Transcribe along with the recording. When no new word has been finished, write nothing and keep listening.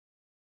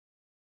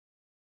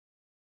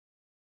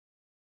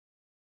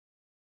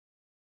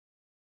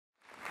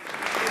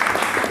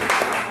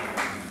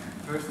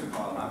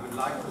would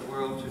like the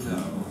world to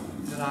know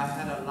that I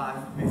had a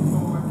life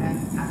before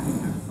and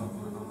after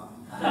Oklahoma.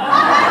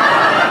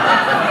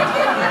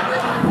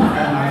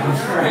 And I would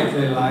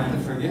frankly like to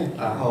forget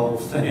the whole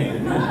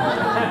thing.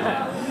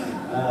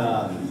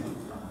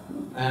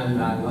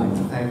 And I'd like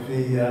to thank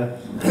the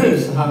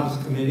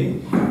Sahavas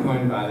committee for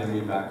inviting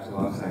me back to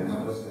Los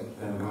Angeles. It's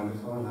been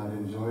wonderful, and I've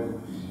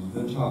enjoyed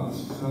the talks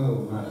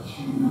so much.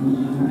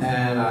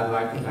 And I'd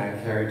like to thank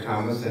Harry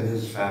Thomas and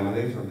his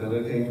family for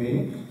billeting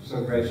me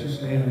so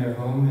graciously in their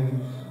home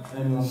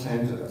in Los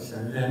Angeles.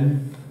 And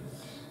then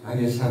I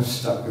guess I'm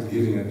stuck with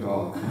giving a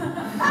talk.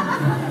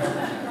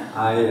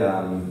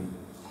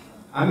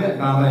 I met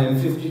Baba in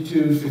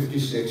 52,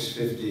 56,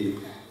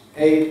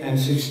 58, and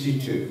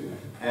 62.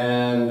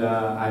 And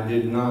I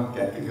did not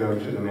get to go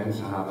to the men's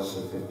Sahavas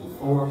of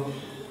 54,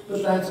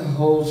 but that's a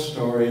whole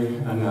story,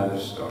 another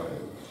story.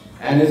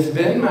 And it's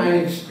been my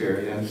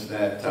experience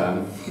that,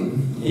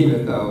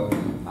 even though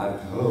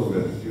I've told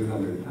it a few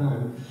hundred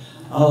times,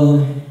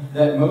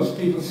 that most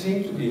people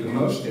seem to be the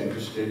most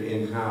interested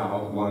in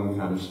how one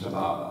comes to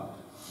Baba.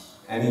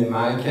 And in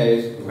my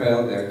case,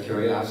 well, their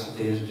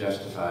curiosity is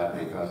justified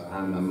because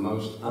I'm the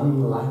most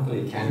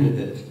unlikely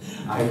candidate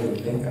I can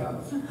think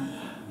of.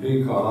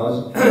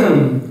 Because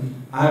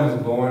I was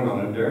born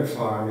on a dirt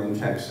farm in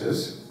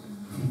Texas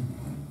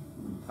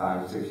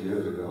 5 or 6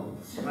 years ago.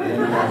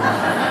 And,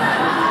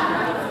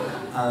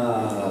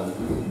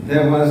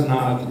 there was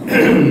not,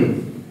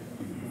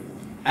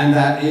 and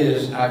that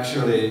is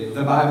actually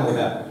the Bible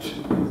Belt,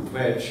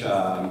 which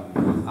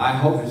I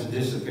hope is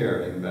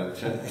disappearing, but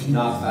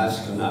not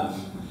fast enough.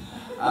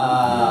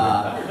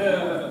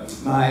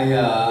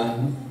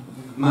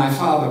 My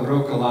father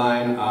broke a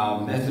line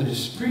of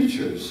Methodist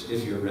preachers,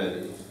 if you're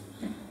ready.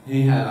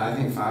 He had, I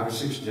think, 5 or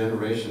 6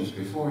 generations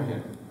before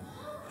him.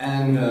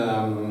 And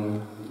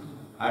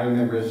I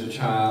remember as a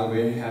child,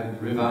 we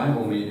had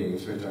revival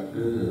meetings, which are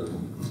good.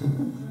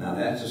 Now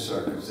that's a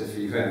circus, if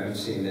you haven't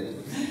seen it.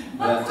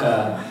 But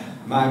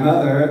my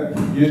mother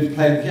used to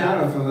play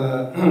piano for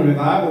the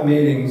revival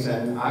meetings,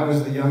 and I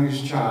was the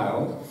youngest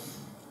child.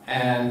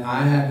 And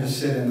I had to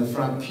sit in the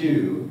front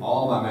pew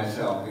all by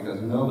myself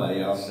because nobody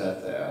else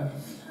sat there.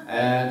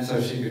 And so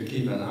she could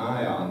keep an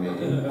eye on me.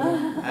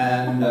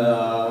 And,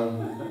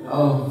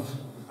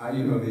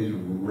 you know, these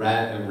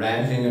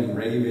ranting and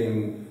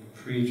raving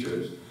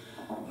preachers.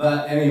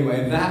 But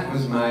anyway, that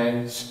was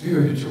my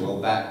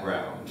spiritual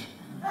background.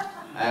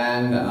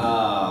 And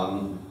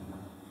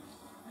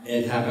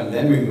it happened,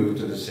 then we moved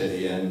to the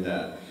city, and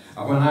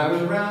when I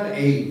was around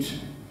 8,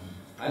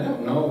 I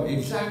don't know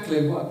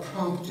exactly what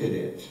prompted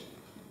it,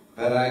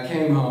 but I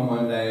came home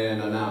one day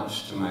and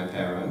announced to my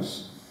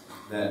parents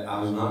that I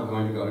was not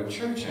going to go to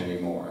church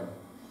anymore.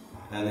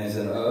 And they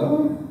said,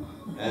 oh?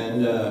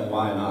 And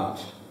why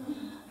not?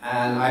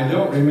 And I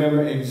don't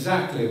remember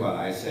exactly what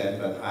I said,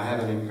 but I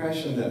have an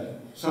impression that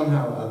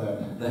somehow or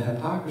other the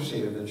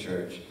hypocrisy of the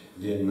church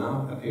did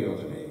not appeal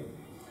to me.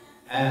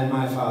 And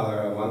my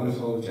father, a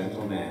wonderful,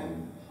 gentle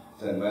man,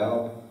 said,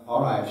 well,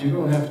 all right, you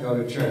don't have to go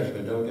to church,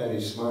 but don't get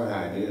any smart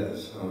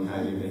ideas on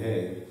how you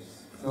behave.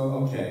 So,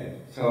 okay.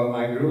 So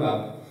I grew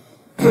up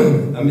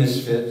a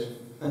misfit.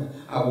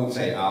 I won't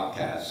say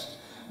outcast,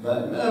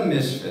 but a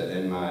misfit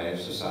in my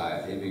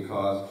society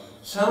because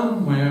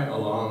somewhere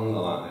along the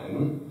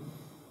line,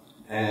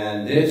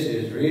 and this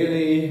is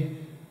really,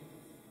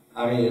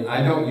 I mean,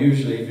 I don't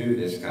usually do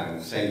this kind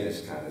of, say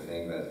this kind of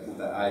thing, but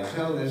I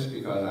tell this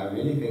because I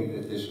really think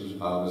that this was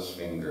Baba's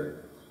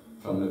finger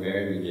from the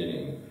very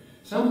beginning.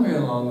 Somewhere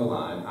along the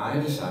line, I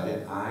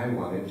decided I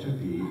wanted to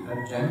be a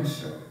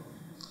dancer.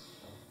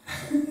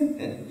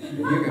 If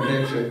you can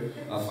picture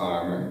a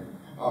farmer,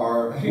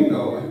 or, you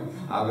know,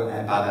 by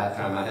that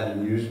time I had a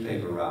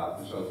newspaper route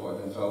and so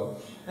forth and so.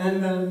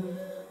 And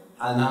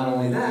not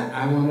only that,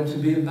 I wanted to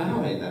be a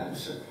ballet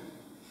dancer.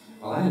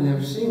 Well, I had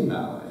never seen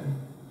ballet,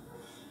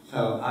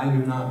 so I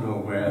do not know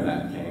where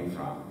that came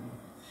from.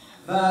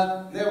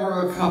 But there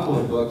were a couple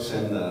of books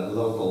in the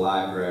local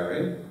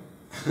library.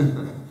 We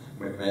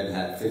maybe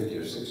had 50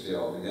 or 60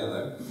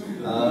 altogether.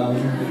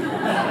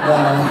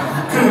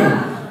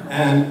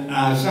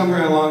 And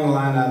somewhere along the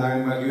line I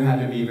learned, well, you had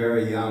to be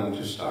very young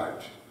to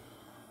start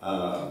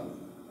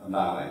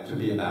ballet, to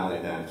be a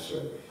ballet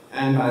dancer.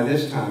 And by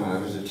this time I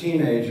was a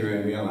teenager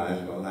and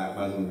realized, well, that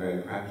wasn't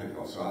very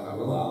practical. So I thought,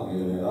 well,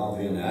 I'll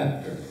be an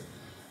actor.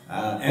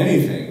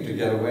 Anything to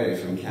get away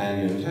from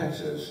Canyon,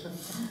 Texas.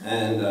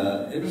 And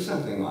it was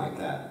something like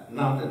that.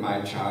 Not that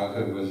my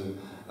childhood was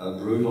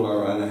brutal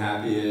or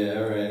unhappy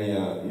or any,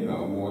 you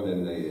know, more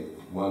than the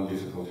one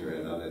difficulty or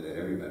another that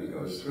everybody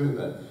goes through,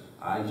 but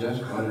I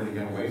just wanted to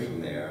get away from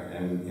there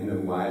and in a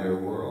wider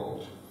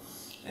world.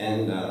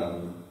 And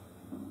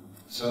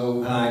so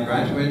when I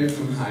graduated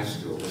from high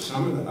school, the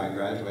summer that I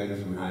graduated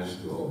from high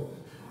school,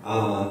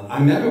 I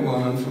met a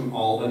woman from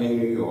Albany,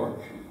 New York,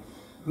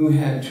 who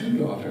had 2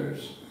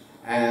 daughters.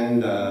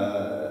 And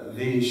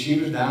she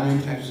was down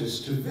in Texas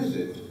to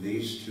visit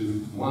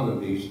one of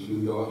these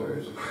 2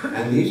 daughters.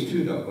 And these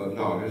 2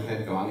 daughters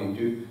had gone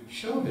into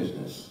show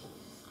business.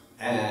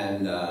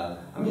 And, I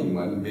mean, it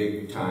wasn't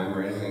big time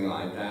or anything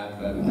like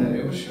that, but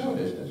it was show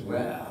business. Well,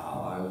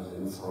 I was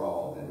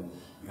enthralled and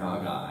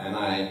gaga, and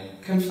I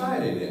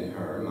confided in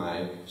her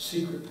my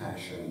secret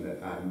passion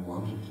that I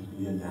wanted to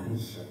be a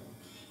dancer.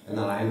 And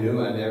that I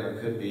knew I never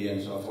could be,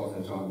 and so forth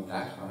and so on.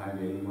 That's what I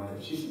really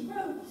wanted. She said,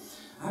 well,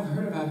 I've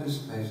heard about this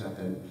place up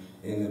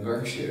in the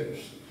Berkshires,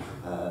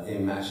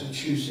 in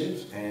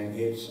Massachusetts, and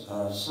it's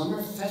a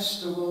summer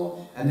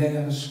festival, and they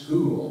have a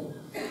school.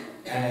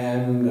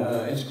 And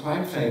it's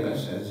quite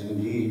famous, as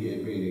indeed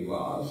it really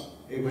was.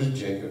 It was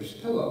Jacob's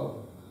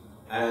Pillow.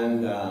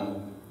 And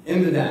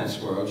in the dance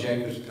world,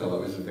 Jacob's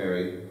Pillow is a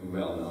very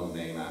well-known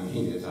name. I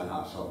mean, it's a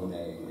household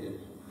name.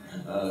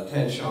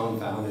 Ted Shawn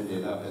founded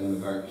it up in the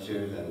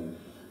Berkshires, and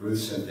Ruth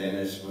St.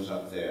 Denis was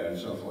up there, and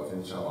so forth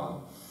and so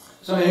on.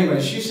 So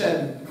anyway, she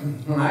said,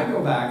 when I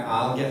go back,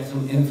 I'll get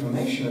some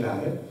information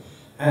about it,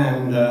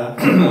 and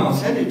I'll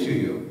send it to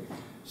you.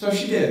 So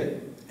she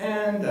did.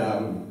 And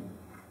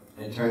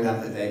it turned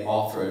out that they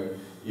offered,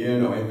 you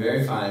know, in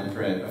very fine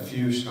print, a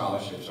few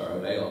scholarships are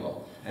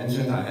available. And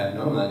since I had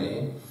no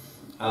money,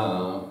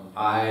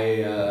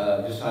 I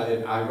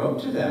decided, I wrote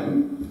to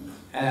them,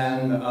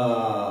 and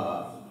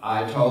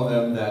I told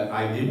them that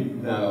I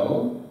didn't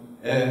know,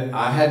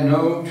 I had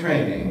no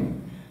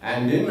training,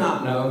 and did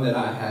not know that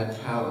I had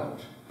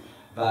talent,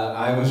 but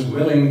I was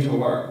willing to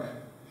work.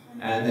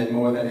 And then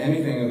more than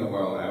anything in the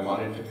world, I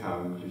wanted to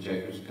come to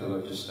Jacob's Pillow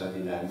to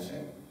study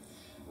dancing.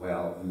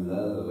 Well,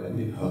 lo and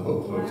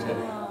behold,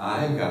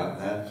 I got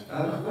that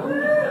stuff.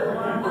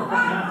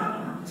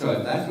 So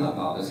if that's not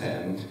Baba's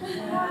hand.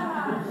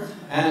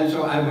 And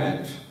so I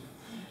went.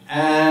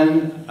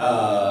 And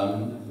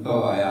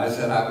boy, I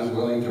said I was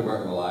willing to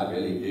work. Well, I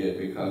really did,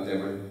 because there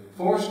were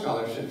 4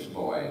 scholarships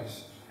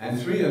boys, and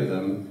 3 of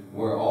them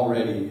were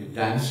already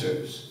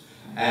dancers.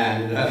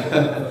 And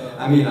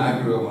I mean,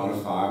 I grew up on a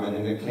farm and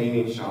in a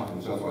cleaning shop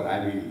and so forth.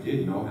 I really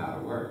did know how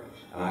to work.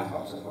 And I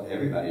thought that's what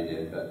everybody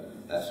did, but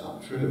that's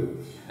not true.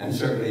 And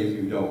certainly if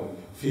you don't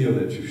feel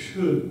that you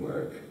should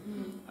work,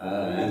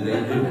 and they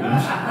didn't,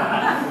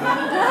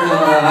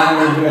 I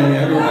was doing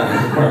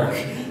everybody's work.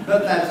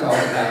 But that's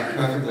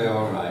perfectly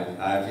all right.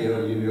 I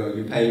feel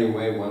you pay your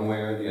way one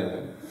way or the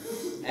other.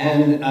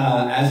 And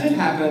as it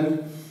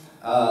happened,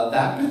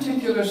 that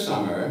particular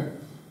summer,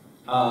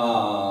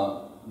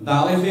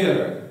 Ballet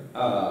Theater,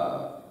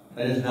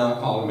 it is now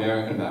called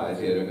American Ballet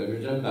Theater, but it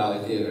was just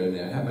Ballet Theater in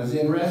there, was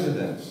in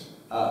residence.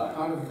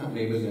 Part of the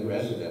company was in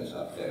residence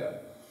up there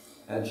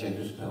at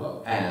Jacob's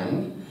Pillow.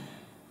 And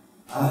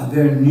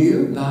their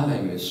new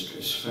ballet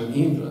mistress from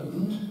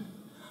England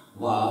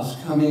was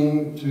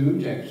coming to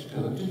Jacob's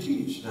Pillow to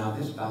teach. Now,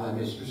 this ballet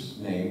mistress'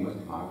 name was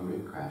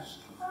Margaret Craske.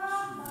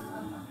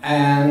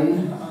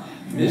 And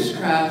Miss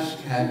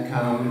Craske had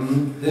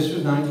come, this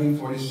was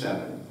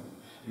 1947.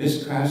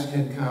 Miss Craske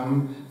had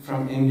come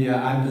from India,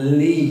 I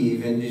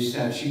believe, in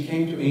December. She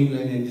came to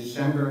England in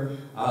December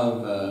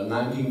of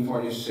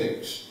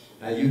 1946.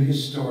 Now, you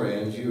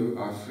historians, you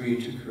are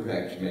free to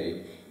correct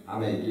me. I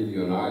may give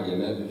you an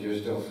argument, but you're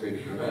still free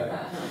to correct.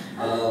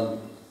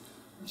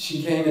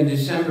 She came in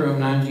December of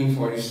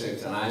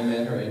 1946, and I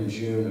met her in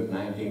June of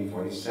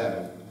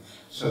 1947.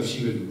 So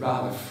she was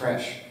rather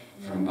fresh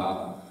from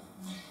Baba.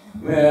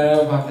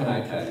 Well, what can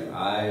I tell you?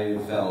 I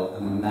fell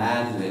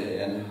madly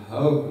and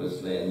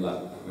hopelessly in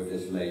love with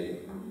this lady.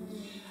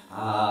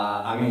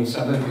 I mean,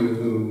 some of you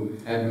who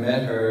have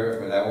met her,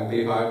 well, that will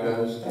be hard to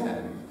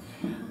understand.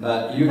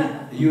 But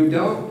you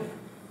don't,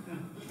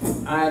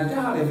 I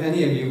doubt if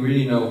any of you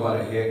really know what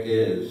a hick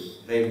is.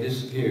 They've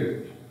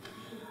disappeared.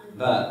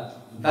 But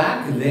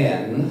back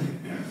then,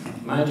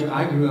 mind you,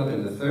 I grew up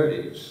in the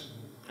 30s,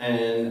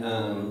 and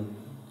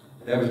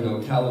there was no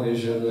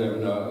television, there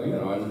was no, you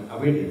know, and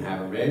we didn't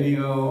have a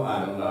radio,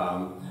 and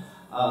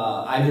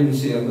I didn't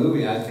see a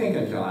movie, I think,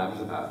 until I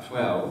was about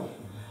 12.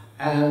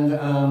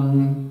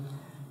 And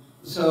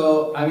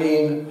so, I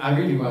mean, I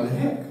really was a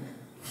hick.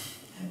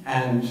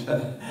 And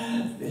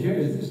here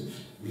is this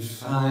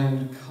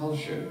refined,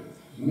 cultured,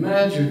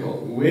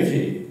 magical,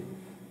 witty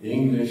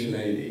English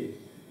lady.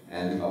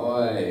 And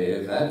boy,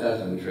 if that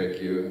doesn't trick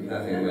you,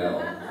 nothing will.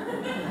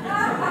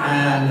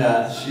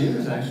 And she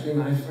was actually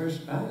my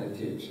first ballet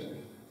teacher.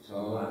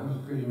 So I was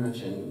pretty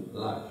much in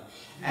luck.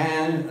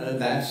 And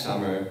that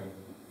summer,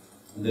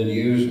 the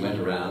news went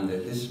around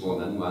that this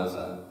woman was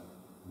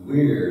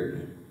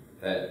weird,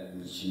 that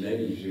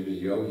maybe she was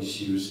yogi,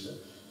 she used to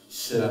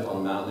sit up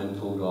on a mountain and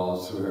pull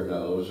gauze through her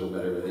nose or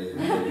whatever they do.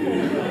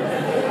 And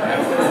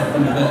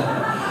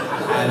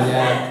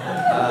yet,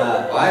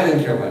 well, I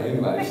didn't care what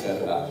anybody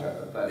said about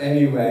her. But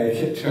anyway,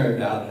 it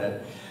turned out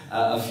that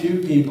a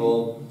few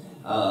people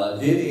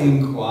did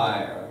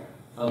inquire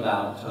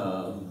about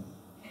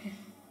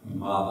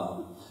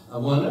Baba.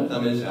 One of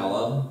them is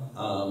Ella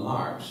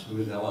Marks, who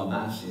was Ella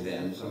Massey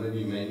then. Some of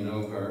you may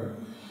know her.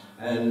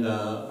 And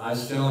I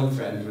still am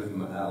friends with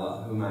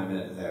Ella, whom I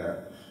met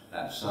there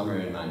that summer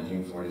in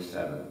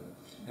 1947.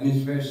 And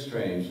it's very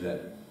strange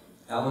that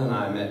Ella and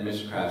I met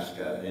Miss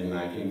Craske in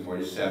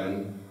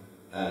 1947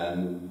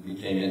 and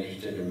became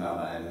interested in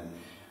Baba. And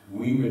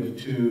we were the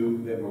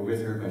two that were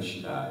with her when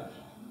she died,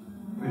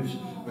 which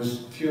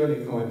was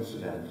purely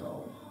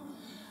coincidental.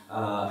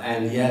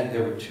 And yet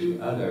there were two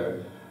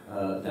other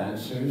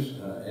dancers,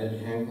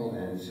 Ed Henkel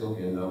and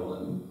Sylvia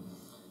Nolan,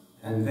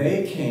 and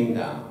they came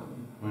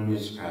down when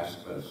Miss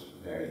Craske was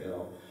very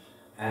ill.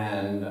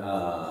 And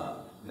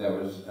there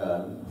was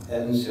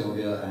Ed and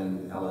Sylvia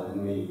and Ella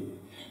and me.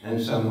 And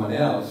someone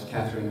else,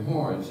 Catherine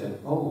Horn, said,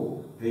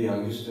 oh, the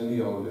youngest and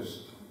the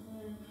oldest.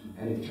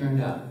 And it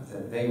turned out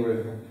that they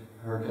were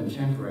her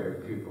contemporary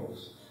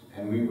pupils,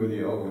 and we were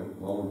the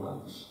old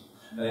ones.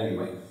 But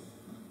anyway,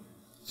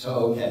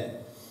 so okay.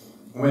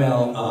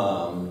 Well,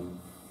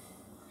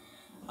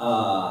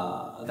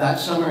 that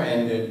summer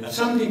ended.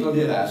 Some people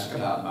did ask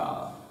about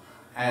Bob,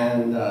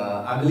 and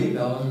I believe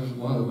Ella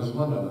was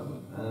one of them.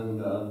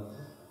 And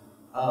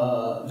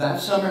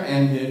that summer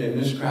ended, and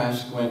Miss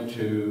Craske went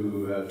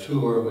to a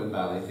tour with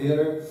Ballet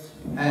Theater,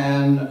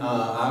 and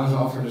I was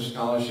offered a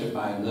scholarship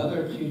by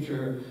another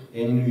teacher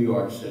in New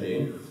York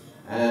City,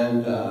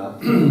 and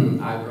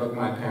I broke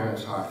my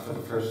parents' heart for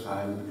the first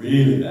time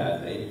really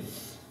badly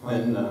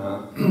when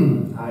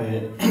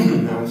I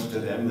announced to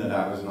them that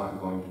I was not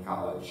going to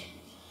college,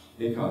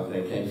 because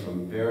they came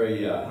from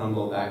very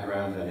humble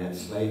backgrounds and had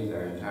slaved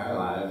their entire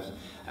lives,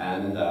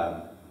 and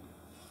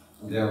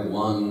their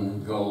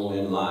one goal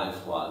in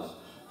life was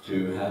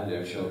to have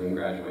their children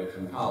graduate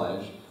from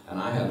college, and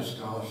I had a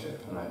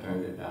scholarship, and I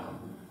turned it down.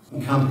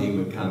 The company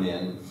would come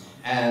in,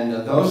 and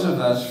those of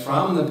us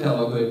from the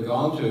Pillow who had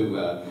gone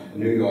to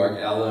New York,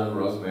 Ella and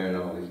Rosemary and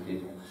all these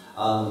people,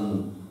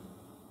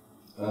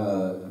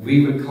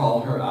 we would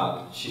call her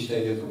up. She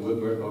stayed at the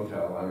Woodward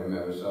Hotel, I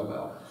remember so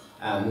well,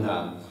 and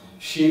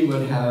she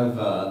would have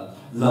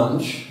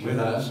lunch with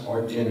us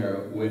or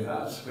dinner with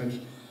us,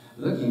 which,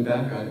 looking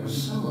back on it, was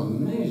so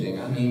amazing.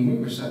 I mean, we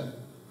must have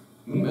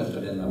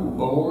been the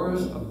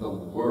bores of the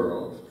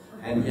world,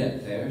 and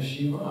yet there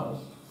she was.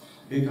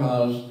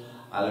 Because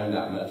I learned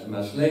out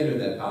much later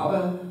that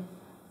Baba,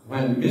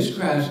 when Miss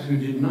Craske, who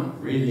did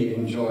not really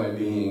enjoy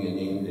being in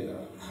India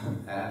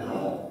at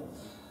all,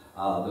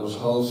 those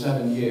whole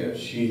 7 years,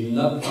 she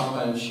loved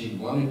Baba and she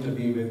wanted to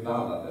be with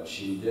Baba, but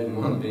she didn't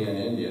want to be in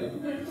India,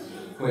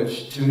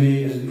 which to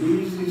me is the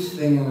easiest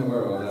thing in the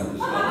world to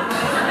understand.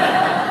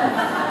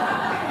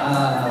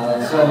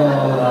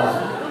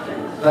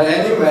 But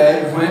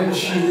anyway, when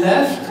she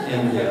left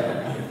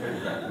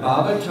India,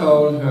 Baba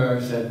told her,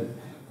 said,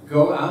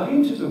 go out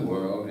into the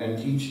world and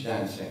teach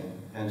dancing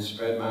and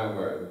spread my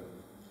word.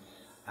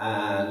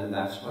 And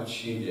that's what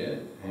she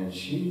did. And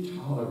she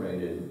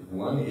tolerated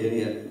one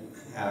idiot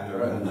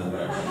after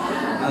another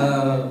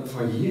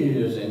for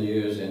years and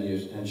years and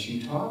years. And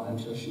she taught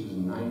until she was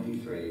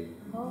 93.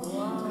 Oh,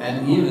 wow.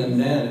 And even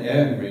then,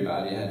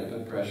 everybody had to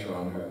put pressure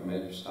on her to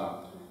make her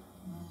stop.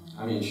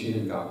 I mean, she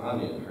had got,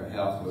 her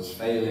health was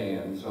failing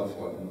and so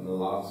forth, and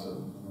lots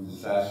of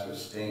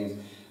disastrous things,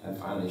 and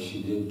finally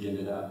she did give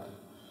it up.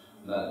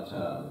 But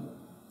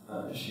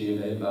she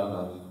obeyed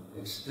Baba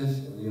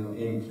explicitly,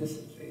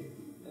 implicitly,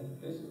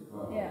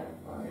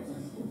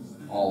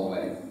 all the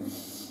way.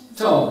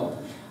 So,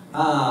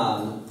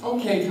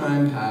 okay,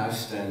 time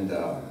passed, and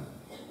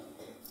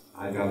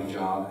I got a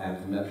job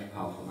at the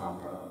Metropolitan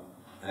Opera.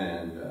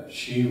 And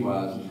she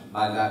was,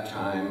 by that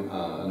time,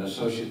 an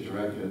associate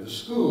director of the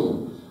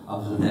School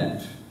of the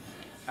Met.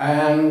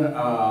 And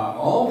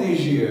all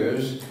these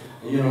years,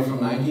 from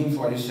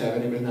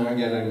 1947, it was now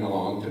getting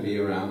along to be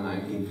around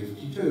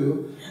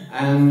 1952,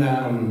 and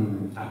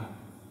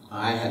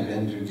I had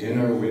been to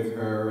dinner with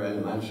her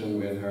and luncheon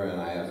with her, and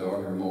I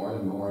adored her more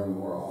and more and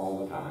more all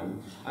the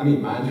time. I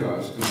mean, mind you, I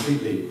was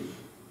completely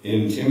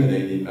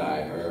intimidated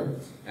by her,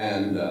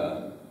 and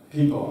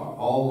people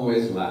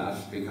always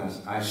laugh because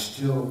I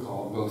still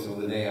go till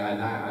the day I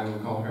die, I will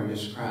call her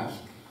Miss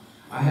Craske.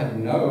 I have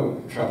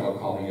no trouble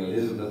calling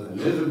Elizabeth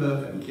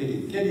Elizabeth and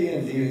Kitty Kitty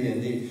and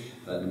Delia,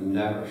 but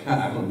never,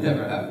 I will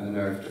never have the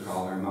nerve to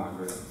call her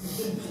Margaret.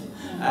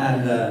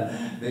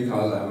 And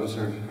because I was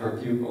her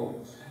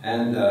pupil.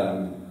 And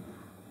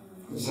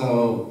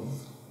so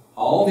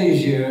all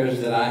these years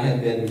that I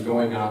had been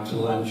going out to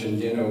lunch and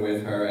dinner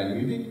with her, and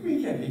we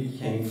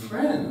became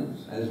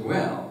friends as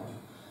well.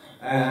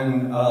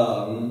 And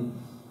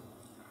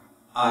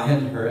I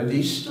had heard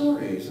these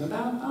stories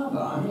about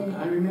Baba. I mean,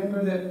 I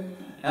remember that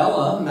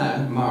Ella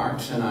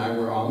Marx and I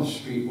were on the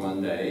street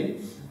one day,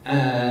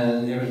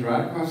 and it was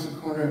right across the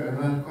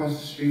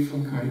street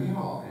from Carnegie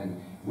Hall, and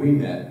we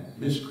met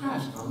Miss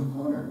Craske on the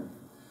corner.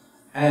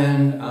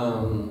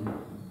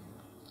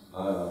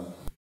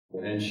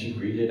 And she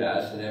greeted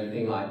us and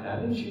everything like that,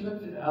 and she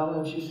looked at Ella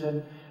and she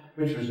said,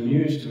 which was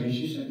news to me,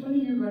 she said, when are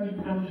you going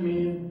to come to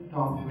me and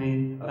talk to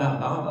me about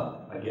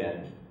Baba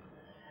again?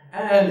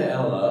 And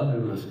Ella,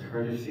 who was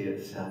courtesy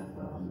itself,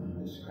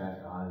 Miss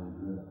Craske,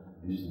 I'm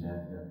using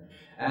that here.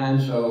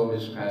 And so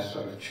Miss Craske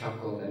sort of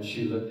chuckled, and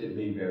she looked at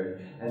me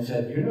and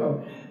said,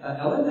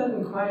 Ella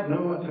doesn't quite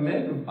know what to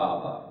make of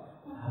Baba.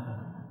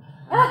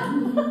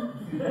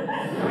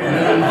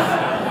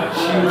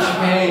 She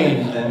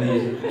changed, and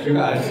these two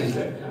guys, she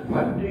said,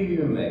 what do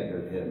you make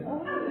of him?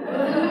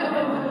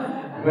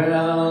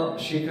 Well,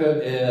 she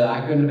could,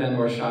 I couldn't have been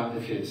more shocked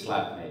if she had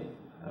slapped me.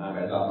 And I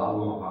went,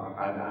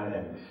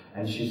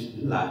 and she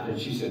laughed and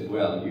she said,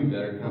 well, you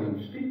better come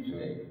and speak to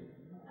me.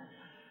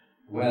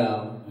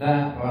 Well,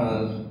 that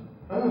was,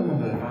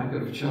 if I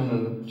could have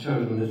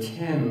chosen the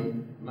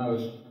 10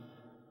 most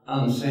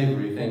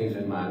unsavory things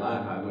in my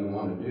life I wouldn't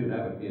want to do,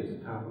 that would be at the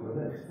top of the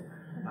list.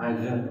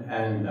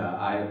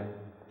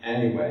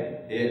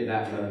 Anyway,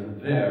 that was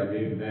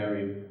very,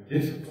 very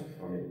difficult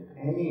for me,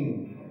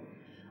 painful.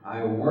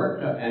 I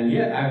worked up, and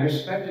yet I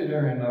respected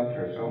her and loved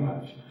her so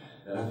much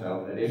that I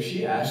felt that if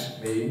she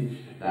asked me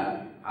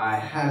that I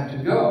had to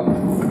go,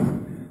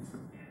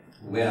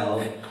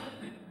 well,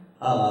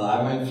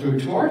 I went through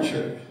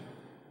torture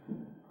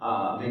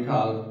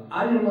because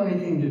I didn't want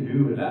anything to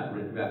do with that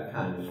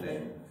kind of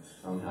thing,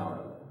 somehow or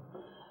other.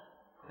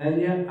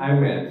 And yet I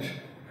went,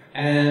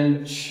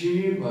 and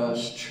she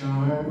was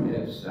charmed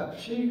itself.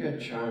 She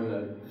could charm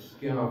the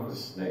skin off a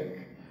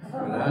snake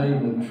without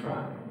even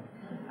trying.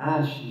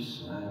 And she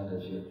smiled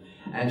at you.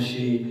 And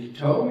she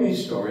told me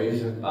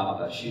stories of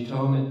Baba. She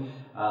told me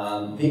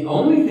the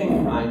only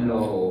thing I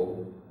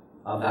know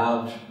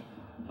about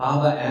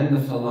Baba and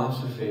the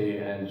philosophy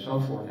and so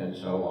forth and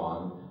so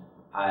on,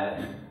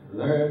 I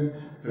learned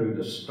through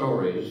the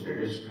stories that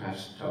Miss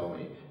Craske told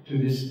me. To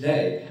this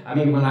day, I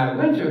mean, when I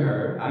went to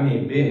her, I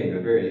mean, being a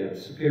very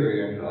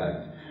superior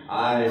intellect,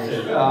 I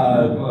said,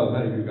 well,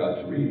 what have you got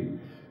to read?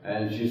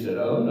 And she said,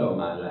 oh no,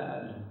 my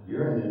lad,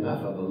 you're in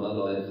enough of a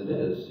muddle as it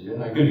is. You're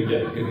not going to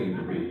get anything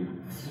to read.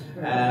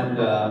 And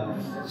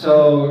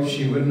so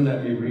she wouldn't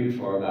let me read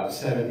for about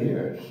 7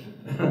 years.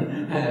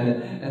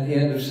 And at the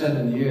end of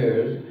 7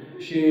 years,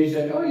 she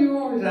said, oh, you're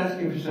always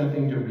asking for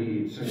something to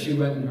read. So she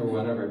went into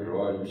one of her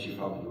drawers and she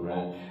fumbled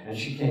around, and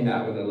she came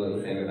out with a little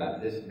thing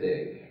about this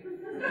big.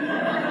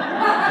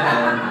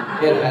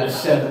 And it had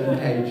 7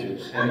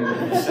 pages, and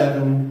it was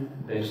 7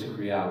 basic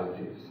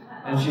realities.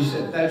 And she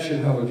said, that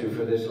should hold you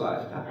for this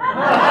lifetime.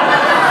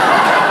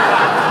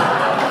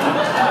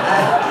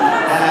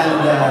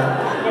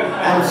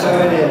 And so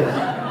it is.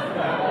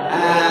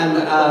 And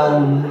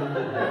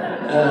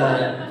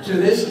to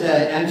this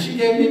day, and she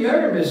gave me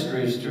murder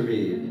mysteries to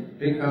read,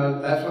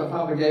 because that's what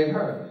Papa gave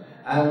her.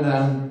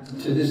 And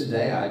to this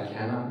day, I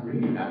cannot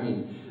read. I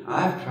mean,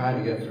 I've tried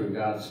to get through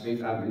God's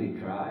Speech. I've really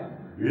tried.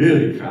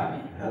 Really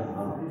tried.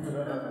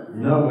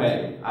 No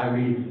way. I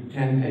read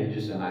 10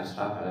 pages and I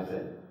stop and I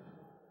say,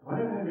 what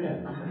have I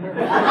read?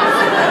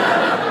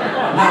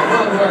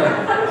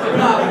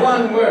 Not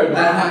one word.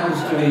 That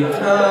happens to me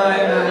time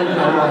and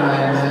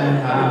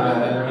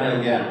time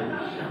again.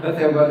 But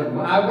there was,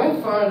 I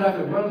went far enough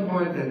at one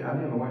point that, I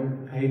don't know,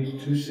 page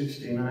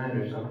 269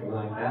 or something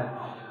like that,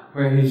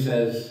 where he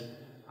says,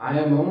 I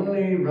am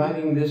only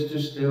writing this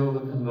to still the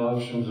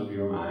convulsions of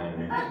your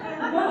mind. And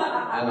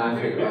I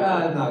figured,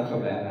 well, it's not so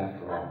bad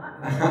after all.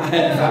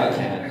 If I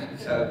can.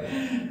 So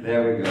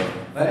there we go.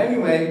 But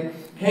anyway,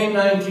 came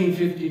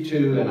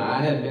 1952, and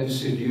I had been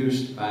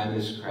seduced by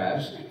Miss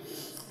Craske.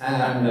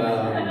 And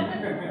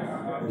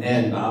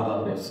then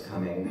Baba was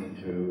coming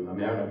to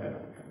America.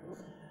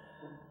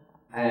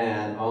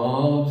 And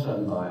all of a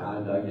sudden, boy, I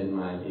dug in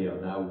my heel.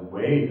 Now,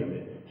 wait a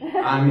minute.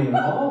 I mean,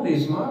 all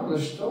these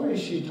marvelous stories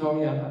she told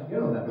me about, you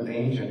know, that was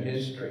ancient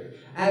history.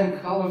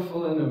 And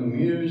colorful and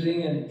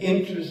amusing and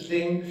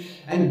interesting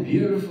and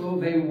beautiful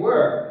they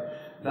were.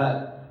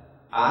 But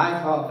I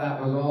thought that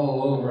was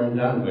all over and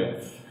done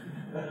with.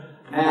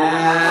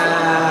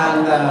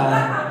 And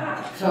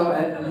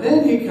and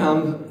then he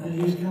comes, and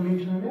he's coming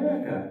to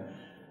America.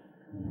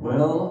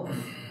 Well,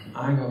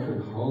 I go through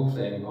the whole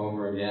thing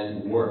over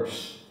again,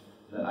 worse,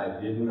 that I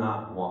did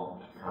not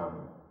want to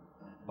come.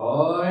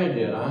 Boy,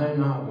 did I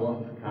not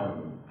want to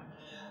come.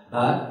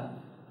 But,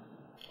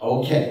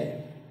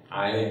 okay,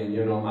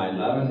 my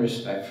love and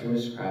respect for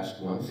Miss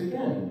Craske once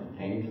again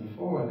came to the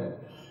fore. That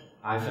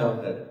I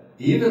felt that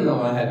even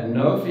though I had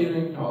no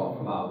feeling at all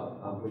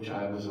of which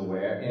I was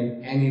aware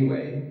in any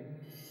way,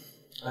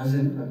 I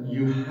said,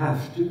 you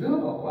have to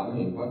go. I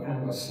mean, what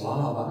kind of a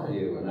slob are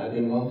you? And I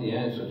didn't want the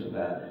answer to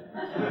that.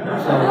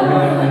 So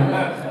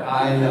I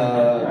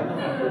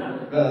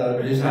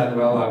decided,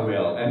 well, I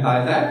will. And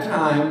by that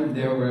time,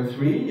 there were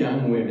 3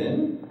 young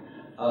women,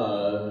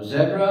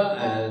 Zebra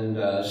and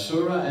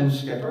Sura and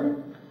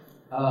Skipper,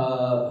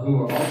 who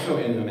were also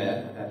in the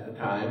Met at the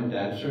time,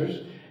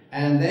 dancers,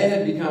 and they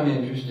had become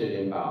interested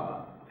in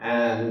Baba.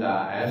 And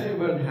as it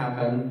would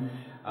happen,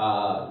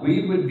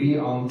 we would be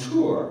on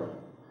tour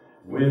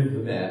with the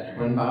Met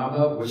when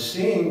Baba was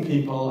seeing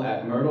people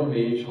at Myrtle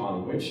Beach,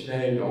 on which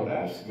day, don't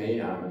ask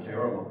me, I'm a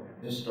terrible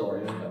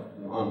historian, but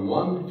on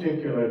one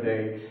particular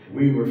day,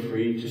 we were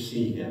free to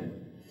see him.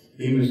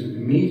 He was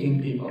meeting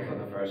people for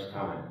the first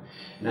time.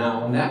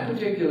 Now, on that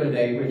particular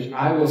day, which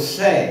I will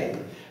say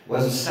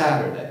was a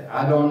Saturday,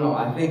 I don't know,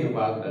 I think it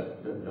was,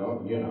 but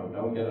don't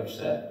get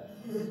upset.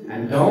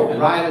 And don't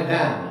write it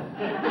down.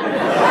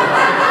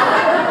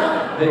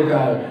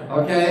 Because,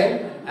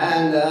 okay?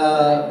 And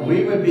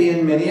we would be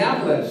in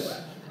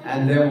Minneapolis.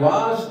 And there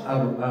was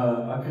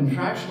a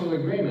contractual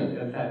agreement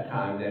at that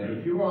time that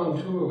if you were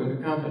on tour with a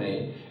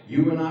company,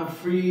 you were not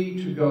free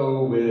to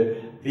go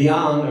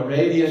beyond a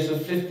radius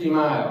of 50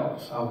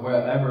 miles of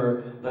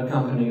wherever the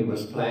company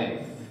was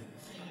playing.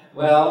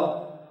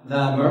 Well,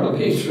 the Myrtle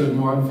Beach was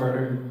more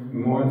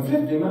than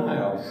 50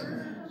 miles.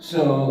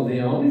 So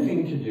the only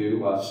thing to do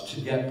was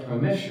to get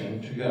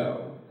permission to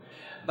go.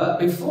 But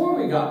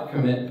before we got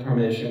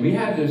permission, we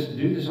had to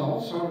do this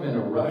all sort of in a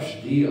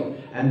rush deal.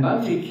 And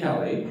Bunty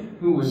Kelly,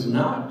 who was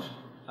not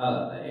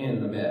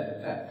in the Met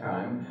at that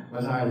time,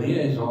 was our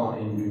liaison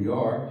in New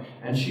York,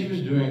 and she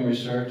was doing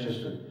research as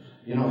to,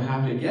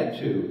 how to get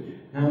to.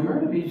 Now,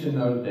 Myrtle Beach in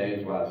those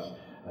days was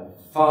a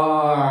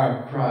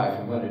far cry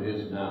from what it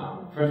is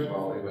now. First of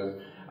all, it was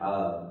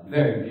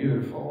very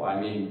beautiful. I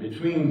mean,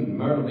 between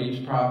Myrtle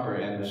Beach proper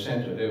and the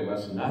center, there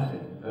was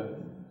nothing but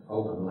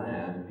open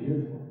land,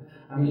 beautiful.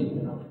 I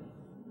mean,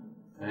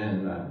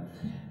 and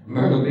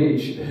Myrtle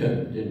Beach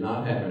did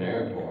not have an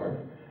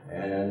airport,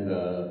 and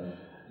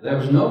there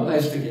was no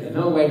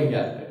way to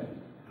get there.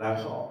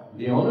 That's all.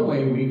 The only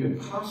way we could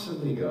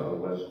possibly go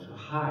was to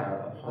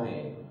hire a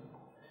plane.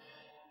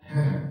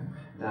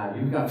 Now,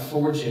 you've got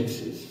 4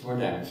 gypsies, 4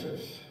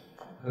 dancers,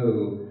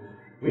 who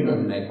we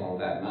don't make all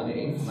that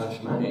money,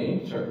 much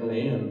money,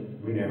 certainly, and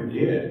we never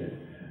did.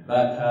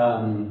 But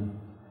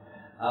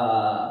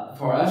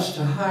for us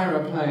to hire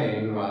a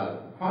plane was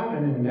quite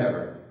an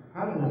endeavor,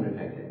 quite an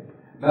undertaking.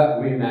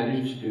 But we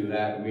managed to do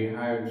that. We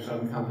hired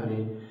some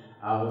company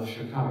out of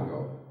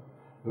Chicago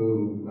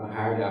who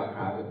hired out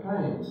private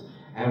planes.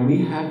 And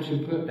we had to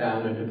put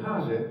down a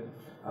deposit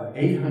of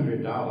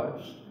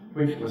 $800,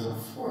 which was a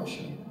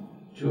fortune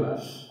to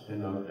us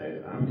in those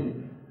days. I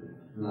mean,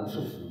 not so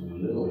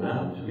little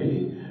now to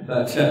me,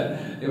 but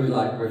it was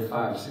like worth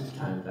 5 or 6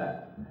 times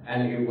that.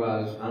 And it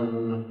was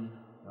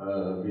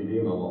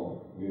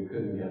unredeemable. You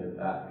couldn't get it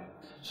back.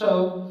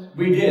 So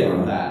we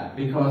did that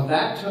because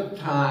that took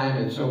time,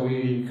 and so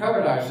we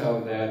covered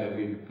ourselves there that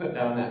we put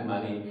down that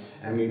money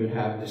and we would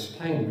have this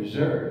plane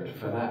reserved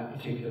for that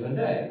particular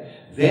day.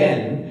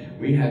 Then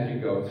we had to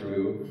go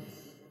through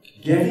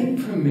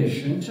getting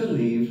permission to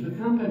leave the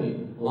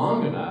company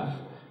long enough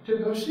to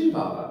go see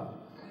Baba.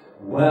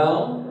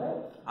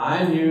 Well,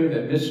 I knew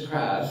that Miss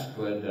Craske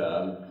would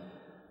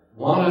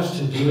want us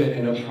to do it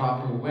in a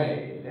proper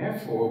way.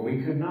 Therefore,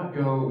 we could not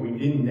go, we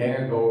didn't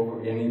dare go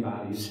over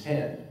anybody's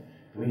head.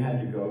 We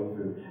had to go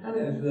through,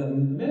 and the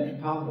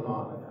Metropolitan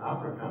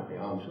Opera Company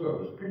on tour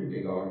was a pretty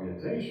big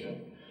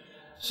organization.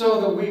 So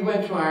that we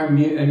went to our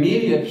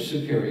immediate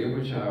superior,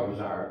 which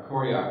was our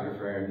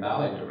choreographer and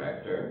ballet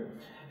director,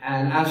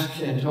 and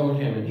asked and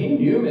told him, and he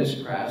knew Miss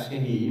Craske,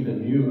 and he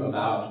even knew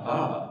about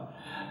Baba.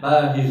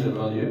 But he said,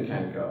 well, you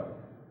can't go.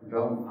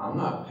 I'm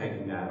not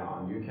taking that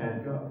on, you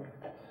can't go.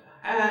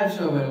 And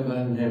so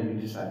then we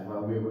decided,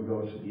 well, we would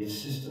go to the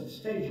assistant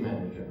stage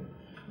manager.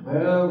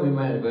 Well, we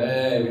went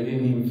away, we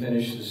didn't even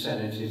finish the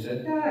sentence. He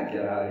said,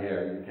 get out of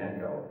here, you can't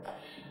go.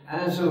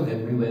 And so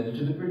then we went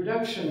to the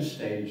production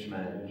stage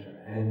manager,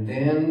 and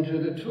then to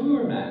the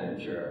tour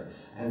manager,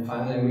 and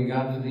finally we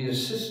got to the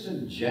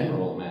assistant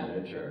general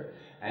manager,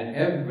 and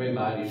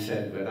everybody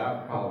said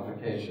without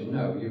qualification,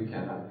 no, you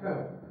cannot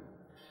go.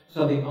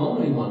 So the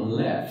only one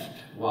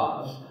left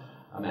was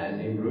a man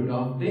named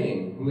Rudolph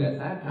Bing, who at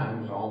that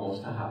time was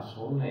almost a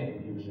household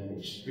name. He was an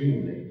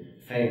extremely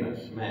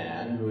famous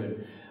man who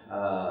had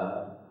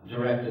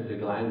directed the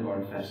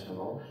Glyndebourne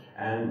Festival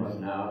and was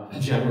now the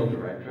general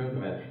director of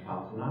the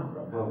Metropolitan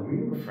Opera. Well, we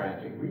were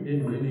frantic. We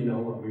didn't really know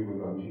what we were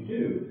going to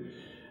do.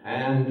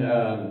 And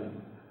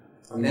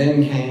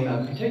then came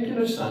a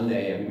particular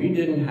Sunday, and we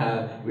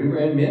were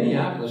in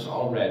Minneapolis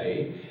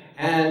already,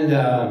 and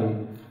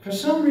for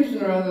some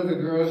reason or other, the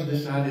girls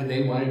decided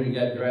they wanted to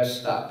get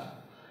dressed up.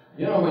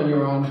 You know, when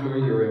you're on tour,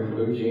 you're in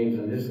blue jeans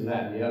and this and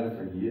that and the other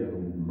for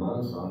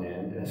months on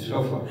end and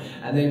so forth.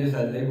 And they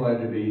decided they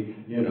wanted to be,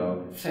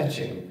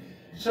 fetching.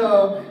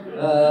 So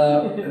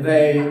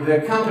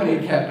the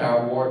company kept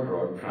our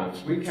wardrobe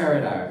trunks. We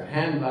carried our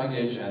hand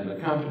luggage and the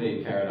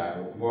company carried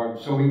our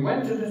wardrobe. So we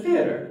went to the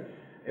theater.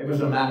 It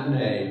was a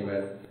matinee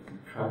with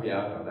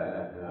Traviata that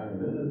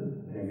afternoon.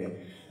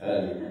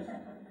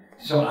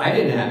 So I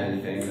didn't have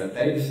anything, but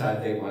they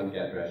decided they wanted to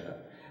get dressed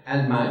up.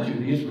 And mind you,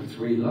 these were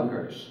 3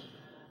 lookers.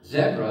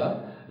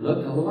 Zebra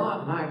looked a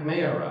lot like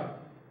Mayra.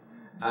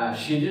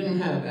 She didn't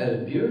have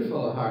as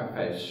beautiful a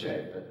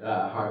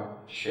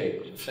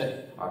heart-shaped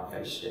face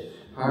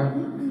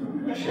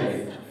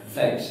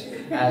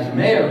as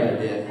Mayra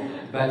did,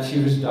 but she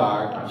was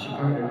dark and she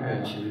parted her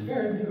hair and she was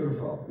very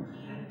beautiful.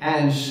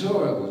 And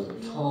Sura was a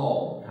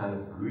tall, kind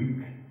of Greek,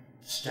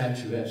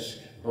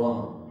 statuesque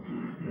blonde,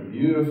 with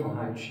beautiful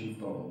high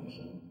cheekbones.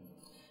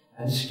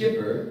 And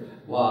Skipper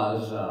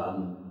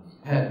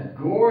had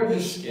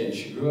gorgeous skin.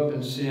 She grew up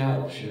in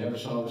Seattle. She never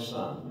saw the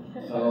sun.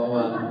 So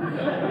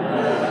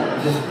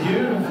this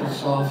beautiful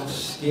soft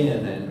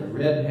skin and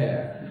red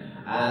hair.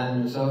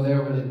 And so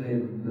there was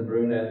the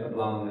brunette, the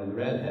blonde, and the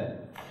redhead.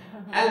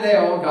 And they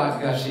all got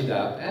gussied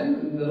up.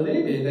 And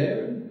believe me,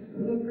 they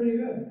looked pretty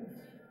good.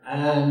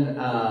 And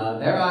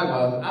there I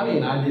was. I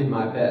mean, I did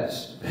my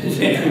best.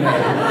 Anyway,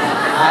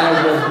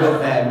 I was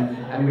with them,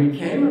 and we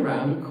came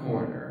around a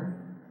corner,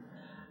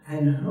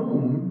 and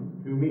whom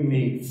do we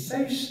meet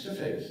face to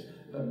face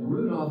but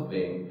Rudolph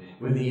Bing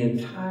with the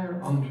entire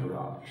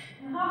entourage.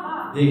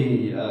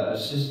 The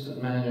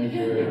assistant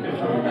manager,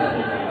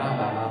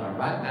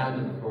 right down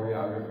to the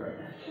choreographer.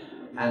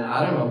 And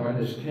I don't know where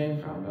this came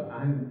from, but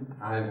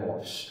I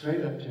walked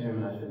straight up to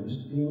him and I said,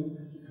 Mr. Dean,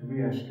 could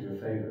we ask you a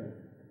favor?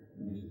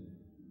 And he said,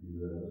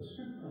 yes.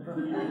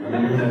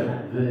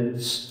 The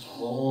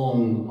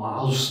strong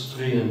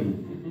Austrian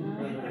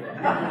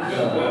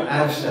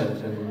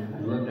accent, and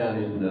he looked down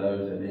his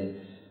nose at me,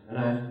 and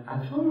I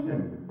told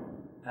him,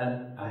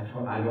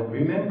 I don't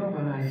remember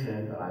what I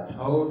said, but I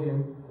told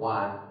him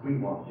why we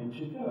wanted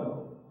to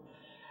go.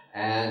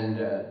 And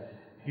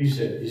he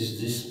said,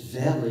 is this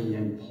very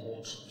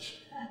important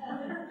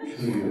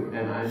to you?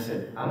 And I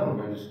said, I don't know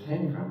where this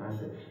came from. I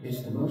said,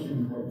 it's the most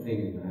important thing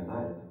in my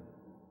life.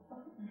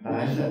 And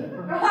I said,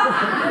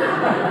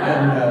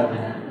 and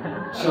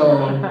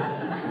so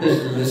this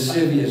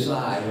lascivious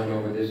eye went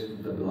over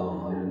the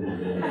blonde.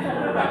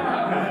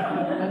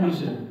 And he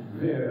said,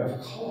 well, of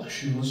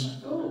course you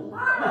must go.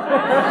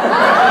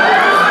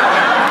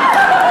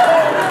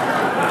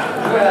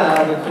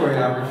 Well, the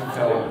choreographer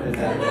fell off at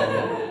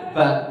that,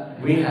 but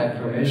we had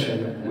permission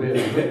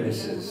with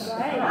witnesses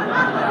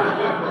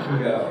to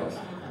go.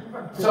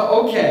 So,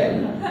 okay,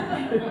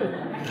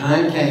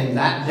 time came,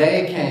 that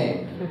day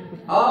came.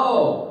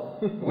 Oh,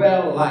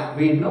 well, like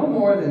we no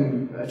more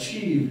than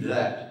achieved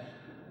that,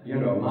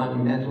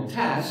 monumental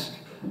task,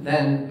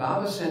 then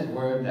Baba sent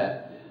word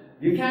that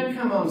you can't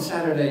come on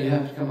Saturday, you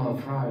have to come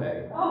on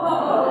Friday.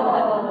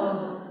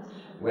 Oh.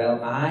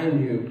 Well, I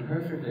knew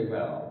perfectly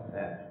well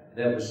that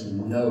there was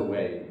no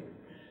way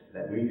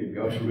that we could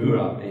go to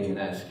Rudolph Bing and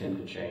ask him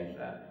to change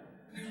that.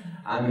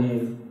 I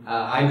mean,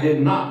 I did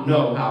not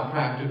know how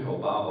practical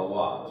Baba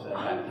was at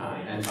that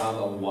time, and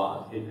Baba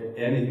was. If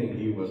anything,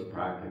 he was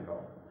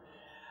practical.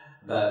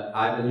 But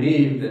I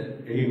believe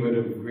that he would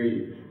have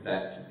agreed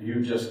that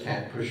you just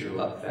can't push your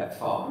luck that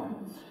far.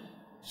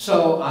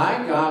 So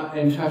I got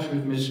in touch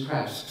with Miss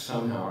Craske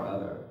somehow or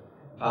other.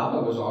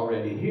 Baba was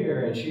already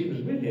here, and she was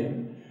with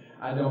him.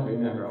 I don't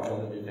remember all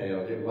the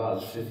details. It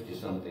was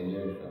 50-something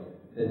years ago,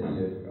 50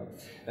 years ago.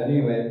 But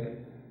anyway,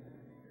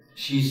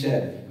 she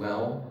said,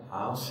 well,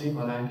 I'll see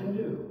what I can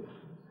do.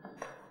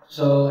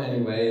 So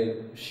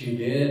anyway, she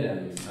did,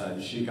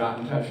 and she got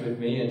in touch with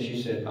me, and she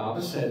said,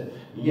 Baba said,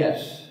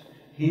 yes,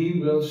 he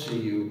will see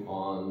you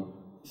on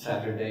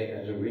Saturday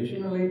as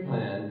originally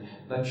planned,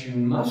 but you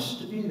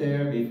must be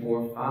there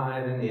before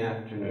 5 in the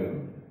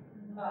afternoon.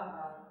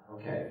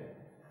 Okay.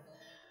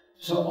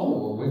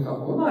 So, we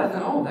thought, well, I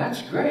thought, oh,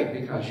 that's great,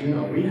 because,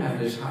 we have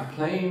this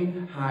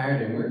plane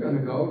hired, and we're going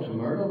to go to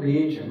Myrtle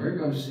Beach, and we're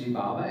going to see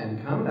Baba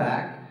and come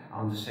back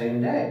on the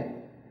same day,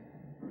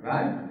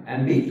 right?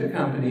 And meet the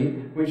company,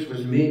 which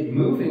was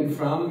moving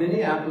from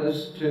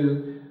Minneapolis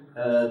to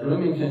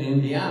Bloomington,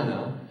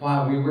 Indiana,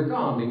 while we were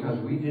gone, because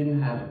we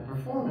didn't have a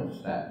performance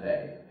that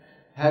day.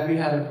 Had we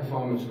had a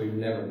performance, we'd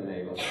never been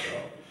able to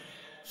go.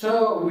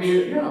 So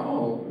we,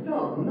 no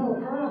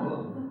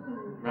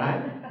problem,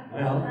 right?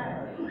 Well,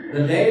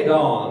 the day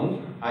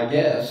dawned, I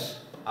guess.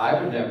 I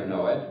would never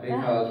know it,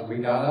 because we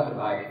got up at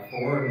like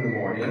 4 in the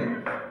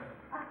morning,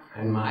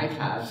 and my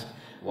task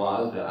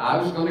was that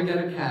I was going to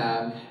get a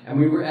cab, and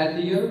we were at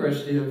the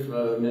University of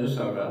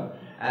Minnesota,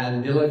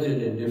 and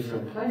billeted in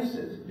different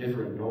places,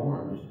 different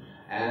dorms,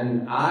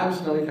 and I was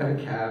going to get a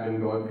cab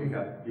and go and pick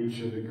up each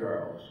of the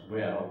girls.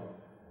 Well,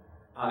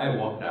 I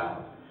walked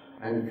out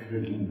and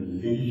couldn't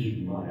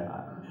believe my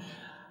eyes.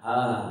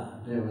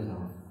 There was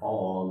a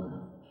fog,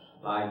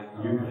 like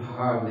you could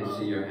hardly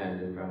see your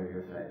hand in front of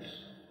your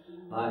face.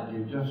 Like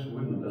you just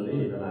wouldn't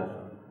believe. And I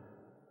thought,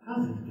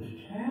 how's this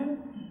cab?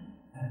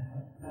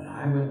 And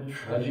I went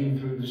trudging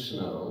through the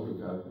snow,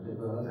 because it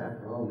was,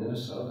 after all,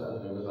 Minnesota,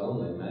 and it was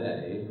only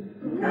May.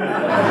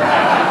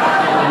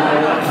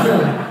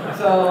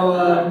 So,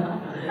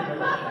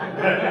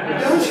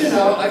 don't you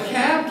know, a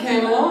cab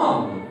came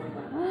along.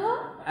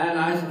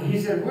 And he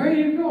said, where are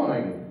you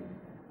going?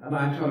 And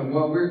I told him,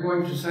 well, we're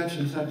going to such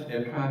and such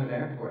a private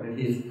airport. And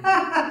he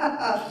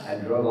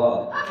and drove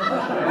off.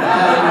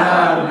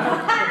 And,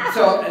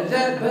 so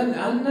then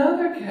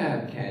another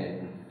cab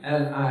came.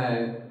 And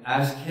I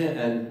asked him,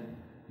 and,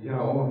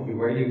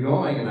 where are you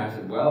going? And I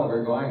said, well,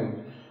 we're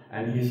going.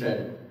 And he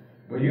said,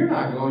 well, you're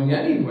not going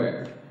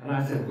anywhere. And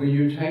I said, will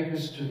you take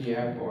us to the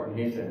airport? And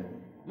he said,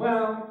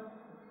 well,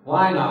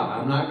 why not?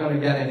 I'm not going to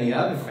get any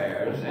other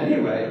fares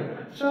anyway.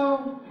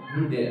 So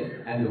he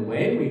did. And the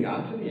way we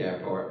got to the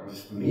airport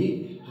was for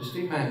me to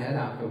stick my head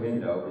out the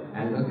window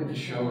and look at the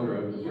shoulder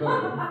of the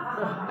road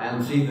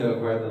and see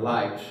where the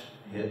lights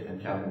hit and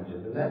tell him to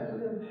the left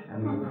of him.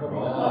 And we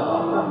crawled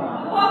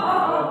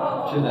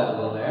to that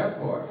little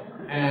airport.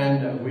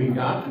 And we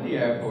got to the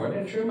airport,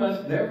 and sure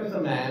enough, there was a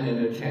man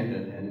in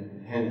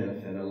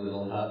attendance in a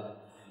little hut.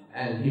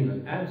 And he was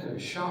absolutely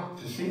shocked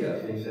to see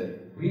us. And he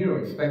said, "We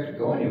don't expect to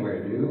go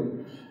anywhere, do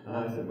you?" And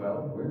I said,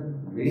 "Well,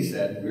 we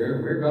said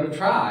we're going to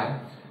try."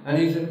 And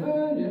he said,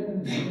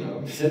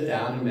 "Well, sit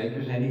down and make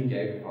us," and he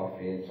gave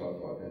coffee and so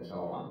forth and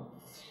so on.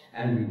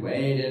 And we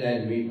waited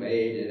and we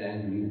waited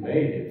and we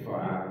waited for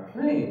our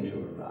plane to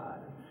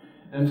arrive.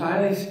 And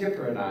finally,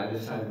 Skipper and I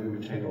decided we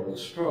would take a little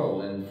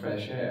stroll in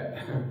fresh air.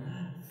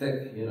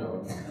 Thick,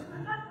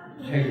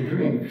 take a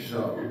drink,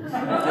 so.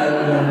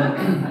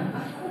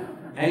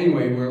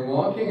 Anyway, we're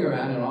walking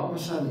around, and all of a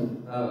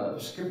sudden,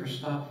 Skipper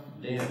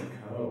stopped dead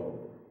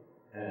cold.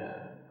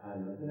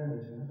 I'm looking at her,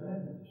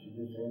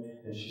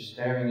 and she's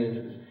staring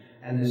into this.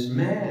 And this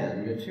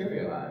man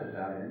materialized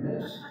out of the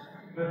mist.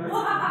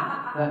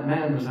 That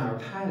man was our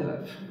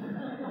pilot.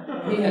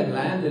 He had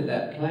landed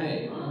that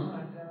plane,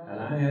 and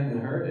I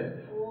hadn't heard it.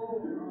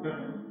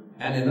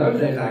 And in those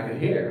days I could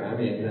hear. I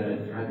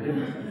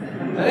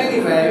didn't. But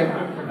anyway,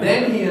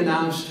 then he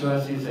announced to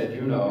us, he said,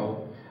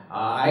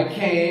 I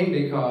came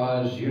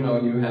because, you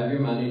have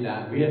your money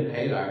down. We had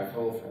paid our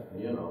full,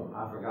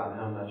 I forgot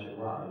how much it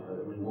was, but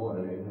it was more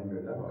than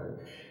 $800.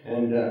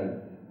 And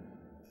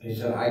he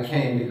said, I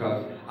came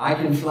because I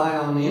can fly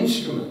on the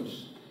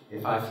instruments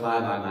if I fly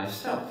by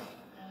myself.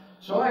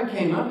 So I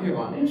came up here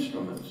on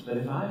instruments, but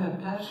if I have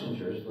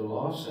passengers, the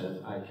law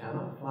says I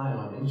cannot fly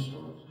on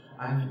instruments.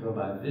 I have to go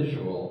by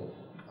visual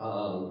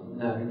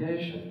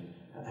navigation.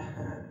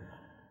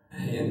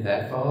 Isn't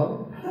that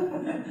fog?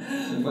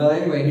 Well,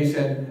 anyway, he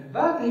said,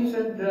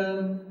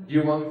 do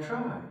you want to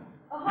try?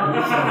 And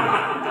we said,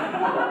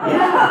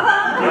 yeah.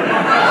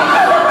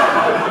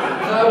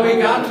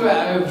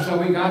 So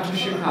we got to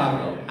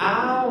Chicago,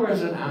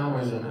 hours and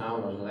hours and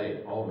hours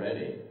late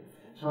already.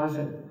 So I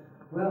said,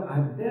 well, I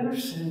better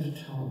send a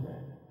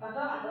telegram.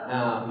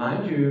 Now,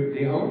 mind you,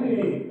 the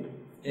only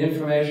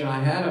information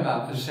I had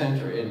about the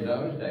center in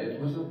those days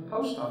was the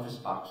post office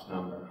box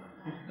number.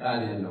 I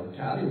didn't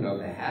know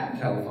they had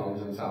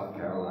telephones in South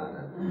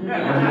Carolina.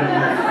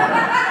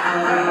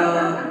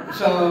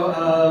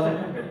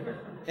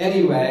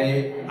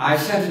 Anyway, I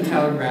sent a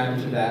telegram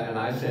to that, and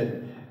I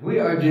said, we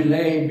are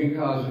delayed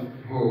because of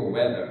poor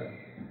weather.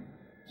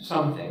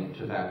 Something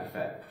to that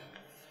effect.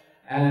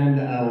 And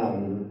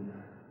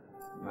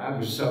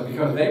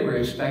because they were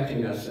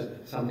expecting us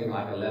at something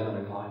like 11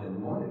 o'clock in the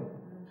morning.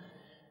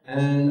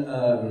 And,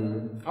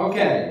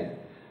 okay.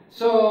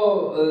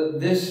 So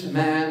this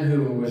man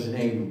who was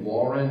named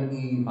Warren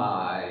E.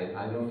 By,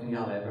 I don't think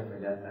I'll ever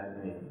forget that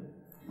name,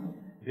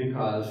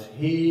 because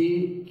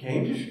he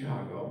came to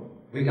Chicago.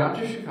 We got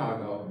to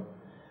Chicago,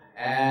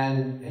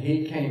 and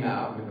he came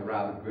out with a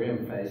rather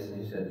grim face,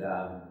 and he said,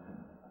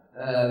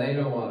 they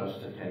don't want us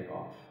to take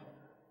off.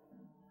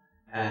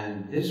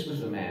 And this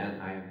was a man,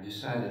 I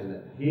decided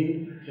that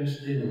he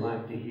just didn't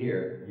like to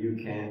hear, you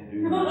can't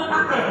do that.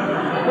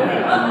 You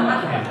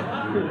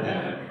can't do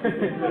that.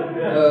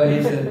 So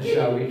he said,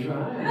 shall we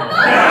try?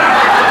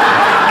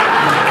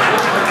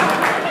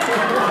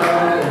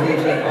 So we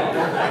took off.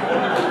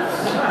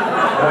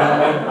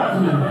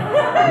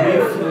 We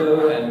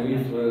flew and we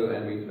flew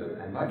and we flew.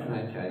 And what can I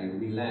tell you?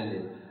 We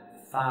landed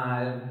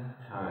 5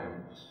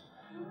 times.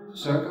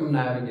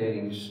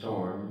 Circumnavigating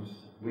storms.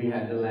 We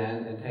had to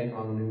land and take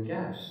on new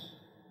gas.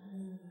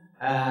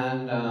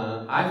 And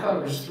I thought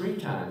it was 3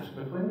 times,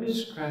 but when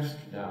Miss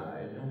Craske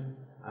died,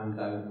 I'm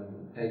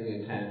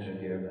taking a tangent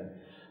here, but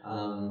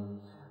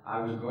I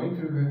was going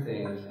through her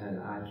things, and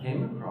I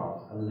came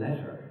across a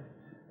letter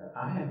that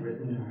I had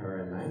written to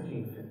her in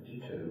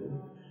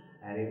 1952,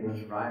 and it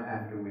was right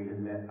after we had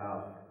met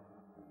up.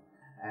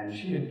 And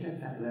she had kept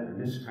that letter.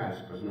 Miss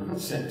Craske was not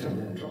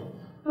sentimental,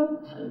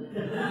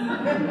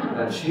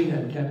 but she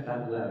had kept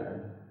that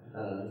letter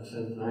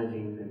since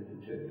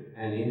 1952.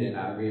 And in it,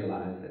 I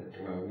realized that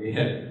we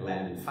had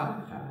landed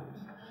 5 times.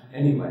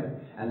 Anyway,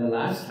 and the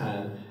last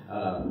time,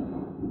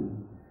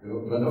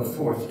 the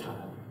 4th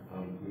time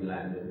we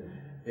landed,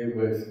 we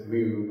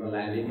were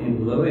landing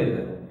in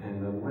Louisville,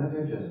 and the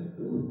weather just,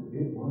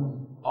 it was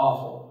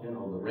awful. The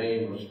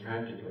rain was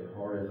practically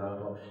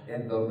horizontal,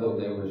 and though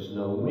there was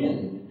no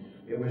wind,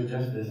 it was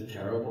just this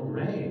terrible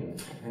rain,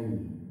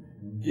 and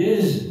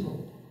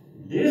dismal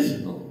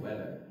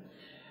weather.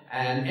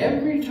 And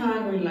every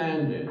time we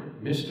landed,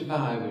 Mr.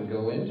 By would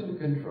go into the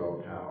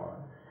control tower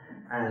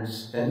and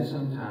spend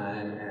some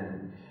time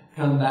and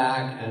come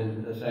back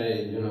and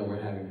say,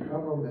 we're having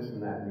trouble, this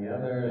and that and the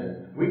other.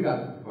 And we got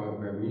to the point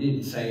where we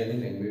didn't say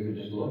anything, we would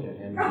just look at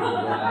him.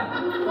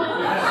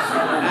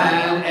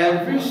 And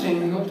every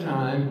single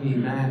time he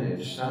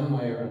managed, some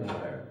way or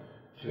another,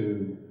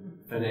 to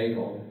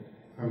finagle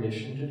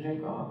permission to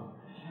take off.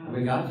 And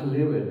we got to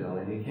Louisville,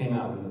 and he came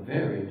out with a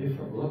very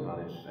different look on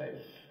his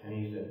face. And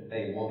he said,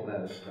 they won't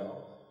let us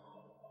go.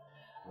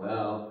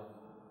 Well,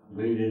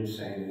 we didn't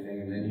say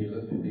anything, and then he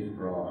looked at these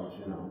broads,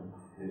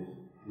 his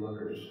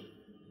lookers.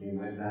 He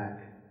went back,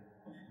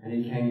 and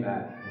he came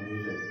back, and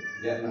he said,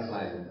 get in the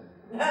plane.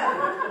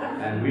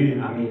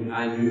 And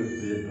I knew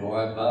the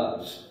boy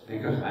buzzed,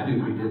 because I knew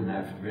we didn't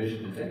have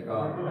permission to take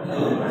off.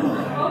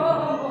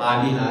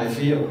 I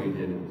feel we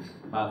didn't.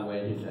 By the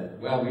way, he said,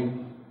 well,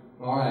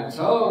 All right,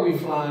 so we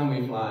fly and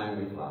we fly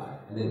and we fly.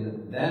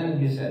 And then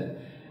he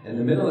said, in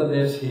the middle of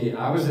this,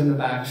 I was in the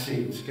back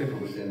seat and Skipper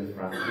was in the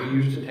front. We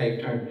used to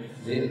take turns.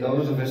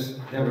 Those of us,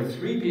 there were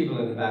 3 people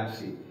in the back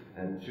seat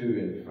and 2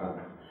 in front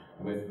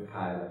with the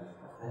pilot.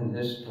 And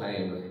this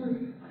plane was,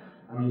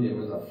 I mean, it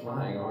was a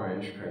flying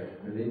orange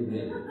crate, believe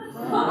me.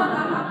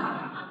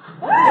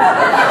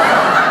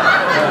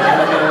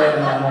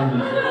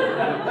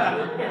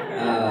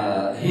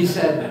 He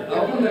said,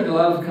 open the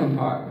glove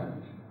compartment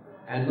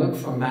and look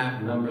for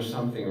map number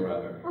something or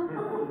other.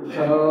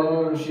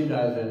 So she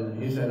does,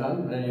 and he said,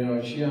 you know,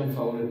 she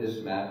unfolded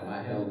this map, and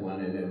I held one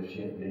in it, and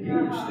she had the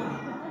huge thing.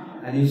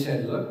 And he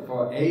said, look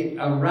for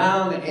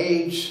around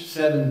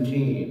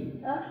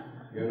H17.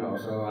 You know,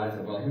 so I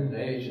said, well, here's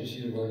H, and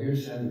she said, well,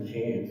 here's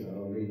 17.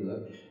 So we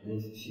looked,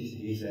 and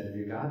he said, have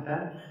you got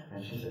that?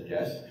 And she said,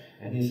 yes.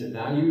 And he said,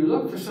 now you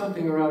look for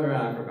something or other,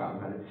 and I forgot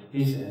about it.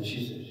 He said, and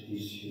she said,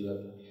 she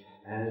looked,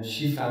 and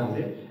she found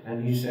it,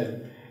 and he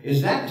said,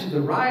 is that to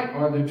the right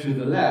or to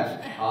the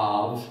left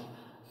of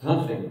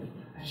something?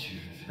 And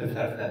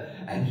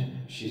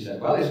she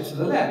said, well, it's to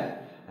the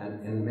left. And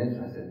in the midst,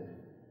 I said,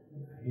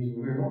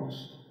 we're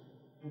lost.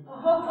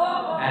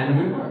 And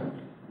we weren't.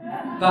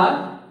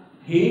 But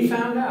he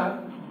found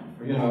out,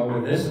 you know,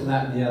 with this and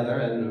that and the other,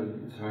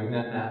 and throwing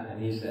that map,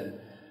 and he said,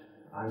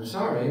 I'm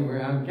sorry,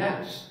 we're out of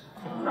gas.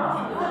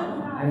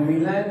 And we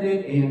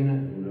landed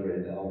in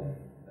Louisville.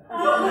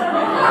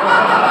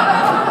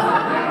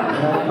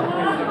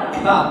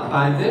 But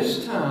by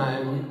this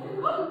time,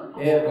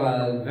 it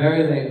was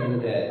very late in the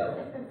day,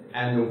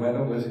 and the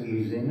weather was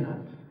easing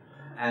up,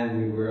 and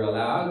we were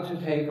allowed to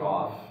take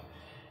off.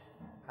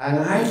 And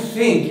I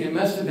think it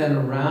must have been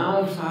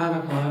around 5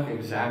 o'clock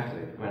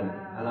exactly when,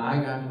 and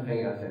I got to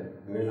thinking, I said,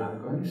 we're not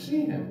going to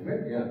see him.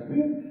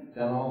 We've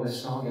done all this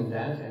song and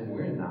dance, and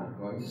we're not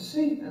going to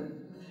see him.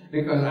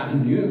 Because I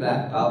knew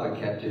that Baba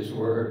kept his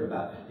word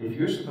about, if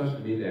you're supposed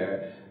to be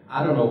there,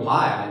 I don't know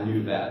why I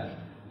knew that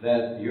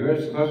you're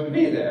supposed to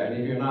be there, and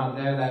if you're not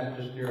there, that's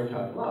just your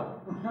tough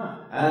luck.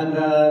 And,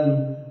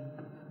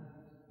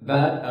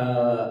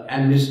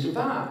 and Mr.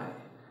 Vi,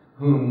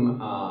 whom,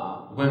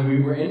 when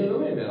we were in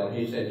Louisville,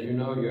 he said, you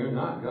know, you're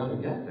not going to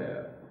get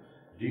there.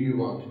 Do you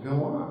want to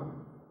go on?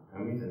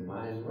 And we said,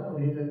 might as well.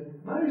 He said,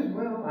 might as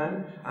well.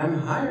 I'm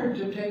hired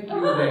to take you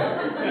there.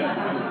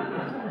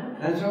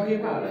 And so he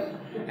was.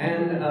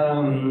 And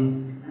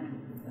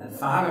at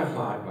 5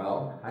 o'clock,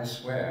 well, I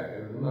swear,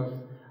 it was the most,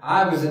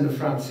 I was in the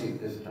front seat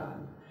this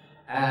time.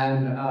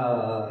 And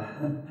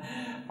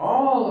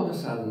all of a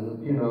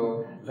sudden, you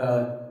know,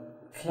 the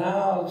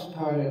clouds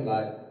parted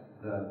like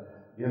the,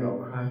 you know,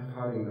 Christ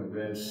parting the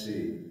Red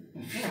Sea.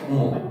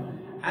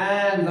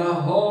 And the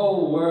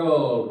whole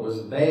world was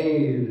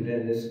bathed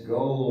in this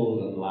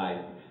golden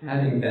light,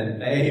 having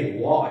been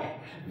washed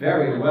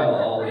very well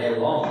all day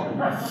long.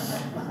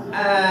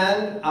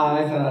 And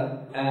I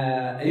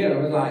thought, you know,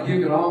 it was like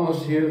you could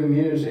almost hear the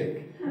music.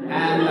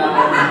 And,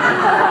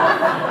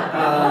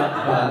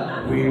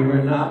 but we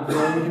were not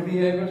going to be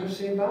able to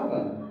see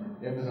Baba.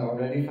 It was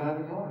already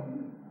 5 o'clock.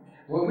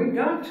 Well, we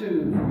got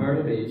to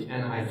Myrtle Beach,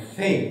 and I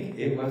think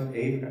it was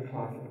 8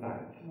 o'clock at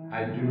night.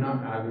 I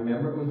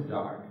remember it was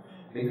dark,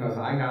 because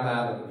I got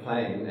out of the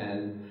plane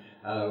and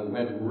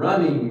went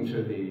running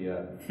to the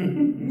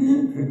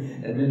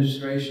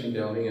administration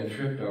building and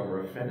tripped over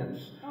a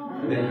fence,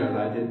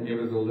 because it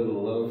was a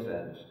little low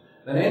fence.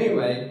 But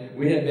anyway,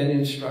 we had been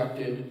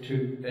instructed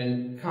to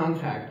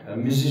contact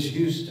Mrs.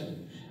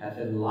 Houston at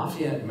the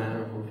Lafayette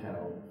Manor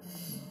Hotel,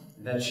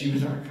 that she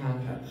was our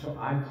contact. So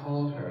I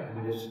called her,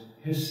 and this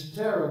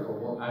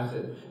hysterical, I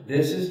said,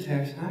 this is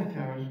Tex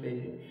Hightower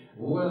speaking.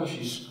 Well,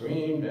 she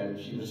screamed, and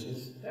she was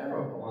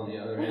hysterical on the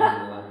other end of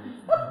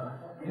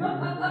the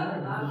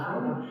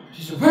line.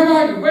 She said, where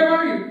are you? Where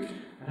are you?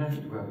 And I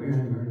said, well, we're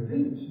in Myrtle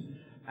Beach.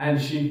 And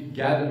she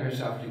gathered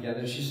herself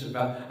together. She said,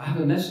 well, I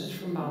have a message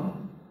from Mama.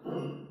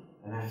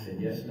 And I said,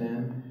 yes,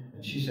 ma'am.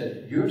 And she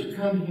said, you're to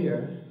come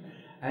here,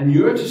 and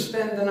you're to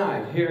spend the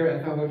night here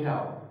at the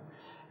hotel.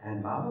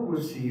 And Baba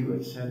will see you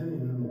at 7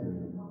 in the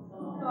morning.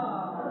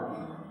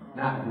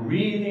 Now,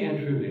 really and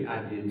truly,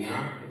 I did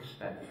not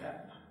expect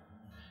that.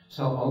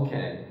 So,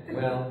 okay,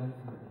 well,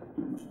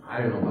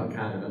 I don't know what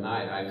kind of a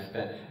night I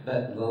spent,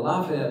 but the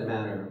Lafayette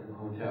Manor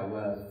Hotel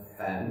was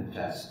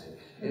fantastic.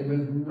 It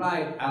was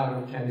right out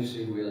of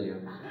Tennessee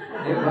Williams.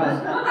 It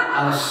was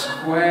a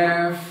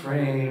square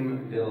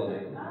frame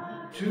building.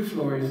 2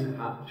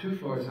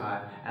 floors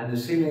high, and the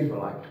ceilings were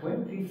like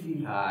 20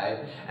 feet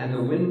high, and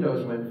the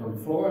windows went from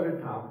floor to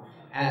top,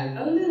 and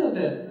a little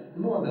bit,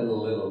 more than a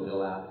little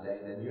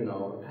dilapidated, you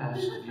know,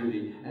 past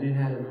beauty, and it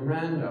had a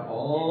veranda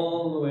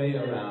all the way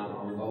around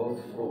on both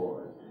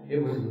floors.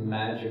 It was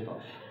magical.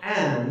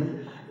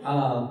 And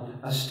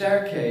a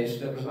staircase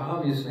that was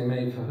obviously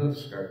made for hoof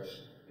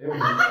skirts. It was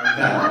that.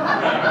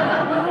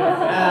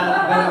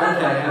 But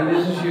okay, and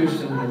Mrs.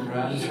 Houston was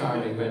rather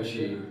charming when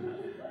she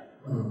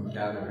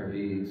gathered her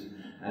beads.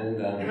 And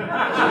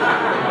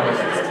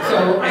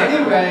so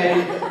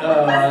anyway,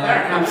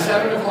 come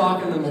 7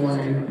 o'clock in the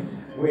morning,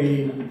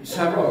 we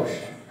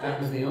Saroche. That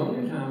was the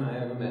only time I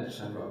ever met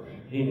several.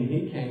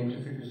 He came to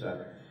pick us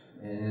up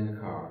in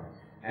the car,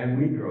 and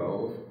we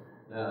drove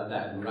at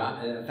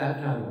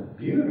that time a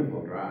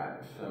beautiful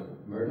drive from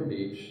Myrtle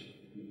Beach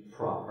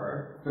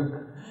proper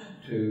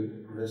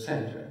to the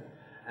center.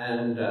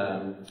 And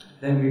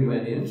then we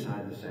went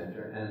inside the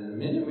center, and the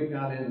minute we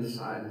got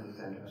inside the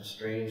center, a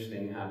strange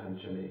thing happened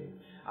to me.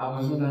 I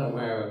wasn't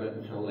unaware of it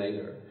until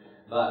later,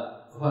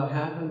 but what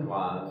happened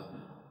was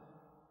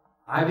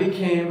I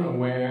became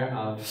aware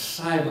of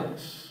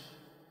silence,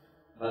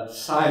 but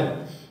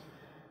silence.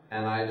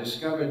 And I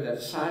discovered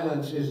that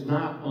silence is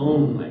not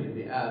only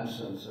the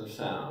absence of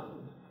sound,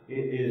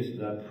 it is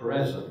the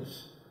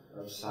presence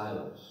of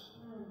silence.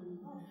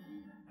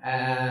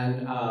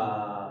 And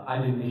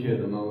I didn't hear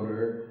the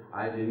motor,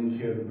 I didn't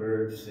hear the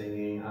birds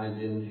singing, I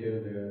didn't hear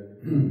the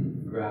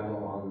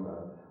gravel on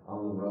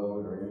the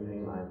road or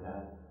anything like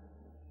that.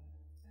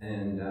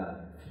 And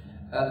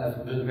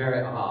it was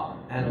very odd.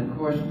 And of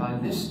course, by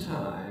this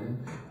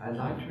time, I'd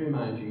like to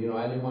remind you,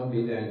 I didn't want to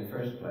be there in the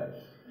first place.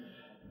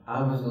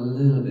 I was a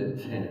little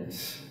bit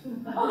tense.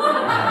 And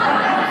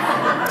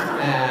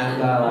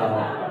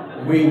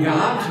we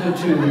got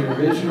to the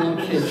original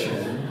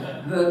kitchen.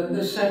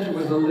 The center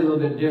was a little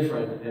bit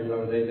different in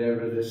those days. There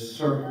was this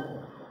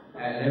circle,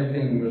 and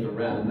everything was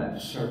around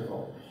that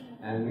circle.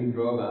 And we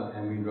drove up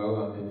in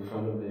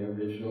front of the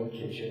original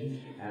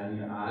kitchen,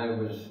 and I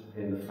was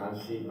in the front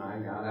seat, and I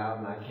got out,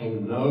 and I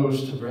came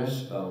nose to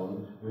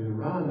breastbone with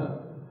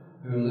Rana,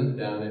 who looked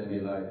down at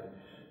me like,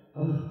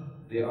 oh,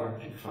 the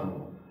Arctic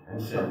funnel,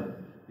 and said,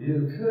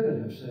 you could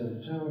have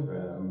sent a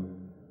telegram.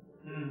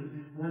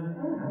 And I said,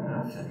 oh, I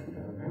sent a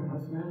telegram,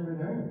 what's the matter with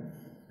her?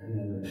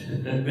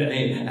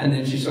 And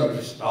then she sort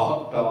of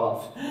stalked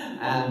off,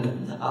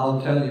 and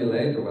I'll tell you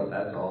later what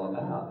that's all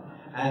about.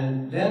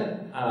 And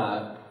then,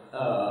 I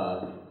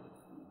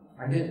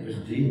guess it was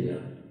Delia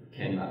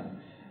came up,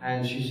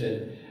 and she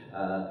said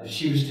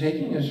she was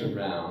taking us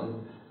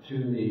around to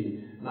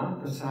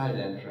not the side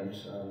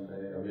entrance of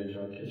the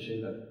original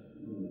kitchen, but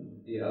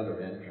the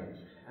other entrance.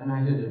 And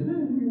I heard in the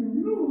middle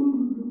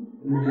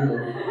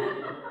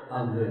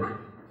of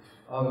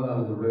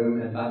the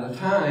room, and by the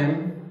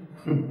time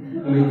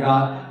we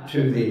got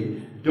to the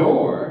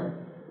door,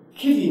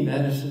 Kitty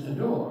met us at the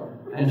door,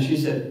 and she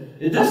said,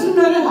 it doesn't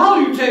matter how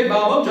you take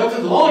Mama, just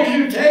as long as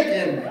you take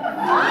him.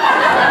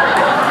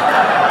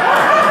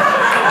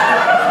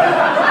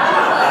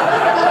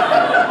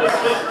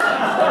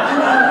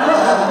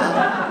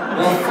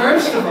 Well,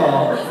 first of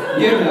all,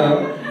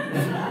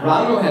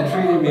 Ronald had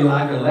treated me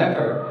like a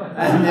leper,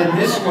 and then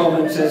this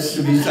woman says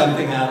to me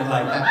something out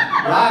like that,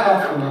 right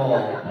off the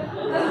wall.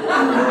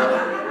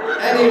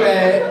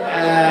 Anyway,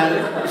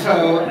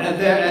 so at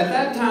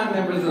that time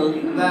there was those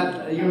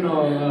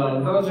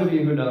of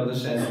you who know the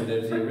center,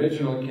 there's the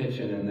original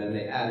kitchen and then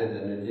they added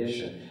an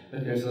addition.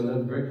 But there's a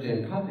little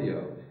bricked-in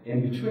patio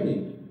in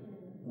between.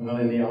 Well,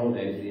 in the old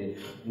days,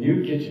 the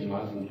new kitchen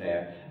wasn't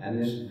there, and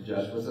this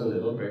just was a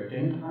little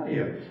bricked-in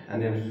patio.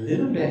 And there was a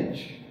little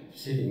bench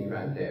sitting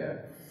right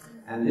there.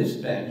 And this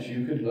bench,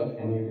 you could look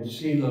and you could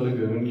see the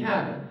Lagoon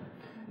Cabin.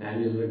 Now,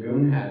 the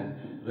Lagoon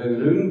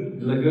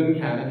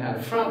Cabin had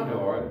a front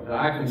door that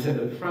I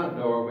consider the front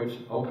door, which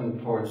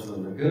opened towards the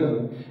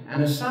lagoon,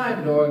 and a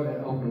side door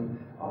that opened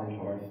on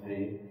towards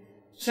the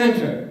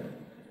center.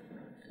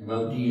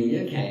 Well,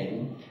 Delia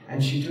came,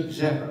 and she took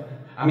Zebra.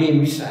 I mean,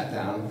 we sat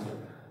down,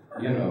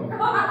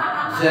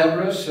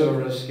 Zebra,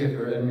 Sura,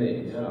 Skipper, and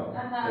me,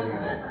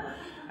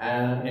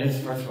 And it's,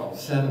 first of all,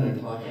 7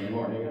 o'clock in the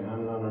morning, and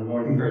I'm not a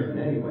morning person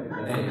anyway,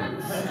 but anyway,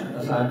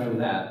 aside from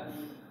that.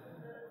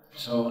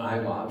 So I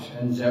watch,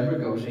 and Zebra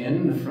goes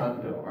in the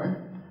front door,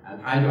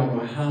 and I don't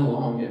know how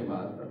long it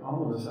was, but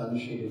all of a sudden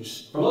she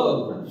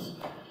explodes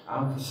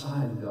out the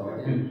side door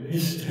in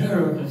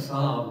hysterical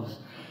sobs.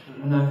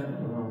 And I thought,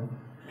 oh.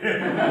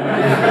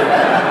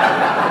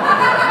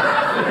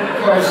 Of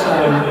course,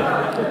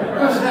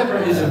 Zebra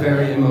is a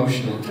very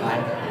emotional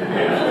type.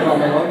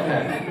 Oh,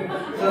 okay.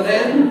 So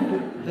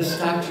then the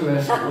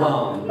statuesque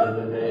blonde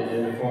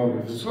in the form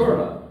of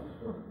Sura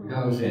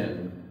goes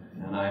in.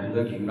 And I'm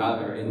looking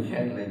rather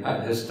intently by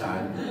this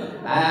time,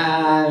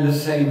 and the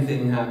same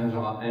thing happens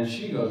off, and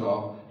she goes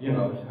off, to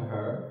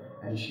her,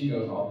 and she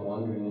goes off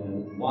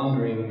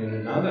wandering in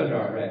another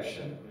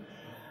direction.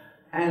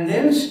 And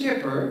then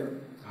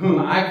Skipper,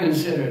 whom I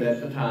considered at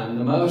the time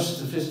the most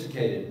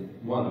sophisticated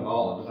one of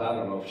all of us, I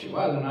don't know if she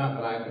was or not,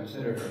 but I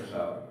considered her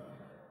so.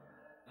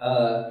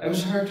 It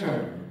was her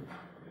turn.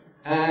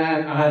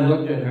 And I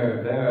looked at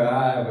her there,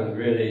 I was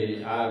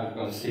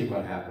going to see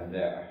what happened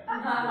there.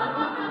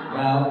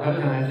 Well, what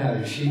can I tell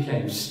you? She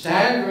came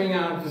staggering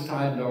out the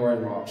side door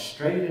and walked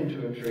straight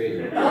into a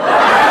tree.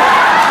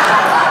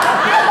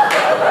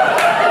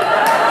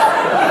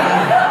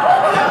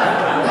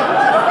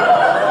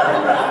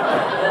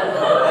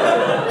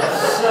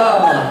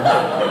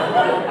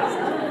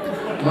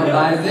 But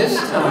by this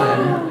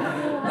time,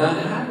 the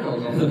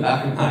hackles on the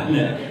back of my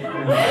neck.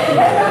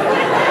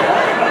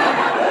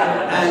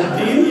 And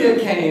Delia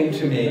came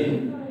to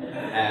me,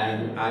 and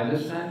And I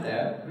just sat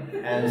there,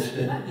 and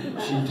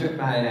she took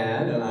my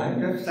hand, and I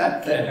just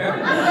sat there.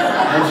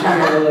 And she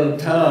gave a little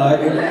tug,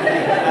 and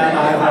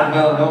I thought,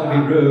 well, don't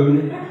be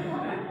rude.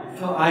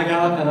 So I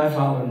got up and I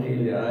followed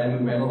Delia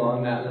and went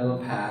along that little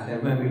path.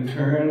 And when we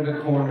turned the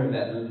corner,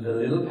 the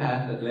little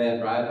path that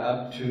led right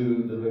up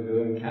to the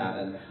Lagoon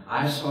Cabin,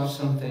 I saw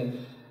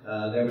something.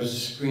 There was a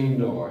screen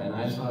door, and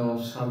I saw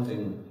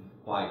something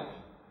white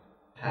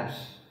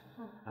pass.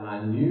 And I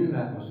knew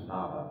that was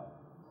Baba.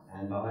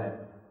 And by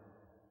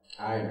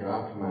I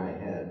dropped my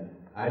head.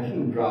 I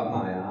didn't drop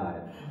my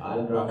eye. I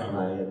dropped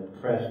my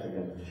head, pressed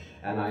against it.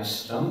 And I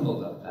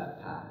stumbled up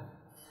that path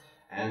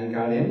and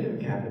got into the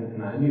cabin,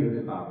 and I knew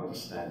that Baba was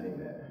standing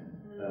there,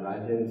 but I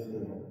didn't see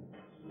him.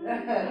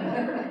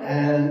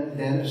 And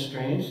then a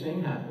strange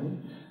thing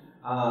happened.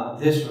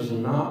 This was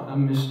not a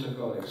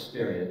mystical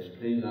experience,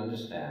 please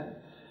understand.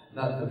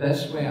 But the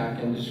best way I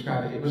can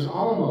describe it, it was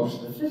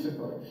almost a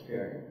physical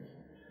experience.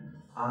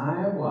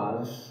 I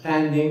was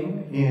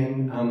standing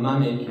in a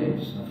mummy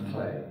case of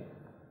clay,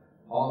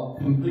 all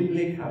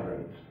completely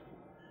covered.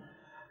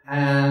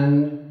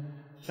 And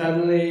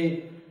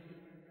suddenly,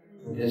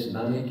 this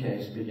mummy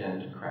case began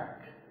to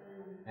crack.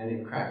 And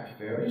it cracked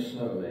very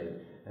slowly,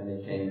 and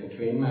it came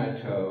between my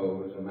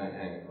toes and my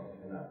ankle,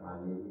 and up my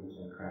knees,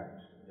 and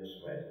cracked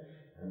this way,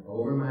 and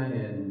over my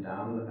head and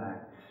down the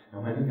back.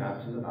 And when it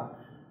got to the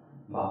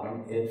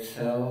bottom, it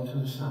fell to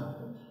the side.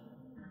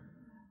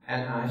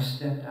 And I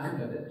stepped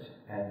out of it,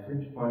 at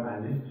which point I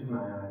lifted my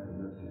eyes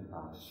and looked at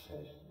Baba's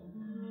face.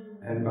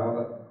 And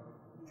Baba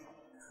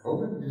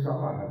opened his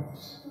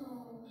arms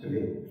to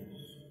me,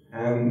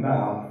 and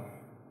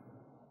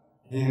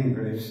he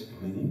embraced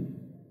me.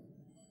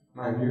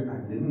 Mind you, I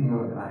didn't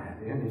know that I had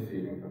any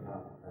feeling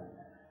about that.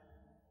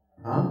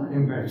 Baba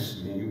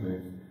embraced me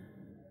with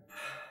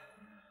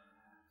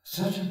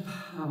such a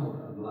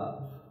power of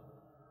love.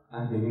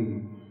 I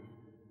mean,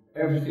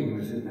 everything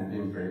was in that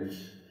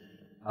embrace.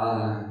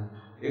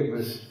 It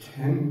was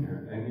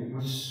tender and it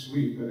was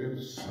sweet, but it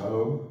was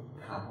so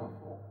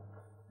powerful.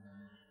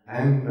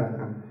 And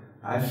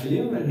I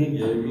feel that he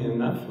gave me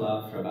enough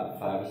love for about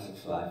 5 or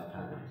 6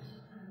 lifetimes.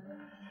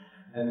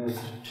 And it was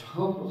a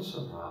total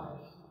surprise.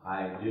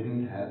 I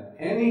didn't have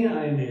any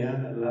idea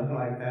that love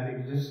like that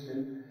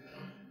existed.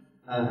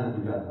 And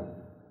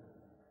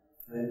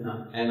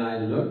I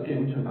looked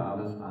into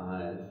Baba's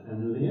eyes,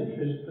 and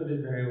Leatrice put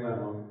it very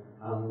well.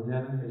 I'll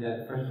never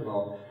forget, first of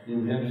all,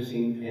 you've never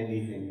seen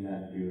anything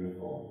that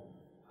beautiful.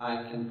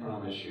 I can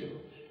promise you.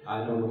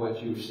 I don't know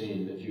what you've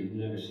seen, but you've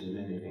never seen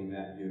anything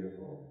that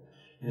beautiful.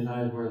 His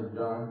eyes were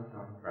dark,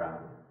 dark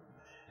brown.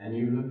 And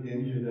you looked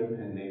into them,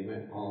 and they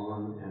went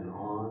on and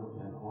on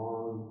and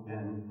on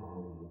and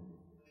on.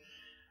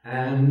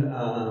 And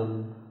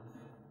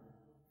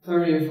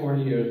 30 or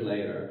 40 years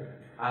later,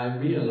 I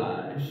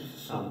realized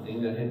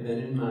something that had been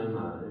in my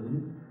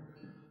mind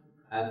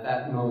at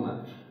that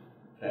moment.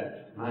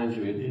 That, mind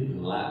you, it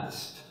didn't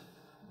last,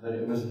 but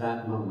it was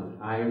that moment.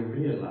 I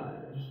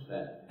realized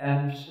that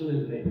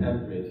absolutely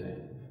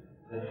everything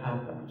that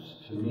happens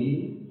to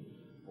me,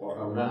 or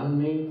around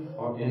me,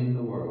 or in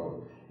the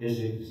world, is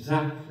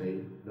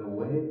exactly the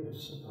way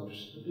it's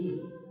supposed to be.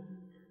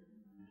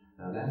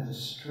 Now that's a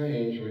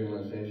strange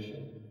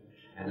realization.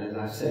 And as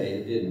I say,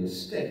 it didn't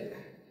stick.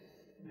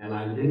 And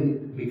I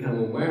didn't become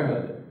aware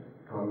of it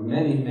for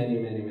many, many,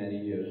 many, many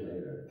years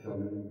later, till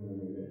many,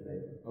 many years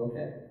later.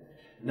 Okay.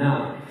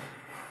 Now,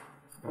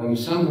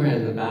 somewhere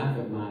in the back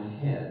of my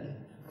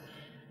head,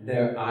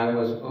 I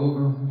was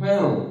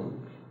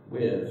overwhelmed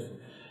with,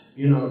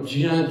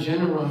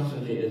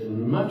 generosity is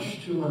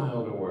much too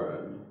mild a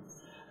word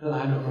that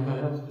I don't know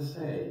what else to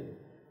say.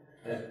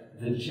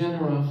 The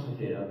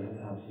generosity of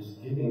his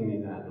giving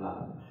me that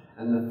love.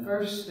 And the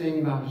first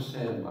thing Baba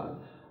said was,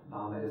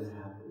 Baba is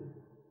happy.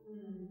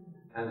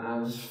 And I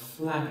was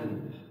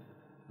flattened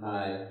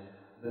by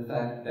the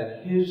fact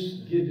that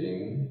his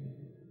giving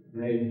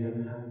made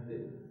him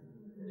happy.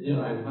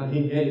 And what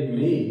he gave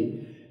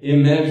me,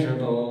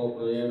 immeasurable,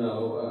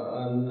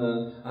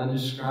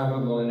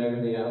 undescribable and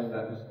everything else,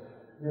 that was,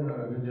 it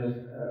was just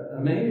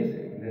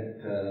amazing,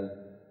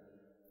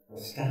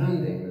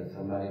 astounding that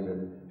somebody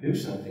would do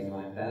something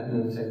like that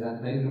and then say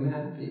that made him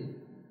happy.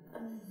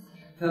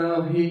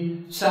 So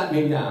he sat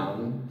me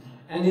down,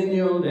 and in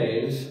the old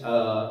days,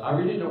 I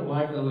really don't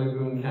like the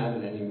Lagoon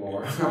Cabin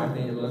anymore. I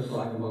think it looks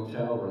like a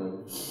motel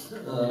room,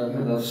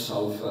 with a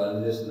sofa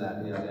and this and that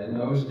and the other. In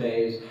those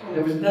days,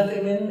 there was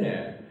nothing in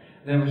there.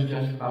 There was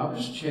just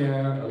Baba's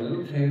chair, a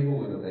little table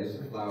with a vase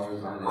of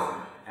flowers on it,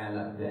 and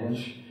a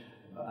bench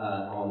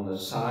on the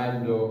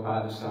side door,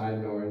 by the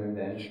side door, and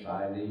a bench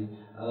by the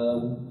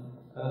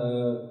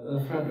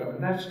front door.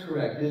 That's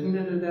correct, isn't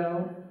it,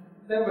 Adele?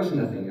 There was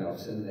nothing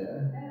else in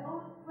there.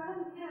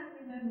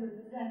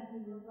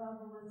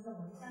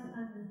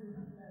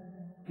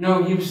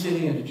 No, he was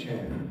sitting in a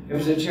chair. It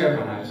was a chair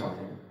when I saw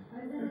him.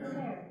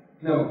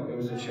 No, it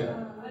was a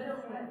chair.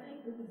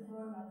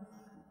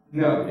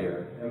 No,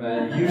 dear.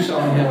 You saw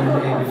him the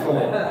day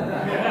before.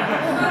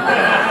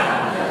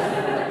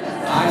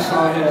 I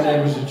saw him,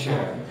 there was a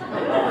chair.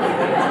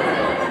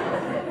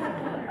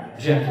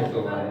 gentle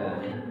though I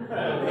am.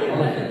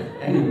 Okay,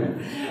 anyway.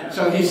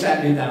 So he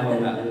sat me down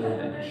on that little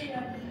bench.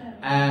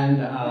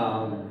 And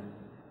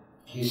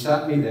he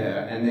sat me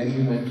there, and then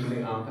we went to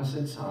the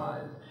opposite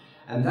side.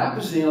 And that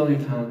was the only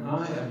time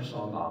I ever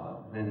saw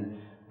Baba, and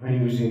when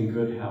he was in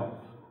good health.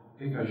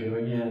 Because, you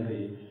know, he had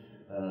the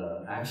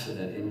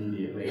accident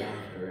immediately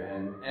after,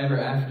 and ever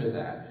after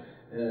that,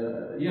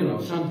 you know,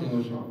 something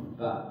was wrong.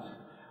 But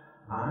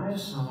I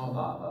saw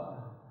Baba.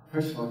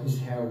 First of all, his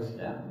hair was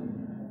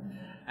down.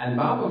 And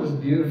Baba was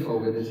beautiful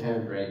with his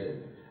hair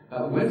braided.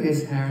 But with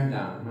his hair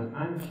down, when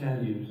I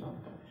tell you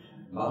something,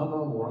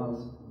 Baba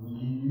was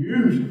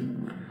beautiful.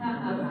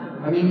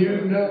 I mean, you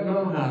don't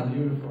know how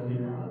beautiful he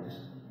was.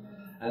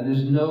 And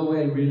there's no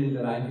way really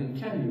that I can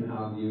tell you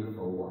how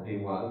beautiful he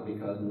was,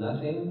 because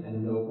nothing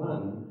and no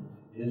one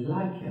is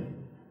like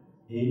him.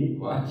 He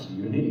was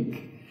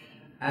unique.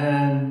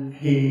 And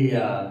he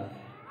had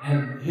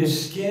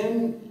his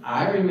skin,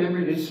 I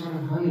remembered it sort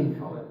of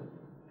honey-colored.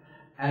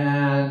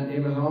 And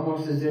it was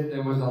almost as if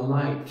there was a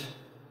light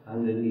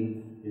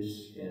underneath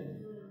his skin.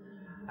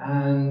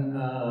 And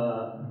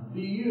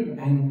beautiful.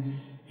 And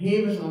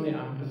he was on the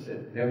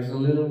opposite. There was a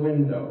little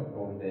window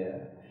over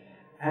there.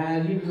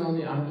 And he was on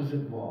the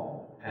opposite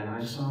wall. And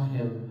I saw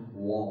him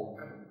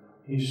walk.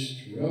 He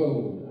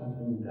strode up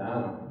and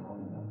down.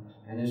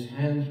 And his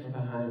hands were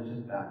behind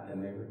his back,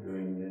 and they were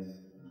doing this,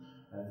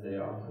 as they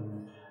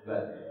often.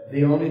 But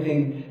the only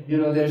thing, you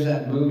know, there's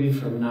that movie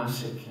from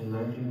Nasik in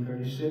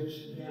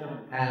 1936. Yeah.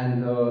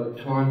 And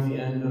towards the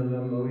end of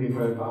the movie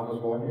where Bob was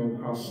walking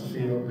across the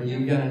field, but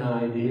you get an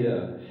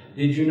idea.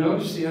 Did you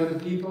notice the other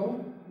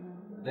people?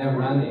 They're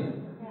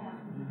running.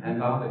 And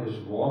Baba is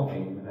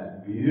walking with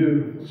that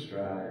beautiful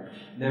stride.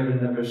 There was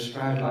never a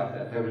stride like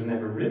that. There was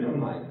never rhythm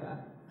like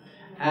that.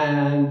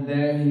 And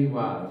there he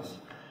was.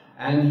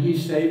 And he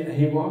stayed,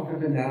 he walked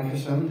up and down for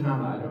some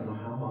time. I don't know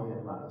how long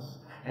it was.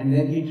 And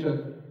then he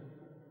took,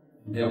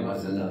 there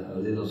was a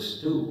little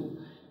stool.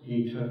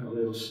 He took a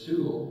little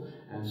stool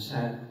and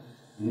sat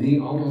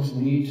almost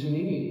knee to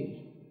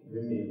knee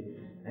with me.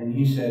 And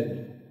he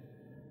said,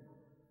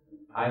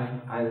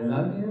 I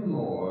love you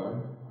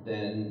more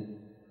than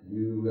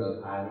you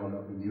will, I don't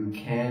know, you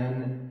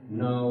can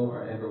know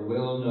or ever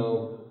will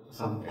know,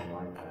 something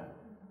like that.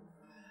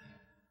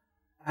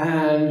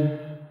 And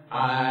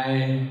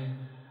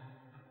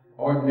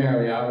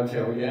ordinarily I would say,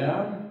 oh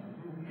yeah,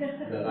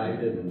 but I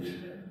didn't,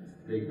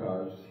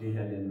 because he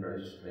had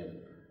embraced me.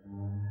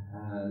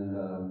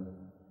 And,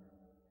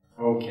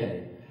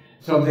 okay.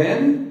 So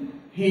then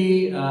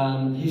he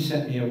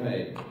sent me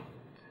away.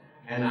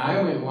 And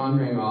I went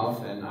wandering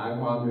off, and I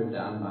wandered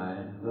down by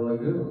the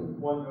lagoon.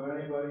 Was there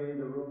anybody in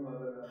the room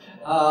other than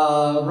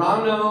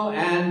Rano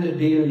and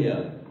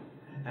Delia.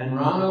 And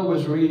Rano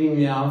was reading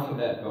the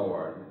alphabet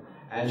board.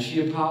 And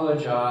she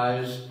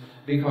apologized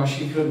because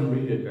she couldn't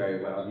read it very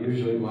well.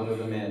 Usually one of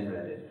the men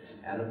read it.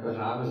 And of course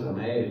I was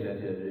amazed at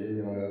it,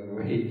 you know, the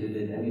way he did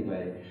it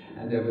anyway.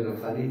 And there was a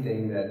funny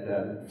thing that,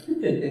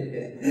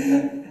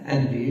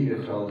 and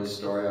Delia told the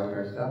story of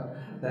herself,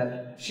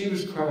 that she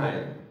was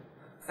crying.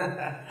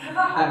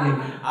 I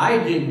mean, I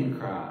didn't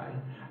cry.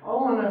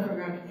 Oh, and I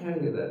forgot to tell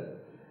you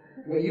that.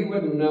 Well, you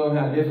wouldn't know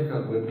how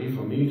difficult it would be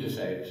for me to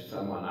say to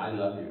someone, I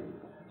love you.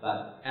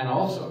 But, and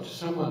also to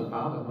someone,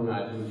 Baba, whom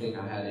I didn't think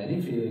I had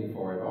any feeling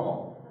for at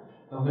all.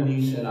 But when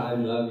he said, I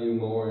love you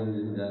more,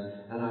 and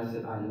I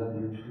said, I love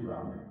you too,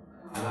 Robert.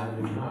 And I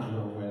do not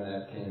know where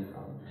that came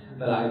from.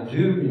 But I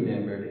do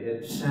remember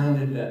it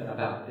sounded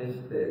about this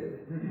big,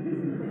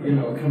 you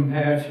know,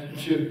 compared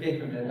to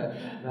him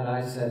that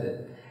I said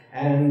it.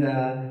 And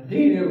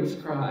Delia was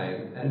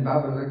crying, and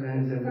Baba looked at her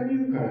and said, what are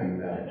you crying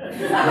about?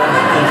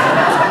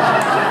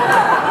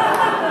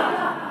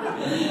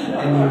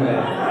 Anyway,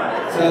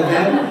 so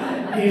then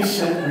he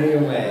sent me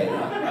away.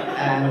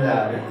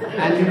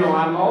 And you know,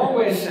 I'm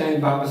always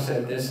saying Baba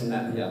said this and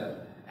that and the other.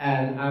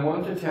 And I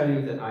want to tell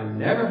you that I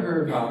never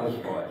heard Baba's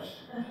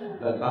voice,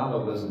 but Baba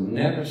was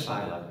never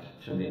silent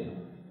to me.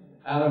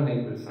 I don't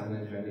think he was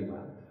silent to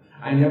anyone.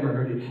 I never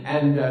heard it.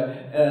 And,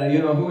 you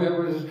know,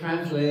 whoever was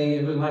translating,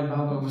 it was like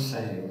Baba was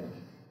saying it.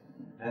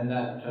 And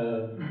that,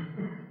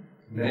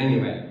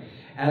 anyway.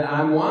 And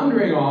I'm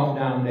wandering off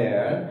down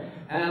there,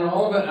 and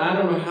all of it, I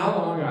don't know how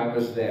long I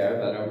was there,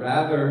 but a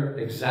rather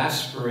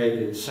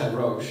exasperated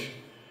Sarosh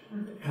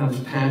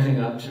comes panting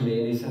up to me,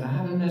 and he said, I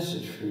have a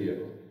message for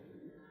you.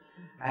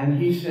 And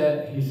he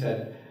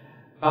said,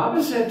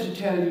 Baba said to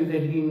tell you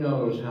that he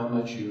knows how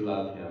much you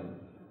love him.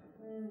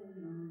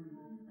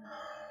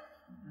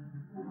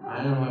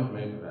 I don't know what to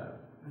make of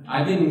that.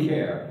 I didn't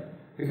care,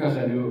 because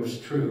I knew it was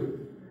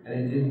true, and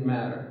it didn't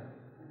matter.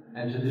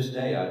 And to this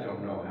day, I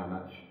don't know how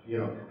much. You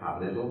know, how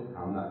little,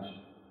 how much.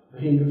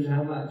 But he knows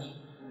how much,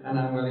 and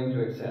I'm willing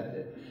to accept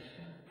it.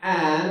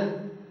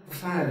 And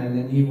fine, and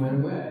then he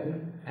went away.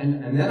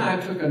 And then I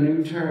took a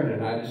new turn,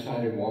 and I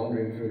decided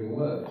wandering through the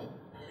woods.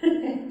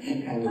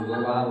 And a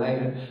little while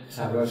later,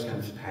 Sahavas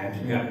comes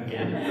panting up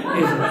again.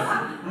 He said,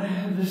 I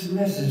have this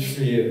message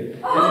for you.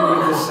 And it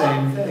was the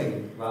same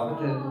thing. Baba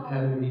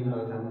tell him he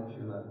knows how much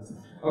you love him.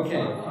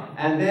 Okay,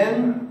 and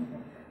then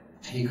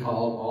he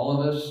called all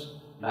of us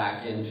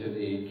back into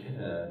the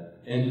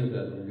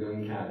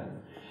Lagoon Cabin.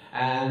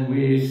 And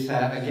we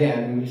sat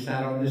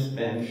on this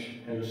bench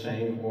in the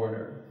same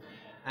order.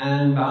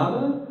 And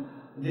Baba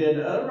did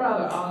a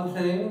rather odd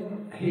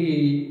thing.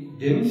 He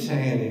didn't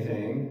say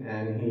anything,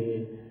 and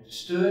he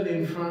stood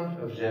in front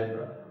of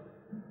Zebra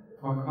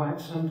for quite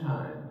some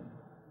time.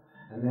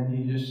 And then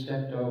he just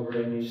stepped over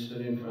and he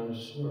stood in front of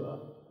Sura.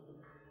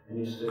 And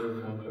he stood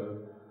in front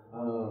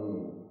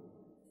of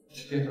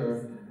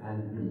Skipper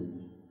and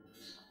me.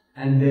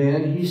 And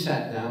then he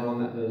sat down on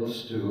that little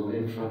stool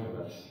in front of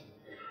us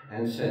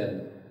and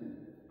said,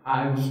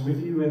 I was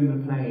with you in the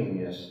plane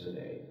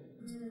yesterday.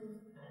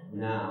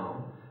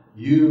 Now,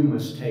 you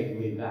must take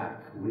me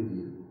back with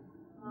you.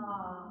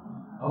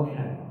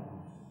 Okay.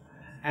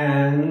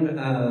 And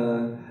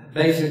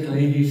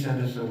basically, he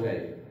sent us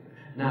away.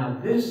 Now,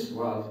 this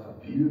was a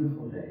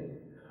beautiful day.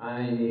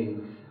 I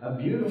mean, a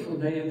beautiful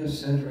day at the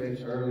center.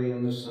 It's early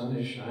and the sun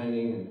is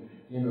shining, and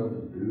you know,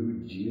 the blue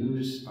dew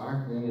is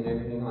sparkling and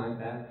everything like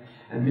that.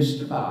 And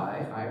Mr.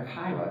 Bai, our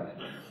pilot,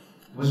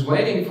 was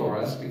waiting for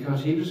us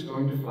because he was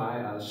going to fly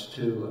us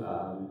to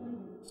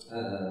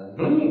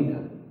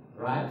Bloomington,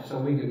 right? So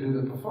we could do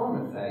the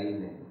performance that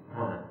evening.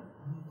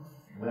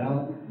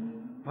 Well,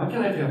 what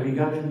can I tell you? We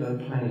got into the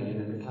plane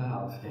and the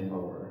clouds came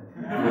over.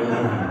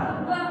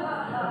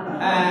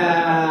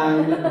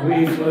 And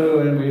we flew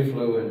and we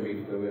flew and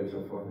we flew and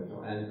so forth and so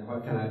on. And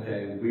what can I tell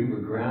you? We were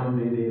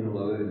grounded in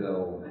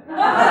Louisville.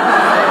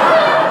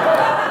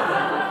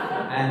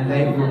 And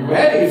they were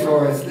ready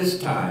for us this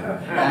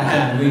time.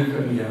 And we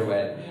couldn't get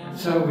away.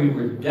 So we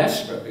were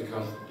desperate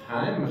because the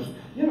time was,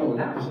 you know,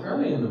 that was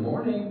early in the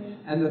morning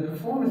and the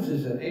performance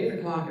is at 8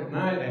 o'clock at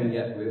night, and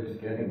yet we was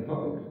getting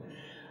close.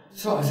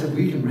 So I said,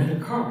 we can rent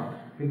a car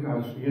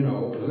because, you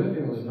know,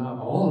 Louisville is not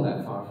all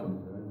that far from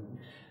Louisville.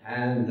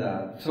 And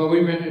so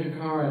we rented a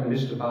car, and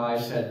Mr. Bai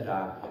said,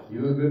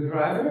 you a good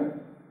driver?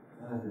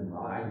 And I said,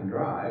 well, I can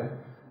drive.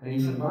 And he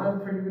said, well,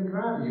 I'm a pretty good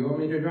driver. You want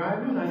me to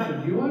drive you? And I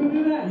said, do you want to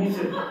do that? And he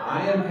said,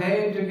 I am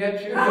paid to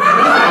get you to drive.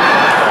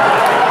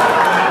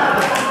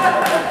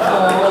 So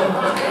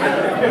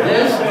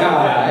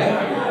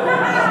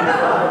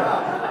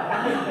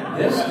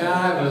this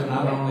guy was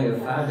not only a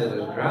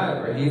fabulous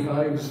driver, he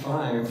thought he was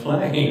flying a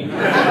plane.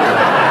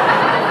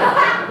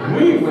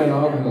 We went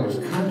over those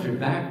country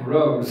back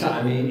roads,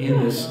 I mean, in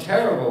this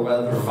terrible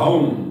weather,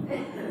 boom.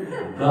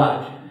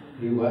 But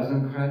he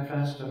wasn't quite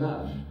fast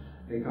enough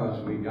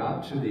because we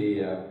got to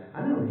the,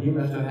 I don't know, he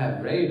must have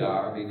had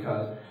radar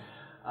because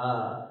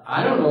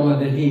I don't know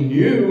whether he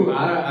knew,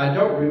 I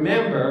don't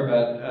remember,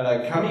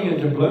 but coming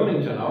into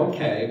Bloomington,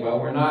 okay, well,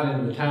 we're not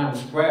in the town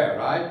square,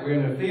 right? We're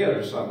in a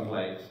theater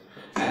someplace.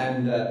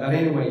 And, but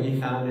anyway, he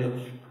found it,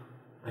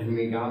 and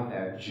we got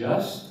there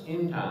just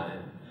in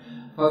time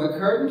for the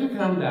curtain to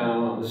come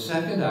down on the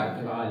second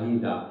act of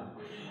Aida.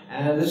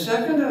 And the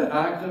second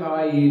act of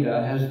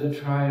Aida has the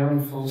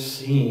triumphal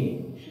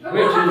scene,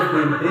 which is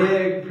the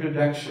big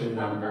production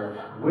number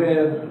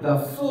with the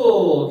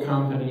full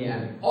company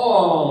and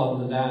all of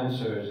the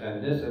dancers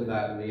and this and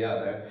that and the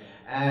other.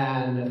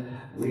 And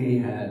we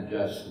had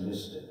just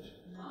missed it.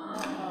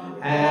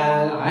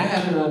 And I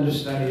had an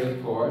understudy,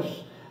 of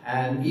course.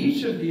 And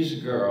each of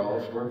these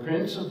girls were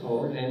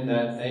principled in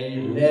that they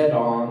led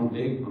on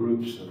big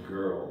groups of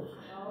girls.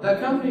 The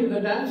company,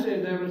 the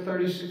dancing, there were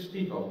 36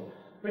 people,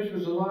 which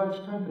was a large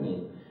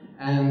company.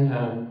 And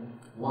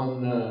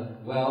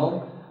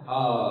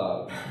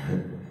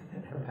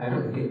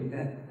apparently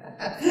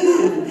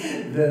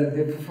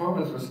the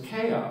performance was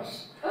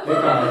chaos.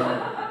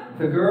 Because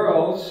the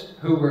girls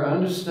who were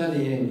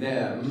understudying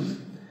them,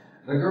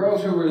 the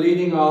girls who were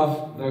leading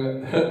off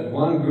the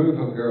one group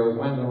of girls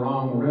went the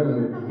wrong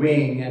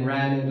wing and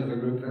ran into the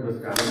group that was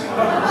coming on.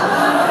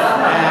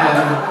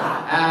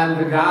 And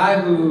the guy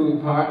who,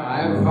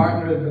 I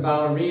partnered with the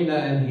ballerina,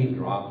 and he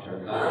dropped her.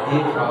 He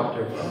dropped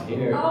her from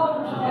here.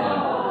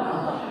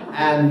 Yeah.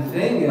 And the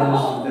thing is,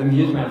 the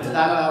music went so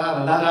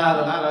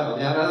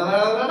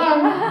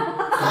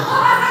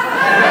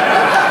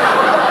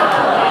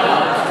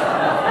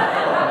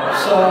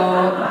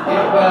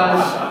it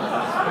was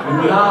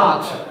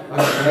not a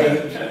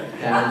great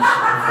dance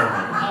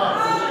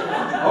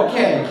performance.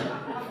 Okay.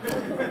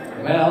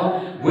 Well,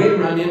 we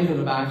run into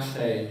the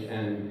backstage,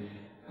 and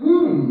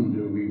whom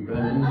do we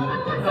run into?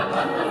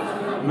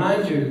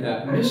 Mind you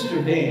that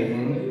Mr.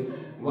 Ding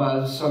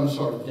was some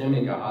sort of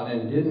demigod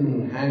and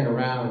didn't hang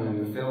around in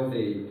the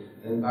filthy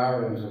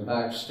environs of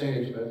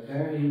backstage, but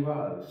there he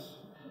was.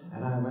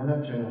 And I went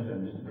up to him and I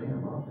said, Mr. Ding,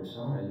 I'm awfully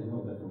sorry, you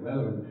know, that the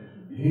weather,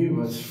 he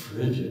was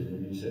frigid,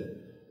 and he said,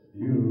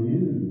 you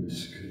knew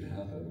this could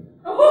happen.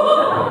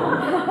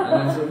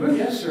 And I said, well,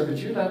 yes, sir, but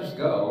you let us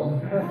go.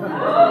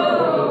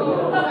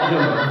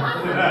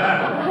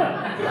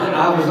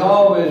 I was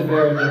always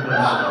very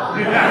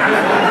diplomatic.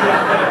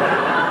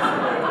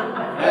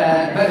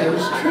 But it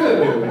was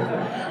true.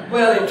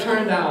 Well, it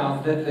turned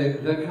out that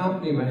the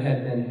company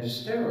had been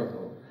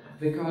hysterical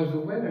because the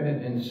weather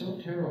had been so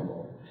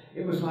terrible.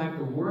 It was like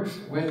the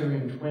worst weather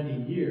in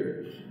 20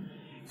 years.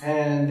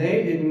 And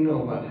they didn't know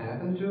what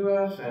happened to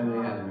us, and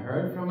they hadn't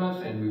heard from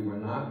us, and we were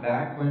not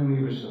back when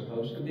we were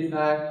supposed to be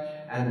back,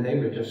 and they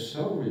were just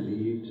so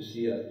relieved to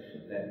see us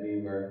that we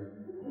were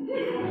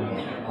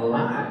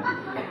alive.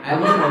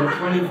 And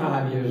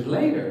 25 years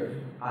later,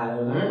 I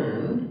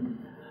learned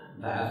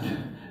that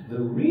the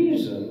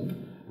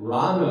reason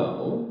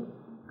Rano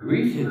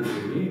greeted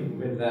me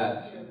with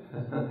that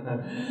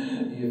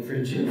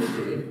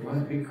frigidity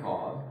was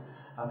because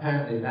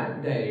apparently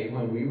that day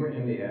when we were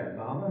in the air,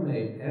 Baba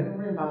made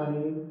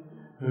everybody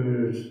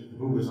who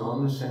was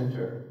on the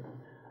center,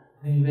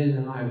 they made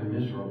their lives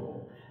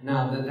miserable.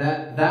 Now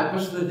that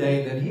was the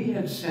day that he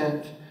had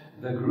sent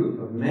the group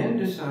of men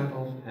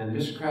disciples, and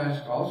Miss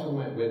Craske also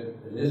went with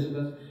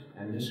Elizabeth,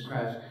 and Miss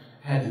Craske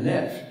had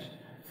left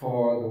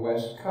for the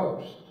West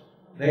Coast.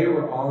 They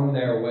were on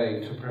their way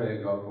to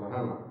Prague,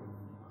 Oklahoma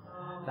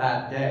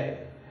that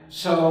day.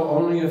 So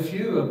only a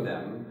few of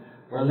them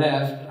were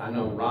left. I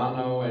know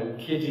Rano and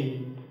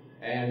Kitty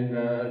and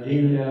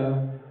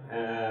Delia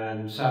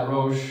and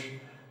Sarosh,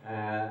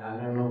 and I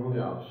don't know who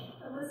else.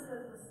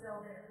 Elizabeth was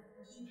still there.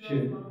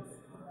 She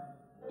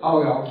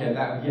oh, okay,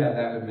 that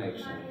would make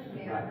sense.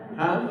 Right.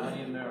 Huh?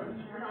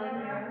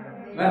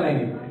 Well,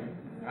 anyway,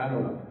 I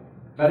don't know.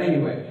 But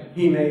anyway,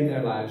 he made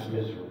their lives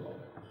miserable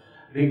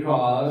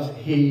because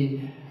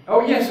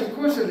oh yes, of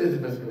course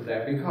Elizabeth was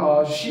there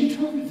because she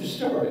told me the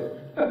story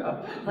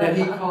that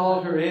he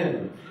called her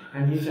in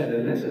and he said,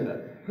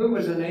 Elizabeth, who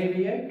was an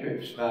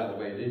aviatrix, by the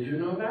way, did you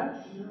know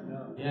that?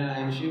 No. Yeah,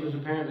 and she was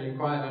apparently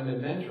quite an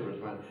adventurous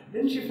one.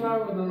 Didn't she fly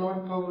over the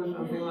North Pole or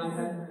something like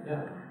that?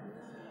 Yeah.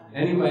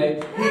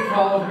 Anyway, he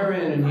called her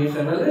in and he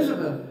said,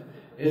 Elizabeth,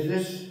 is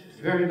this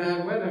very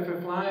bad weather for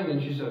flying?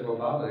 And she said, well,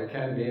 Baba, it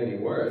can't be any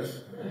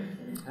worse.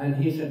 And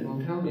he said, well,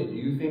 tell me, do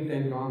you think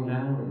they've gone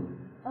down?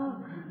 Oh.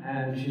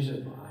 And she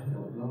said, well, I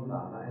don't know,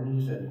 Baba. And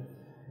he said,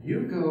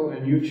 you go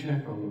and you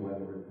check on the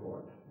weather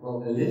report.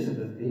 Well,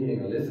 Elizabeth, being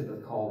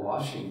Elizabeth, called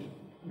Washington.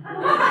 And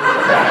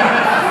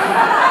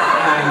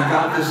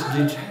got this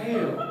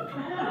detailed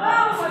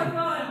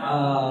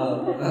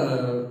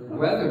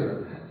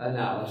weather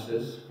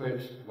analysis,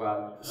 which,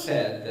 well,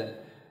 said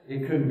that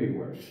it couldn't be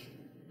worse,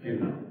 you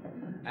know.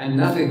 And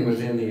nothing was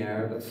in the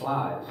air but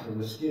flies and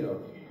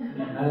mosquitoes.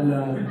 And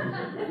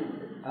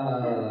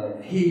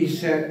he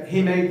said,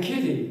 he made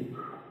Kitty,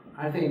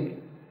 I think,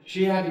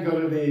 she had to go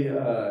to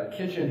the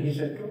kitchen. He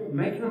said, go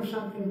make them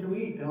something to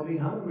eat. They'll be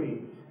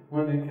hungry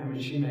when they come.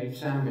 And she made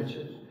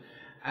sandwiches.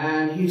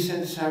 And he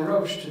sent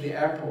Sarosh to the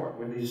airport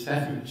with these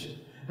sandwiches.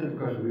 And of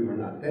course, we were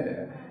not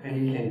there. And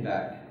he came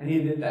back. And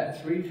he did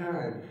that 3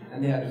 times.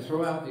 And they had to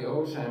throw out the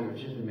old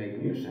sandwiches and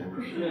make new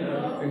sandwiches.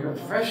 Because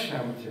fresh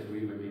sandwiches,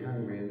 we would be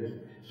hungry.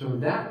 So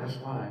that was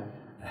why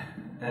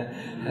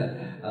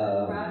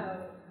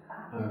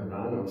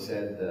Rano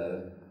said,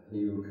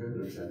 you could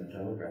have sent a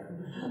telegram.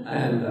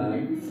 And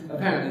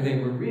apparently they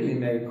were really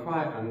made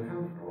quite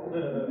uncomfortable.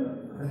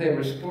 But they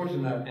were sports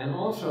enough. And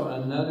also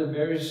another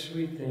very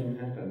sweet thing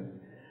happened.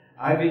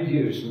 Ivy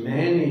Deuce,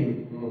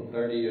 many,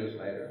 30 years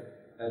later,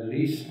 at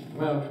least,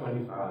 well,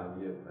 25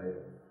 years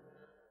later,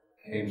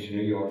 came to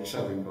New York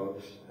selling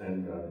books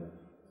and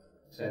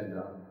said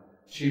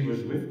she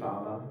was with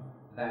Baba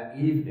that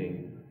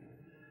evening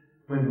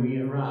when we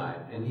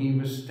arrived. And he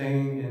was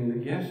staying in the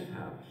guest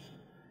house.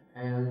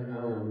 And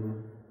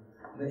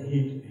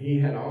he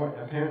had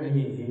apparently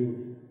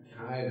he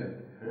tied a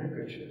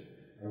handkerchief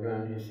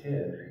around his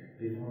head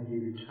before he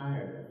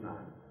retired at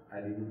night.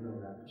 I didn't know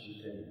that, but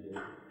she said he did.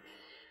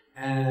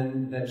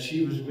 And that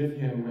she was with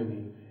him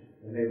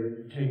when they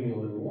were taking a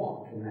little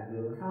walk in that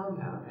little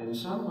compound. And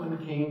someone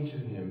came to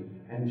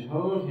him and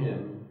told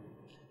him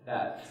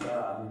that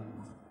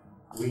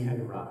we had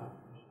arrived.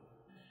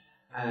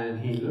 And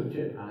he looked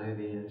at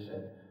Ivy and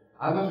said,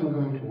 I wasn't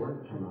going to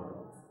work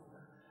tomorrow,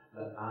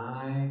 but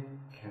I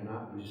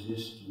cannot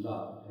resist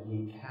love. And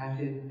he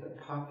patted the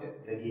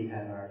pocket that he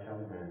had our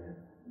telegram in.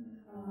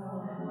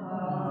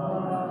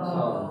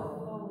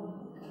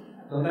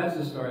 So that's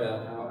the story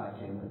of how I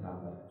came to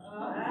Baba.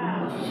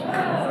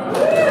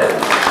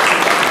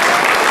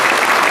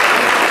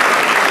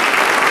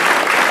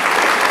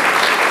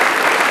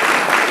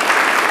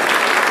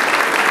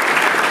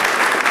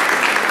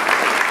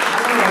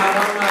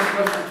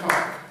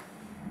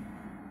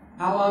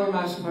 How long am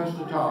I supposed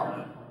to talk?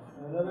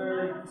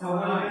 Another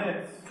 20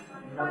 minutes.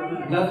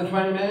 Another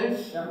 20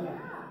 minutes?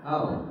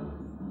 Oh.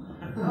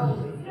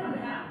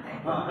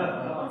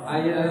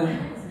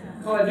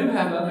 Well, I do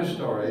have other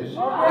stories.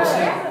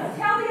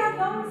 Tell me a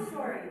bonus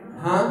story.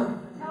 Huh?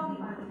 Tell me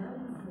my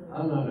bonus.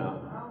 Oh, no.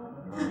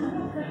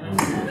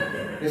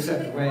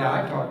 Except the way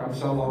I talk, I'm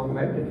so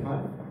long-winded.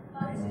 What?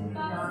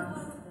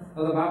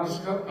 Oh, the Bible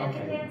scope?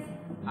 Okay.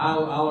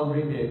 I'll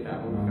abbreviate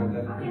that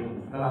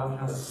one, but I'll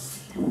tell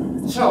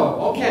it. So,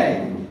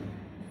 okay.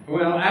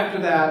 Well, after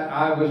that,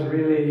 I was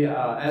really,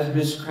 as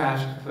Miss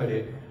Craske put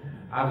it,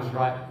 I was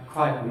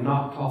quite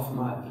knocked off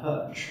my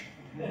perch.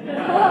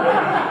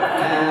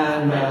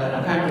 And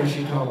apparently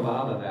she told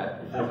Baba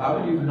that. She said, how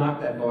would you knock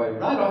that boy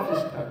right off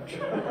his perch?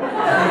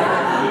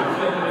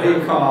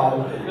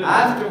 Because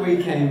after we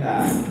came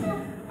back,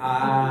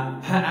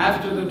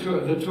 after the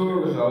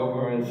tour was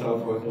over and so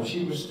forth, and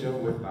she was still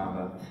with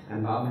Baba,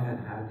 and Baba had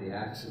had the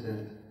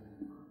accident,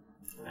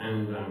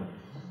 and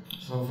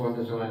so forth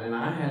and so on. And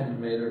I had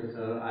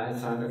I had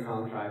signed a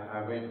contract.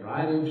 I went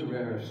right into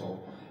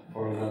rehearsal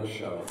for another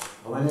show.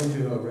 I went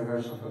into a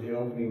rehearsal for the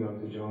opening of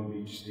the Joan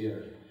Beach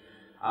Theater.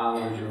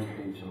 Joan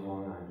Beach on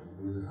Long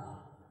Island.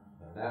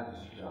 That was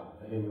a job.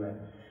 But anyway,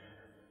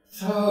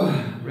 so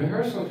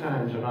rehearsal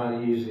times are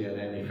not easy at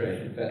any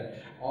rate, but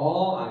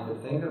all I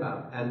could think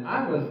about, and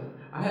I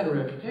had a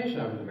reputation.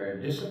 I was a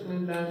very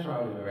disciplined dancer.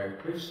 I was a very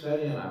quick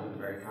study, and I was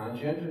very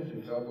conscientious,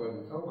 and so forth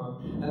and so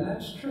on. And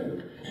that's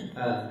true.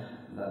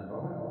 But boy,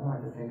 all I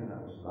could think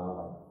about was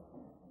Baba.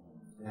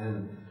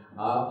 And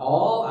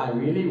all I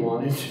really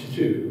wanted to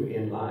do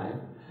in life,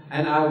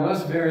 and I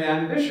was very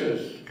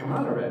ambitious. Come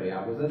on already,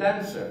 I was a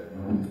dancer.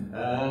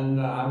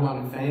 And I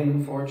wanted fame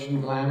and fortune,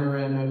 glamour,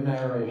 and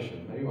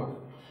admiration. What do you want?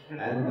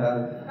 And,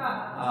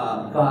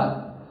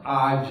 but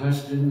I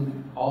just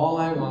didn't, all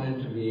I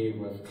wanted to be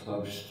was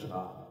close to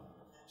Baba.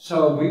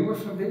 So we were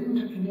forbidden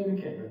to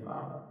communicate with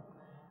Baba.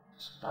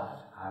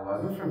 But I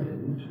wasn't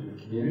forbidden to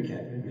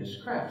communicate with Miss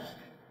Craske.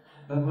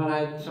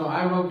 But so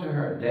I wrote to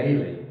her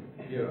daily,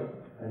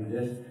 and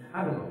this,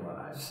 I don't know what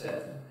I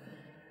said.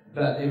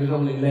 But it was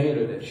only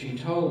later that she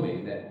told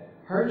me that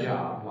her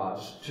job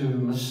was to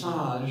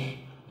massage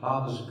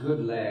Baba's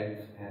good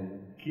legs and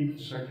keep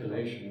the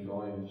circulation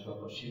going and so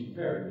forth. She's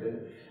very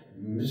good.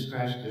 Miss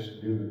Craske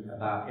just knew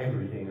about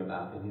everything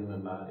about the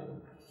human body,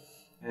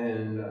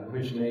 and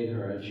which made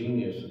her a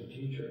genius of a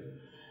teacher.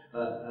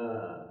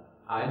 But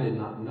I did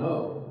not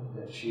know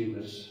that she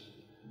was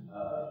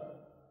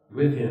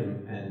with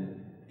him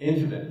and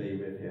intimately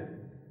with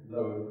him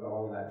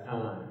all that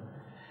time.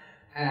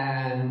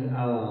 And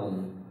I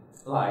don't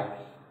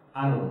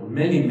know,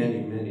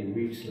 many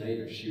weeks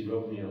later, she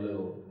wrote me a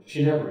little,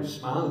 she never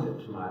responded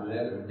to my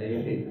letter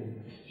daily.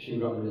 She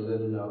wrote me a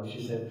little note.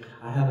 She said,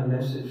 I have a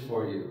message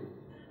for you.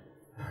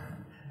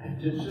 And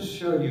to just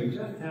show you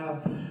just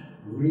how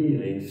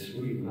really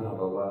sweet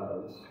Baba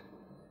was,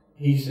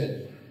 he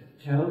said,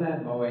 tell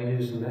that boy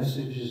his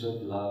messages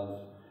of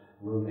love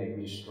will make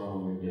me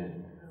strong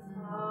again.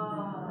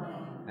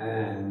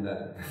 And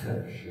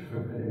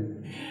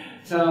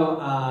so,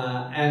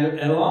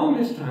 and along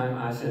this time,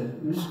 I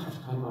said, Miss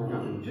Craske, what am I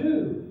going to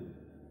do?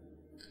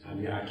 I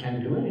mean, I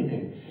can't do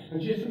anything.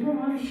 And she said, well,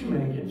 why don't you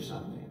make him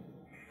something?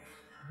 I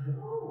said,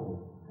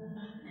 oh,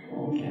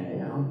 okay.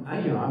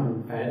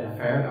 I'm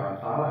fair. I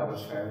thought I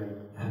was fairly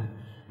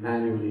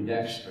manually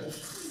dexterous.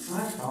 So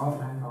I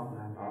thought,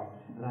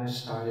 and I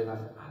started, I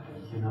said, I'll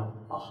make him a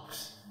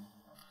box.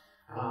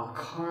 And I'll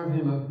carve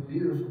him a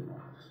beautiful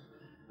box.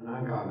 And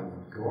I got a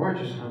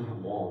gorgeous hunk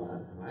of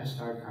walnut, and I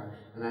started carving,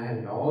 and I had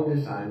it all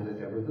designed that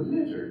there was a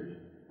lizard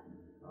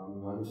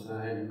on one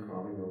side and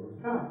crawling over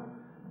the top.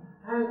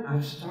 And I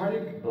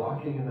started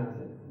blocking, and I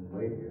said,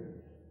 wait a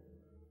minute,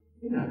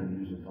 you're not going to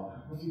use a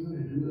box. What's he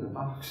going to do with a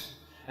box?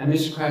 And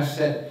Miss Craske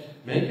said,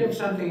 make him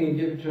something and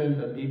give it to him,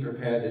 but be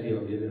prepared that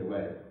he'll give it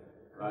away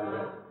right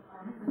away.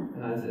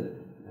 And I said,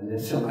 and then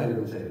somebody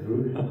would say,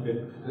 who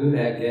the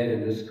heck gave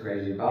him this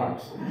crazy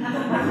box?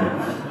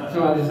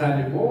 So I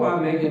decided, well, I'll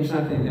make him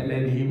something that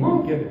maybe he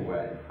won't give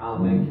away. I'll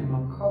make him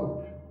a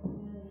coat.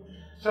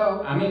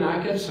 So, I mean, I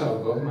could sew.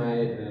 Both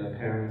my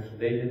parents,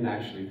 they didn't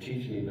actually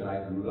teach me, but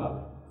I grew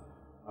up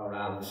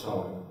around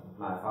sewing.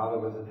 My father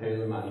was a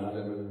tailor, my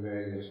mother was a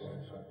very good sewer.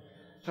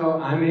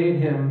 So I made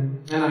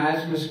him, and I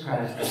asked Miss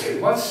Craske,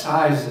 what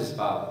size is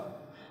Baba?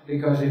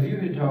 Because if you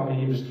had told me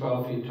he was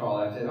 12 feet tall,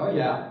 I said, oh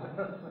yeah.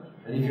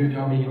 And if you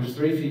told me he was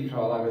 3 feet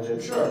tall, I would say,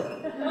 sure.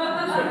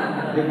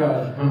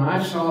 Because when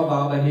I saw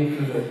Baba, he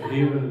was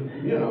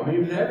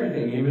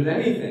everything. He was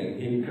anything.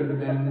 He could have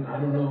been, I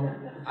don't know.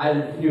 I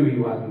knew he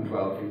wasn't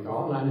 12 feet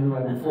tall, and I knew he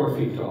wasn't 4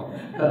 feet tall,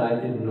 but I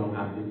didn't know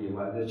how big he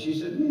was. And she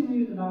said,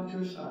 he's about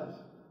your size.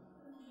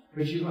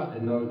 Which he was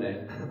in those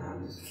days. I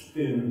was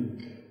thin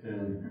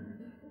and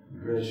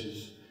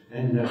gracious.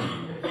 And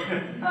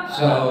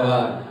so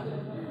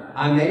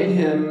I made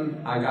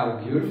him, I got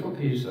a beautiful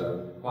piece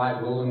of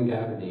white woolen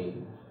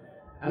gabardine,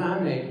 and I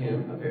made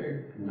him a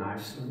very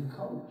nice little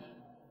coat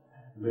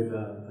with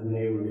a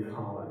Nehru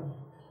collar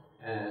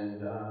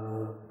and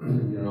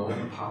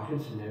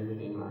pockets and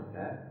everything like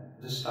that,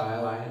 the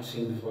style I had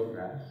seen the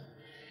photographs.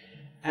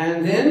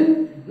 And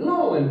then,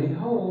 lo and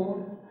behold,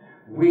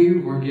 we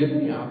were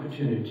given the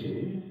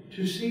opportunity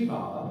to see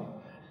Baba,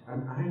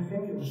 and I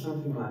think it was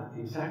something like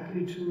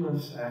exactly 2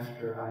 months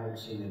after I had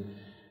seen him.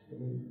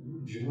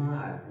 In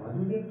July,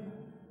 wasn't it?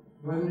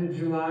 Wasn't it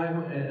July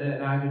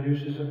at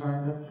Agaduce's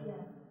apartment?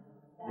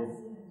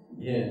 Yeah.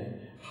 Yeah.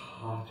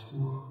 Hot.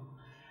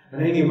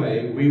 But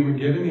anyway, we were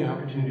given the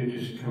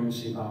opportunity to come and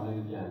see Baba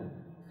again.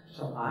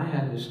 So I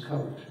had this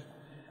coat,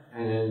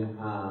 and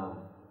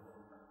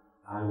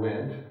I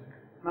went.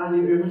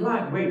 It was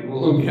lightweight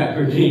woolen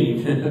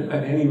gabardine,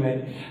 but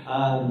anyway,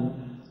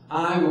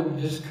 I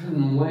just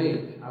couldn't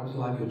wait. I was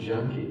like a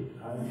junkie.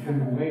 I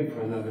couldn't wait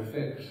for another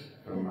fix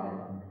from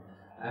Baba.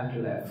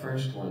 After that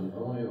first one,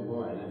 boy, oh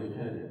boy, let me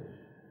tell you,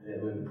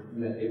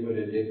 it would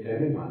addict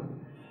anyone.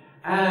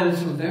 And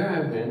so there I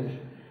went,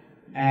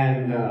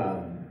 and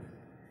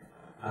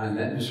I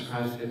met Miss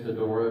Craske at the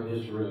door of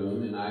his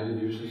room in Ida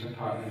Deuce's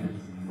apartment,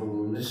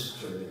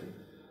 blistering,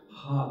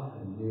 hot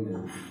and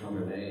humid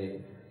summer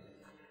day.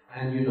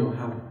 And you know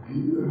how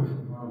beautiful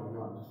Barbara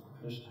was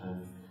the first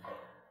time.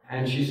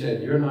 And she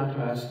said, "You're not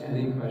to ask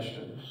any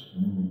questions."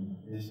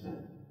 Yes,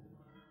 ma'am.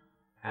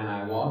 And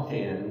I walked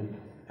in,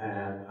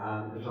 and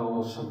it was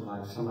almost something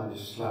like somebody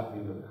slapped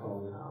me with a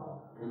cold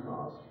towel,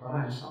 because what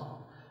I saw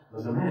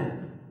was a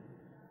man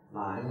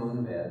lying on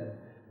the bed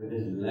with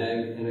his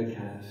leg in a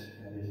cast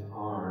and his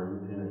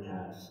arm in a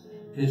cast.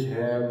 His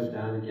hair was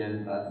down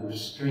again, but it was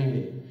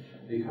streaming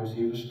because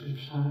he was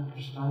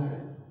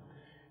perspiring.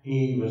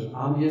 He was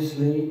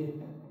obviously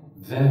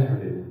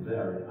very,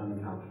 very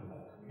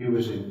uncomfortable. He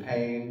was in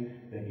pain,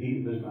 the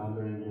heat was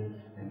bothering him,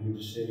 and he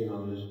was sitting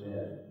on this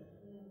bed.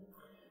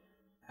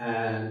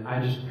 And I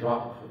just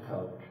dropped the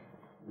coat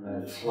and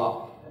let it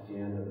flop at the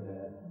end of the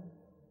bed.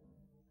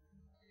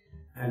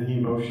 And he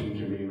motioned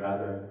to me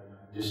rather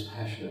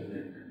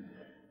dispassionately.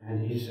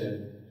 And he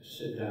said,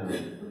 "Sit down."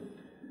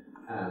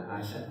 And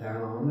I sat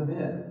down on the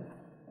bed.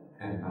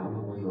 And Mama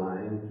was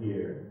lying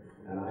here.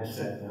 And I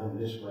sat down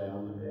this way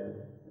on the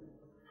bed.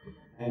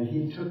 And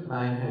he took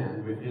my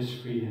hand with his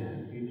free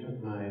hand. He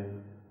took my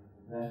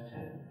left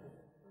hand.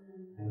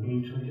 And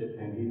he took it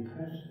and he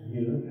pressed it.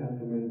 He looked out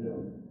the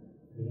window.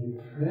 And he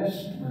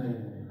pressed my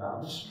hand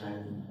about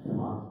strength.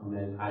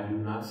 And I do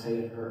not say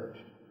it hurt.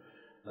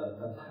 But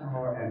the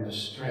power and the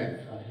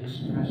strength of his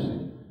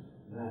pressing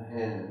that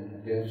hand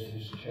against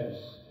his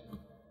chest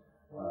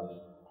was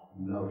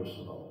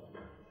noticeable.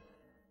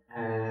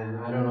 And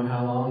I don't know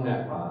how long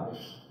that was,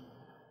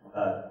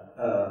 but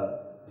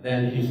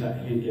then he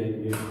gave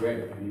me a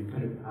grape, and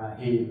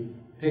he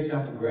picked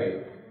up a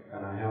grape,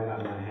 and I held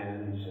out my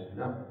hand and he said,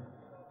 "No."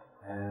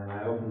 And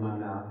I opened my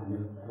mouth and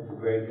he put the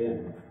grape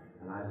in,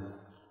 and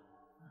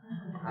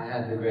I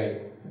had the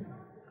grape.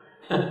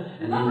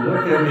 And he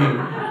looked at me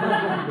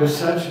with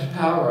such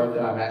power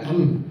that I went,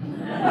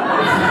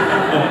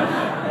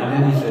 And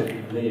then he said,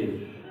 "Leave."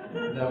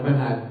 Now when I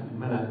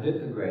bit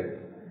the grape,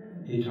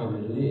 he told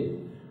me to leave.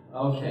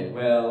 Okay,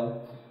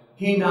 well,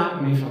 he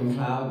knocked me from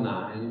cloud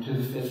 9 to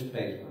the 5th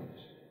basement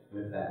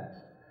with that.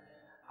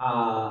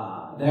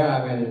 There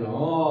I went into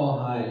all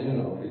high,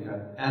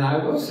 and I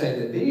will say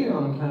that being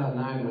on cloud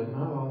 9 was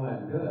not all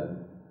that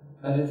good.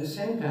 But at the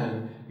same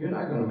time, you're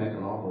not going to make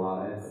an awful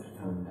lot of effort to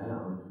come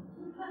down.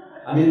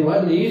 I mean, it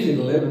wasn't easy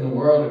to live in the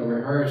world and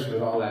rehearse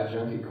with all that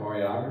junky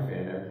choreography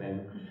and everything.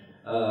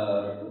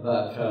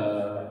 But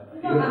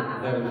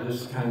there was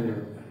this kind of,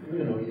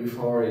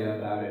 euphoria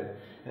about it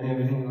and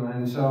everything.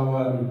 And so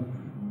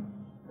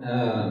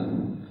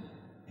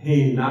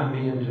he knocked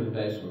me into the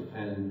basement.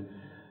 And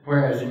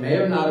whereas you may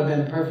have not have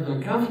been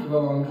perfectly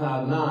comfortable on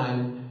cloud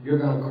 9, you're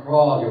going to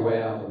crawl your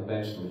way out of the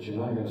basement. You're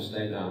not going to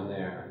stay down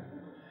there.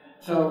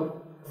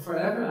 So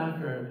forever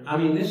after,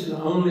 this is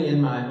only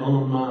in my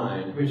own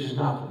mind, which is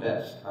not the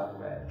best, by the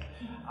way,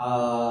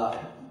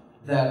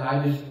 that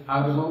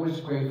I was always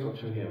grateful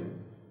to him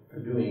for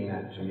doing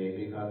that to me,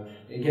 because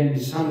it gave me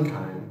some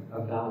kind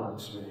of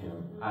balance with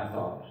him, I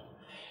thought.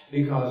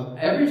 Because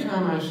every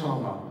time I saw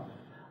Bob,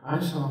 I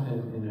saw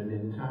him in an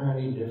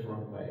entirely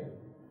different way.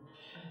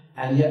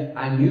 And yet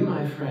I knew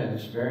my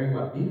friends very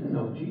well, even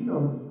though, do you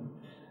know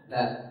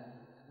that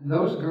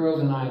those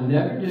girls and I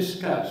never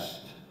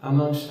discussed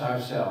amongst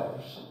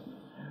ourselves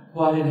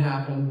what had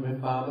happened with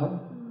Baba?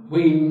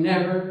 We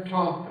never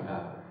talked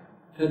about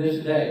it to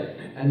this day.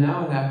 And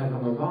now it happened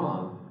and we're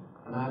gone.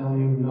 And I don't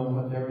even know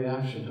what their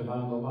reaction to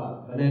Baba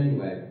was. But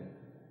anyway,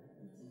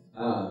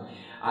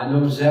 I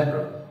know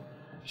Zebra.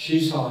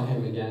 She saw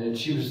him again, and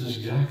she was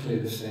exactly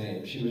the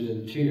same. She was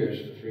in tears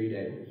for 3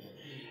 days.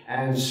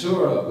 And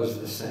Sura was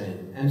the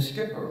same, and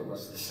Skipper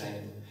was the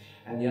same.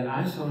 And yet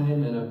I saw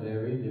him in a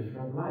very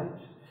different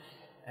light.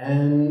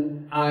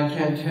 And I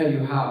can't tell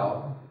you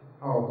how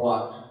or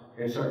what.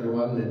 It certainly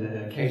wasn't in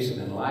a case of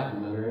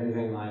enlightenment or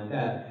anything like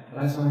that, but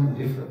I saw him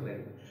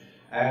differently.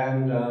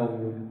 And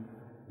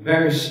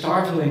very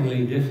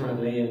startlingly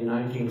differently in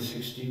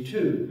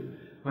 1962,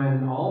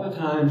 when all the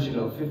times,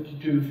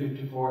 52,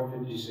 54,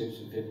 56,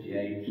 and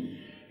 58,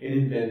 it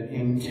had been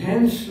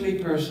intensely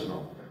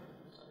personal,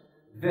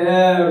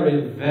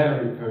 very,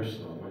 very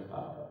personal with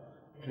Baba,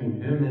 between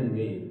him and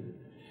me.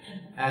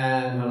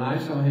 And when I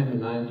saw him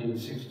in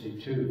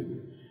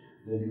 1962,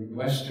 the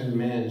Western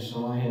men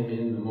saw him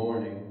in the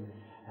morning,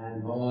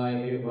 and boy,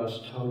 it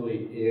was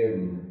totally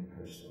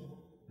impersonal.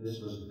 This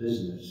was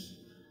business.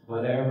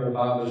 Whatever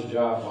Baba's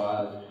job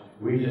was,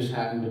 we just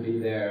happened to be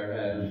there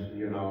as,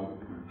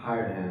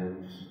 hired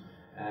hands.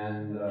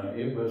 And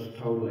it was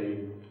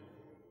totally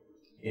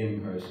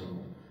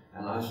impersonal.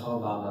 And I saw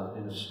Baba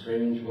in a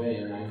strange way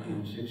in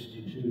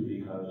 1962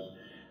 because...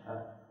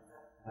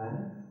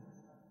 10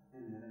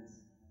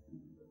 minutes.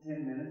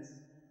 10 minutes.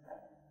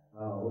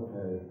 Oh,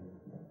 okay.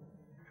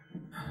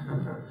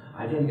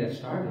 I didn't get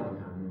started on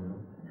time,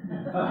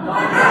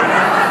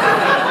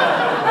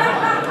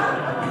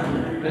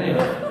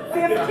 Anyway.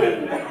 15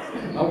 minutes.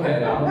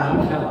 Okay,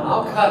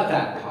 I'll cut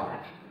that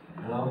part.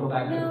 And I'll go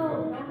back to the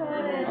code. No.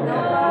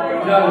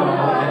 Okay. No.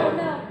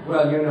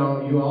 Well, you know,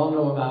 you all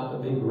know about the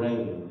big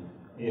rain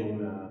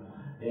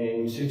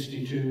in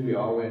 '62. We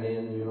all went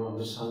in, you know, and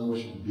the sun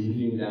was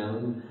beating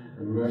down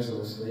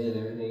mercilessly and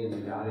everything, and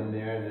we got in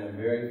there, and the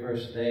very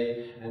first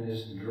day, and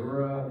this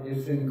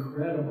it's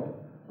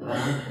incredible.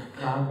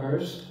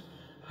 Cloudburst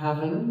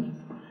happened,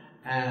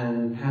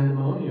 and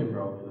pandemonium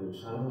broke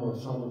loose. I don't know,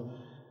 some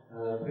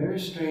very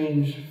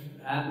strange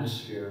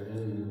atmosphere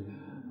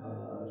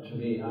to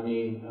me. I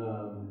mean,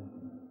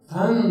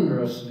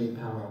 thunderously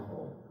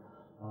powerful,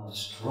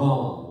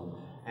 strong,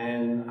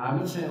 and I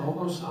would say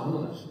almost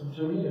ominous.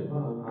 To me, it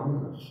was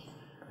ominous.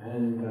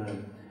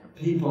 And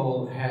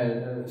people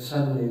had,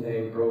 suddenly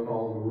they broke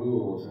all the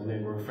rules, and they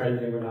were afraid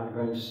they were not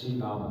going to see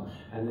Baba,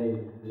 and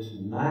this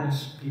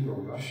mass of people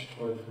rushed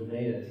towards the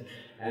dais,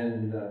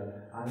 and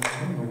I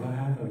don't know what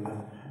happened.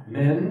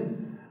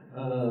 Men,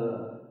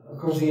 of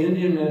course the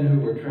Indian men who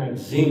were trained,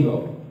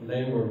 Zingo,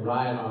 they were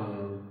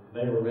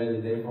they were ready,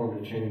 they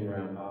formed a chain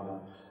around Baba.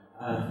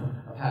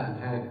 A patent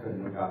tank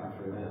couldn't have gotten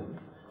through them,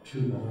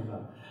 to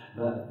Baba.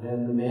 But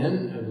then the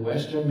men, the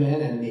Western men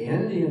and the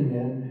Indian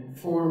men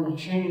formed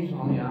chains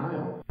on the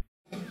aisle.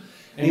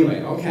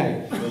 Anyway,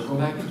 okay, we'll go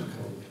back to the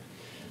code.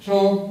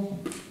 So,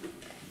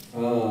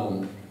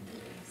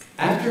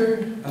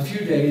 after a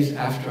few days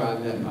after I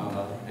met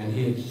Baba, and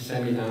he had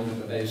sent me down to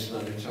the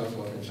basement and so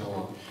forth and so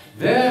on,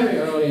 very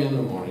early in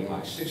the morning,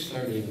 like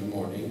 6:30 in the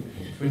morning,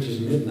 which is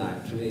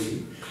midnight to me,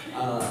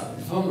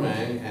 the phone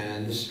rang,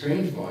 and this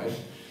strange voice,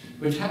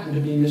 which happened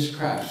to be Miss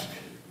Craske.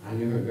 I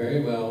knew her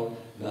very well,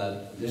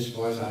 but this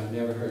voice I'd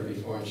never heard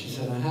before, and she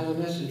said, "I have a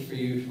message for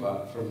you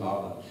from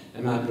Baba."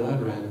 And my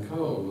blood ran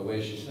cold the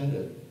way she said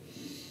it.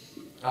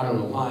 I don't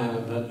know why,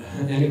 but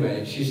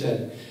anyway, she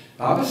said,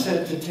 "Baba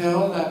said to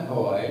tell that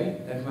boy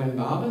that when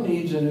Baba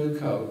needs a new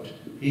coat,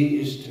 he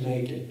is to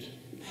make it."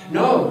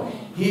 No,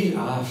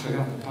 I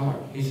forgot the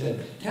part. He said,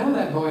 "Tell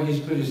that boy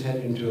he's put his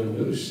head into a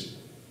noose."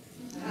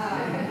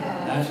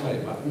 That's what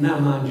it was. Now,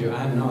 mind you, I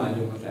have no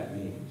idea what that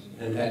means,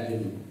 and that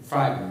didn't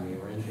frighten me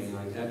or anything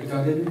like that, because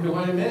I didn't know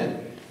what it meant.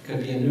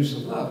 Could be a noose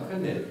of love,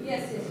 couldn't it?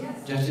 Yes.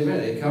 Just a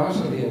minute. It could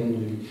also be a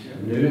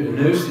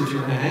noose that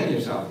you're going to hang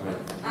yourself with.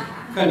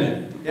 Couldn't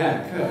it? Yeah,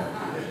 it could.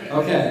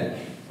 Okay.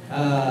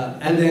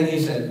 And then he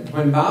said,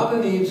 when Baba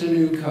needs a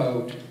new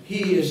coat,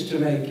 he is to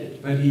make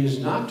it, but he is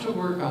not to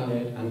work on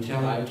it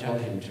until I tell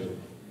him to.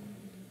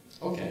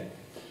 Okay.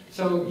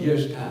 So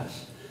years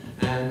pass,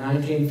 and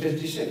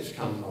 1956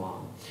 comes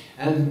along.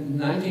 And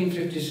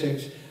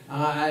 1956,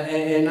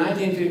 in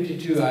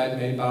 1952, I had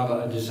made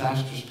Baba a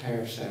disastrous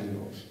pair of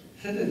sandals.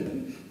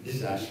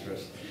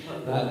 Disastrous.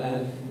 But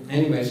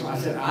anyway, so I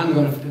said, I'm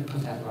going to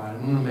put that right.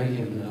 I'm going to make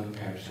him another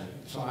pair of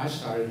sandals. So I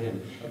started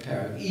him a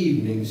pair of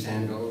evening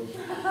sandals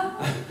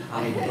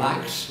on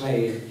black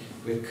suede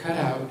with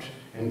cutout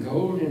and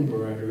gold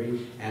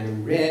embroidery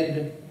and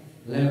red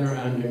leather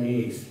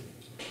underneath.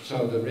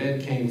 So the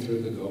red came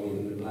through the gold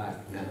and the black.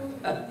 Now,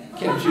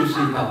 can't you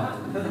see Baba?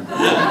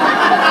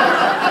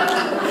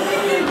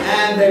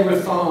 And they were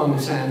thong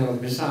sandals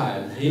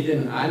besides.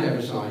 I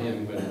never saw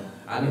him with,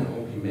 I don't know,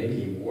 maybe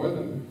he wore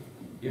them,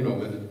 you know,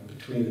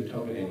 between the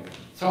toe and ankle.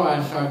 So I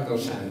started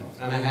those sandals,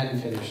 and I hadn't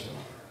finished them.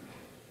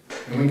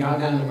 And we got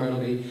down to Myrtle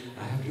Beach.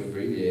 I have to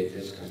abbreviate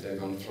this because they're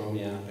going to throw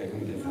me out. They're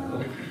going to get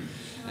me.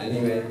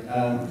 Anyway,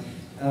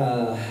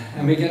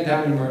 and we get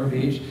down to Myrtle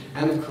Beach,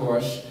 and of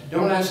course,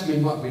 don't ask me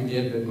what we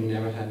did, but we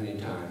never had any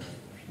time.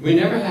 We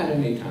never had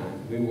any time.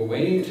 We were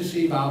waiting to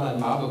see Baba,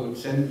 and Baba would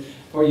send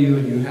for you,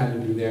 and you had to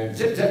be there.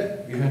 Zip,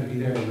 zip! You had to be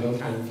there in no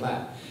time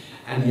flat.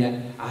 And yet,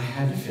 I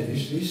had to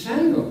finish these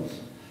sandals.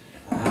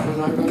 I was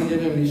not going to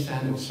give him these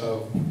sandals,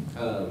 so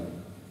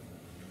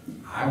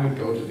I would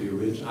go to the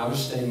original. I was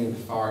staying in the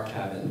far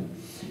cabin,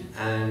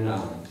 and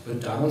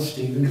with Donald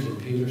Stevens and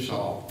Peter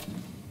Saul.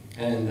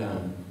 And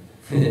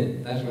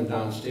that's when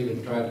Don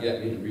Stevens tried to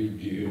get me to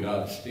read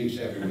God Speaks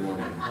every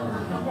morning.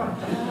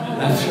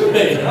 That's when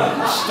they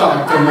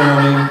start the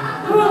morning.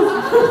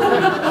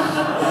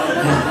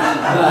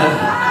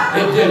 But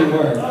it didn't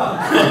work.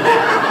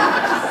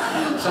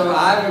 So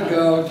I would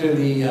go to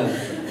the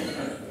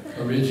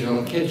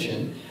original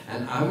kitchen,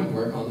 and I would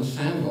work on the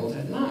sandals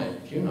at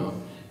night, you know.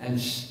 And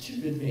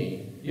stupid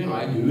me, you know,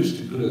 I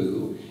used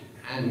glue,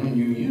 and when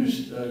you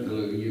use the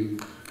glue,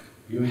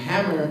 you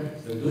hammer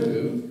the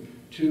glue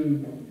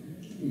to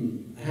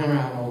hammer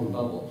out all the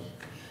bubbles.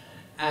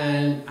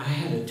 And I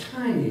had a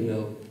tiny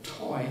little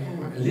toy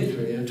hammer,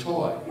 literally a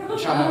toy, a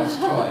child's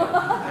toy,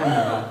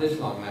 hammer about this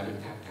long, and I would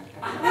tap, tap,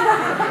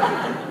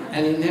 tap.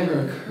 And it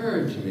never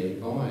occurred to me,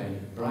 boy,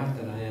 bright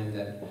that I am,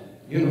 that,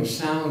 you know,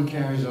 sound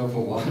carries over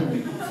water.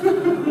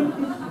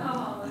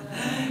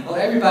 Well,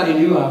 everybody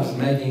knew I was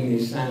making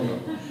these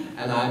sandals,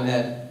 and I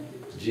met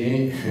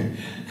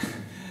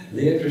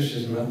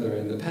Leatrice's mother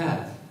in the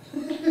path.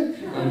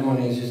 One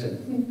morning she said,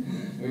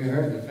 "We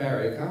heard the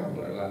fairy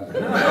cobbler last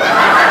night."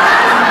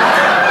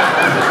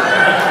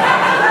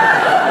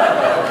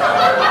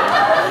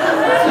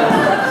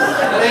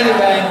 But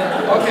anyway,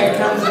 okay,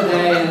 comes a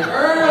day, and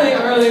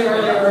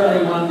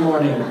early one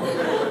morning,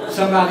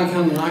 somebody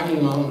comes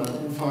knocking on the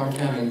far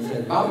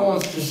Bob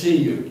wants to see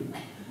you.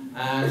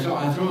 And so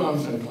I threw on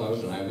some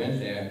clothes and I went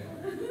there.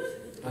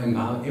 And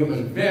Bob, it was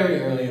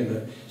very early and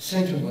the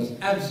center was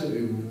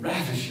absolutely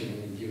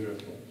ravishingly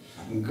beautiful.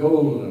 And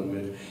golden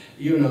with,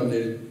 you know,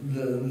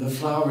 the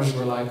flowers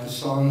were like the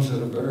songs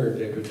of a bird.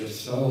 They were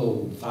just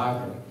so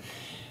vibrant.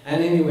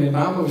 And anyway,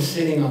 Bob was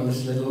sitting on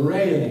this little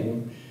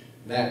railing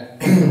that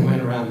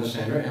went around the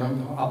center,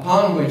 and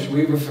upon which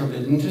we were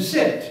forbidden to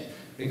sit,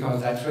 because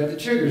that's where the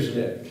Chiggers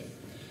lived.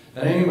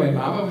 But anyway,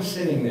 Baba was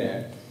sitting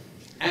there,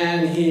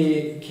 and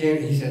he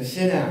said,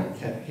 sit down,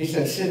 Ted. He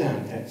said, sit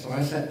down, Ted. So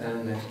I sat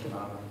down next to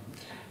Baba,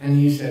 and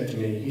he said to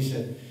me, he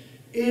said,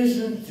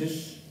 isn't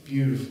this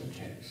beautiful,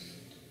 Tex?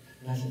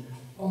 And I said,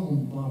 oh,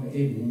 Baba,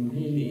 it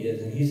really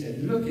is. And he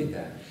said, look at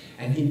that.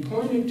 And he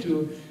pointed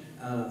to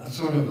a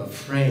sort of a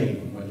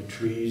frame where the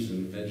trees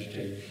and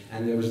vegetation,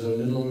 and there was a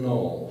little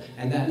knoll.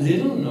 And that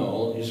little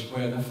knoll is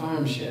where the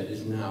farm shed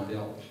is now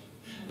built.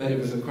 But it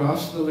was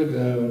across the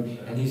lagoon,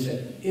 and he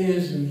said,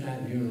 isn't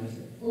that beautiful? I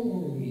said,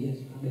 oh, yes.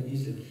 I mean,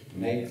 he said,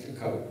 make the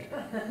coat.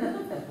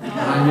 And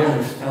I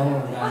nearly fell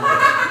over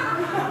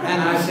that.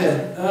 And I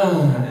said,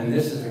 oh, and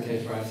this is the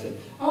case where I said,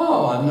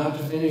 oh, I'm not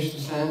to finish the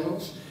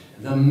sandals?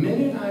 The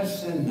minute I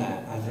said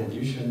that, I said,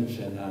 you shouldn't have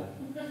said that.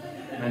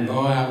 And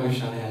boy, I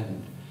wish I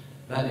hadn't.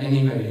 But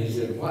anyway, he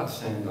said, what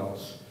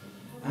sandals?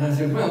 And I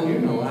said, well, you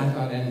know, I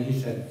thought, and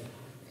he said,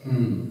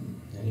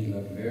 And he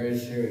looked very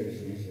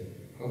serious, and he said,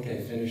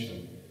 okay, finish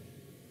them.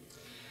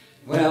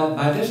 Well,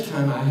 by this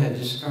time I had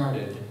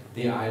discarded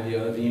the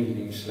idea of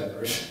evening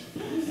slippers,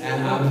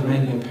 and I was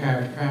making a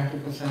pair of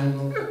practical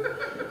sandals.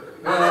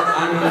 Well,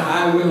 I mean,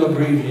 I will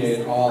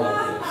abbreviate all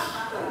of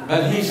this.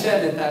 But he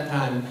said at that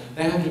time,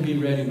 they had to be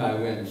ready by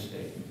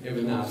Wednesday. It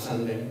was now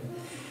Sunday,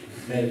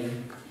 maybe.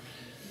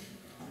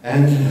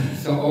 And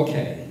so,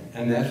 okay,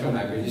 and that's when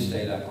I really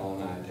stayed up all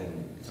night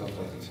and so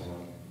forth and so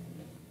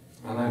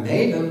on. And I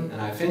made them, and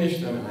I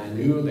finished them, and I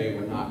knew they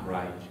were not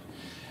right.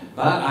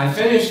 But I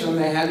finished them,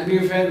 they had to be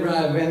ready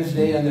by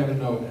Wednesday, and there was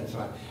no,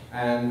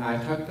 and I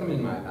tucked them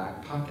in my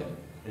back pocket,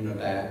 in a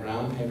bag,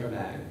 round paper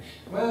bag.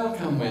 Well,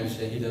 come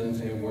Wednesday, he doesn't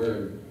say a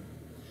word.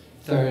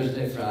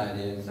 Thursday,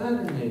 Friday, and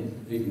Saturday,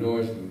 he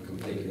ignores them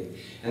completely.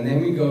 And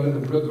then we go to the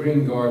Brook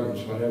Green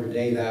Gardens, whatever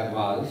day that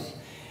was,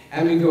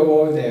 and we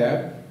go over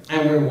there,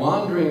 and we're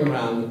wandering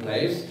around the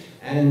place,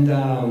 and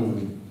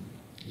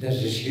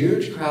there's this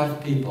huge crowd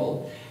of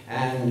people,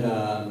 and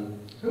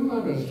who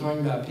was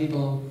talking about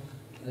people,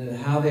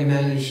 how they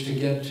managed to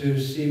get to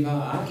Siva?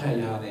 I'll tell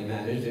you how they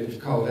managed. It was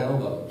called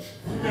elbows.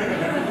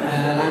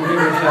 And I'm here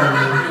to tell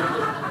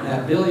you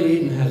that Billy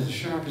Eden has the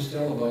sharpest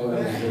elbow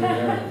ever in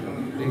America,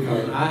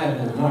 because I have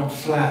been knocked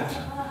flat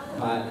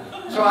by.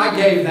 So I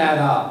gave that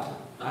up.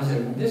 I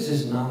said, this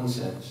is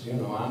nonsense. You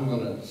know, I'm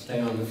going to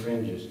stay on the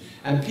fringes.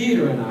 And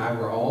Peter and I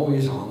were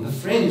always on the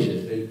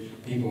fringes.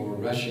 People were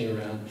rushing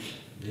around.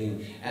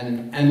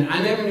 And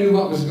I never knew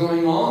what was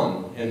going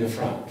on in the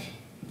front.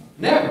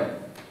 Never.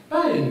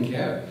 But I didn't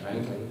care,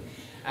 frankly.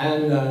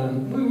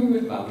 And we were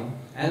with Bob.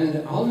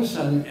 And all of a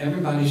sudden,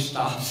 everybody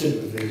stops.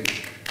 It was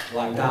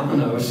like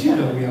dominoes. You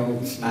know, we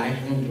all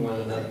smash into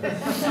one another.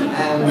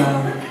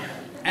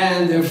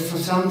 And there for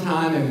some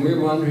time, and we're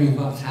wondering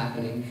what's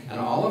happening. And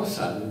all of a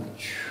sudden,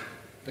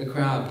 the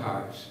crowd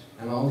parts,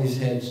 and all these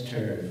heads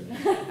turn.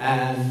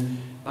 And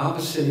Bob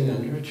was sitting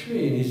under a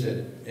tree, and he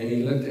said, and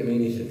he looked at me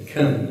and he said,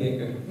 come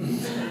here.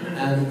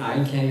 And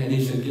I came and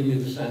he said, give me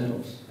the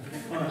sandals.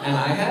 And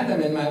I had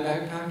them in my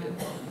back pocket.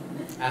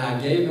 And I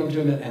gave them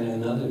to him, and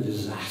another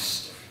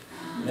disaster.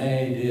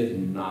 They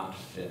did not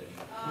fit.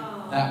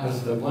 That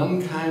was the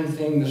one kind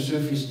thing the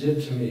Sufis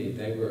did to me.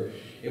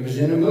 It was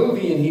in a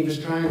movie, and he was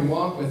trying to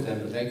walk with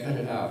them, but they cut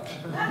it out.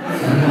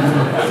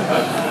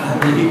 I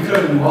mean, he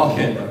couldn't walk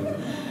in them.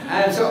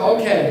 And so,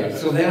 okay,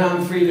 so then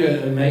I'm free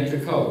to make the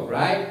coat,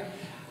 right?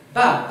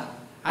 But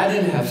I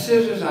didn't have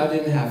scissors, I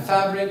didn't have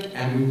fabric,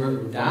 and we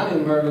were down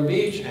in Myrtle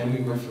Beach, and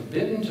we were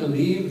forbidden to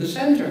leave the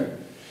center.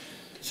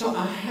 So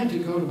I had to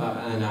go to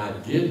Baba, and I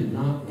did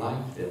not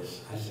like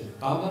this. I said,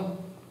 Baba,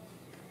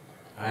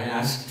 I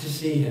asked to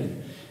see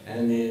him,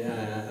 and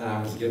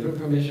I was given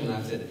permission.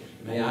 I said,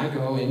 may I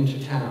go into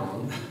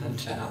town,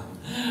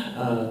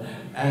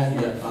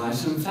 and buy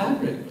some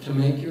fabric to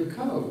make your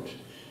coat?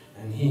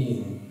 And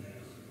he,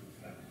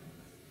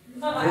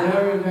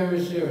 very, very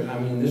serious. I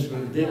mean, this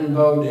didn't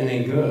bode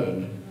any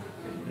good.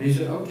 And he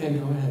said, okay,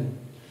 go ahead.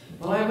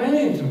 Well, I went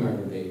into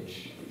Myrtle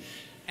Beach.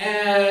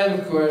 And,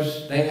 of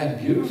course, they had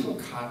beautiful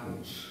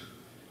cottons.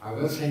 I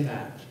will say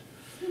that.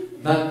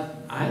 But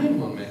I didn't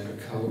want to make a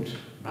coat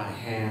by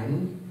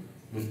hand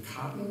with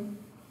cotton.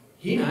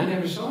 I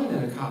never saw him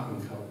in a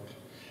cotton coat.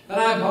 But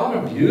I bought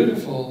a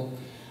beautiful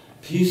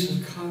piece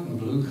of cotton,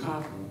 blue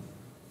cotton.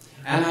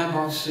 And I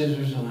bought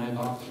scissors, and I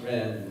bought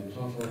thread, and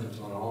so forth and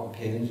so on, all the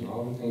pins and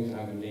all the things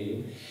I would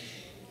need.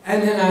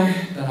 And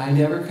then but I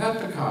never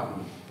cut the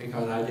cotton,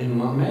 because I didn't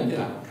want to make it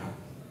out of cotton.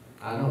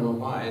 I don't know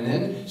why. And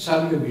then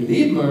suddenly we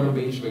leave Myrtle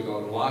Beach, we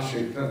go to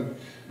Washington,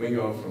 we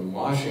go from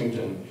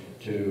Washington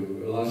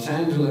to Los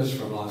Angeles,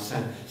 from Los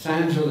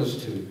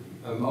Angeles to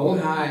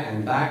Ojai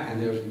and back,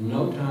 and there's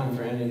no time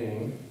for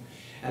anything.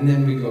 And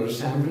then we go to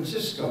San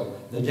Francisco.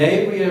 The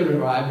day we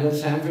arrived in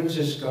San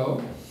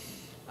Francisco,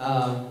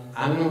 I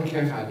don't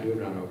care if I do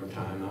run over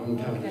time, I'm going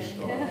to tell the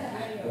story.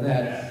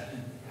 That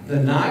the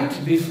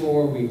night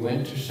before we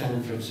went to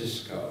San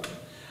Francisco,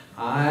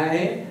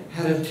 I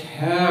had a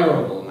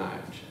terrible night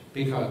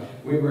because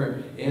we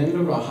were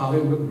in the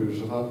Hollywood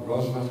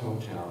Roosevelt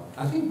Hotel.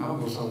 I think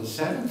Bob was on the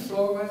 7th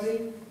floor, was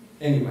he?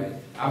 Anyway,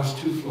 I was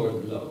 2 floors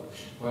below,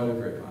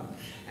 whatever it was.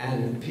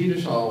 And Peter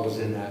Saul was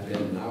in that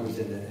bed, and I was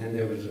in it, and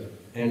there was an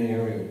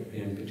area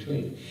in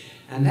between.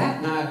 And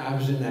that night, I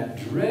was in that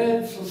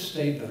dreadful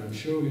state that I'm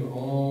sure we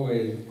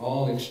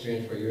all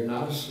experience, where you're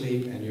not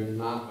asleep and you're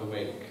not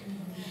awake.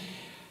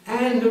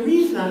 And the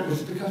reason I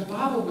was because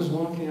Baba was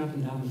walking up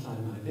and down the side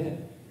of my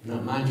bed. Now,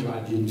 mind you,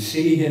 I didn't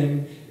see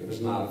him. It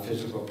was not a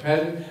physical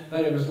presence,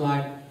 but it was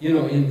like, you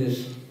know, in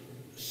this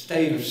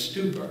state of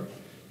stupor.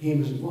 He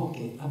was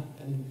walking up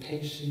and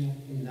pacing up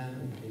and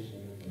down,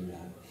 pacing up and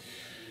down.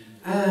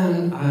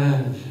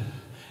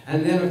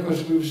 And then, of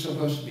course, we were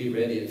supposed to be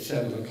ready at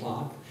 7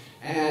 o'clock.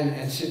 And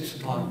at 6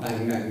 o'clock,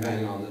 bang, bang,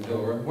 bang on the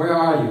door. Where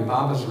are you?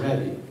 Baba's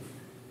ready.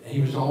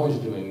 He was always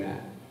doing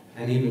that.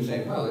 And he would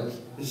say, well,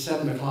 it's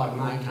 7 o'clock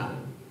my time.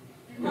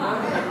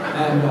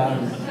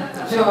 And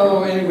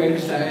so anyway,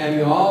 and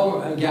we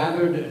all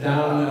gathered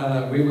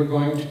down. We were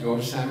going to go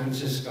to San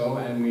Francisco,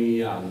 and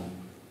we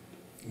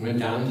went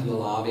down to the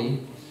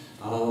lobby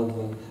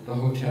of the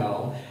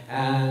hotel,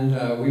 and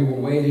we were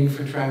waiting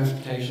for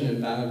transportation,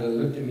 and Baba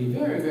looked at me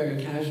very, very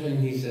casually,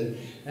 and he said,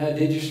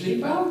 did you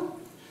sleep well?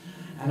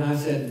 And I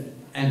said,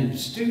 and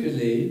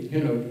stupidly,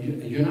 you know,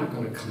 you're not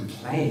going to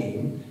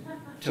complain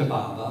to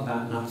Baba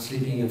about not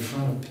sleeping in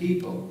front of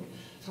people.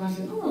 So I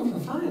said, oh, I'm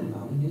fine,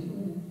 Mom.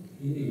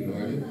 He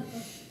ignored it.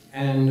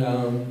 And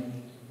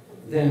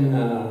then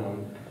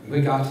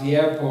we got to the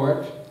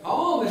airport.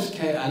 All this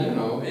chaos, you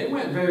know, it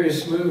went very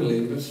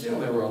smoothly, but still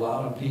there were a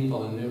lot of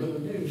people, and there was a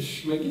big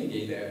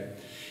schmagiggy there.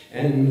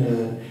 And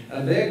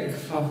a big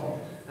kerfuffle.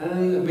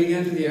 And we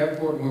get to the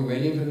airport, and we're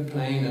waiting for the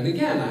plane. And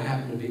again, I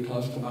happened to be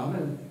close to Baba,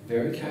 and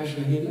very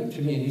casually he looked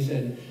at me and he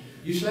said,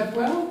 you slept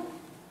well?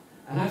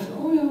 And I said,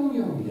 oh,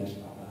 yes,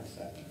 Baba, I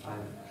slept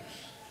fine.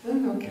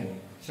 And okay.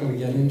 So we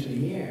get into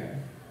the air,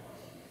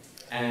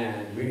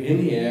 and we're in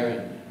the air,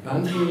 and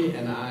Bunty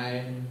and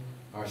I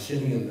are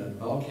sitting in the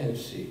bulkhead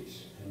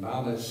seats, and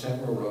Baba is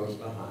several rows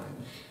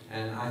behind.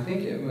 And I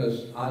think it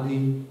was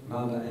Adi,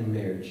 Baba, and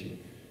Merji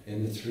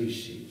in the 3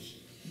 seats.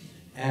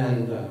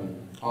 And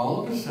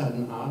all of a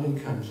sudden, Adi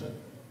comes up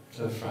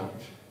to the front,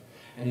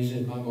 and he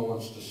said, Baba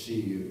wants to see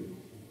you.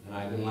 And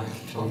I didn't like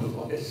the tone of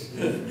voice.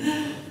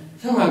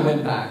 So I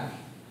went back,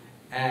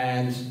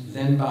 and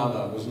then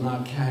Baba was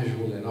not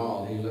casual at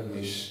all. He looked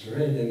me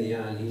straight in the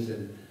eye, and he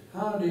said,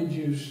 how did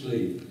you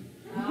sleep?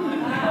 And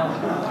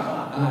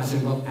I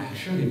said, well,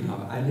 actually,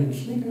 Baba, I didn't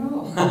sleep at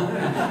all.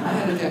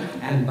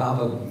 And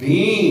Baba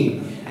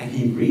beamed, and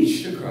he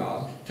reached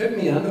across, took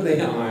me under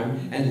the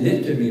arm, and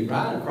lifted me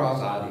right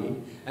across Adi,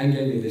 and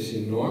gave me this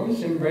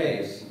enormous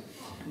embrace,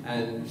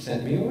 and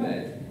sent me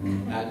away.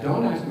 Now,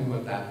 don't ask me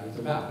what that was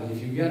about, but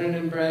if you get an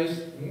embrace,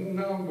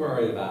 don't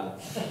worry about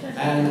it.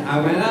 And I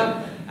went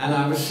up, and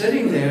I was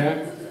sitting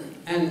there,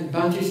 and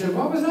Bunty said,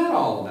 what was that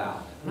all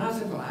about? And I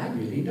said, well, I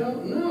really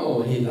don't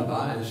know.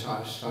 And so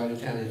I started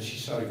telling, and she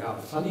sort of got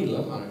a funny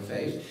look on her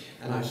face,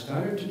 and I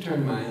started to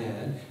turn my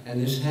head, and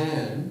this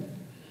hand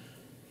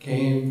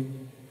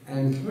came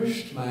and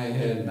pushed my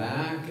head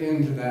back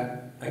into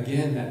that,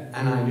 again,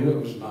 and I knew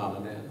it was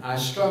Baba then. I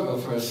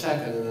struggled for a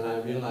second, and then I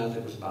realized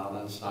it was Baba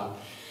and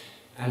stopped.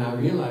 And I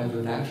realized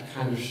with that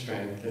kind of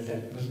strength that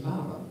that was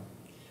Baba.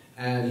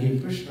 And he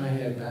pushed my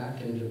head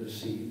back into the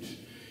seat.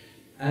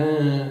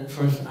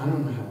 First, I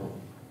don't know how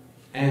long.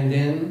 And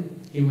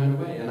then he went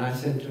away, and I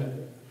said to her,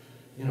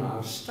 you know, I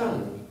was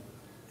stunned.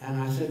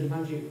 And I said to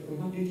Bunty,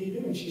 what did he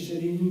do? And she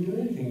said, he didn't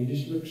do anything, he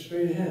just looked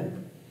straight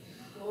ahead.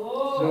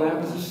 Oh. So that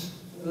was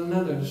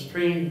another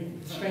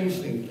strange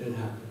thing that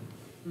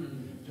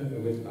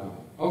happened with Baba.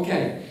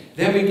 Okay,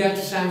 then we get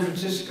to San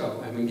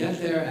Francisco, and we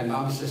get there, and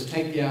Baba says,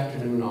 take the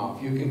afternoon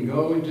off. You can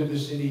go into the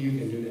city, you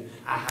can do that.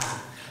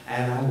 Aha!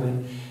 And I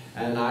went,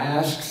 and I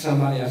asked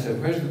somebody, I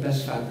said, where's the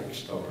best fabric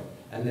store?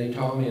 And they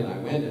told me, and I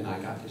went, and I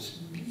got this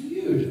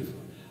beautiful,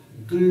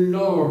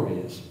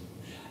 glorious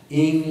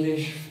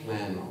English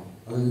flannel.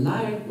 A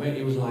lightweight,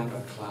 it was like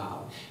a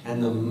cloud.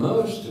 And the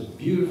most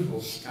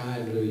beautiful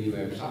sky blue you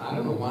ever saw. I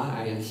don't know why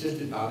I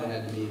insisted Baba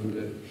had to be in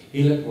blue.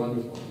 He looked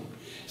wonderful.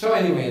 So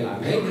anyway, and I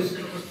made this,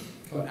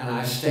 and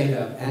I stayed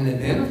up. And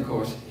then, of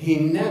course, he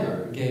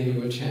never gave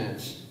you a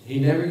chance. He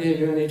never gave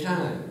you any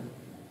time.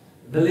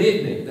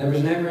 Believe me, there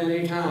was never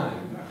any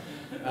time.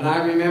 And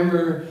I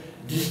remember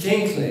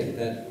distinctly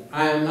that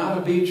I am not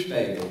a beach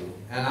baby,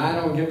 and I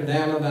don't give a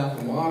damn about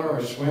the water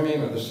or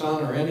swimming or the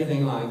sun or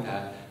anything like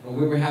that. But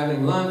we were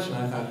having lunch, and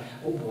I thought,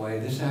 oh boy,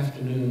 this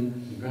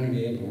afternoon you're going to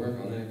be able to work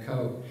on that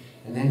coat.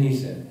 And then he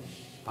said,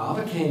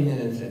 Baba came in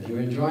and said, you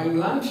enjoying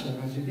lunch?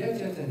 And I said, yes,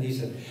 yes. And he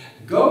said,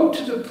 go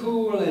to the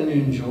pool and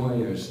enjoy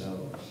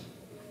yourselves.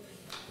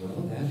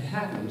 Well, that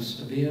happens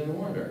to be an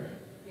order.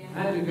 I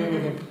had to go to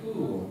the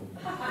pool.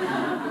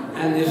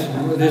 And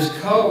this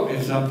coat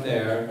is up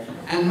there.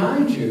 And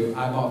mind you,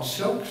 I bought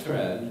silk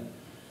thread,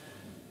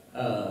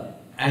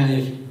 and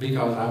it's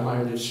because I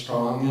wanted it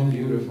strong and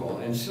beautiful.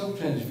 And silk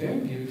thread is very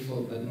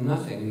beautiful, but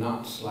nothing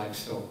knots like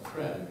silk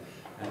thread.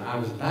 And I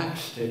was back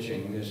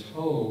stitching this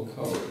whole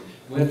coat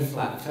with a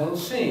flat fell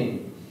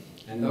seam.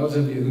 And those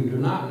of you who do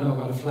not know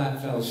what a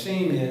flat fell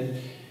seam is,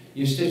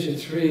 you stitch it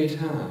 3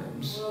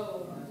 times.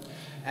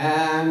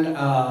 And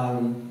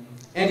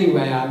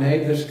anyway, I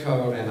made this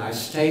coat and I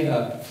stayed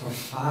up for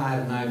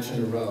 5 nights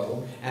in a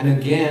row. And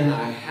again,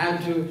 I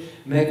had to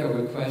make a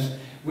request.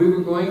 We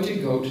were going to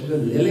go to the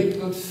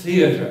Lilliput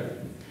Theater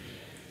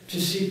to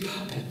see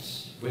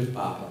puppets with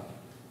Baba.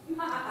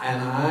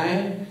 And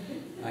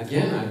I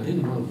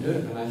didn't want to do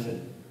it, but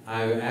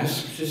I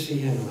asked to see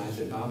him, and I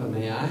said, Baba,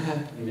 may I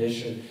have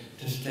permission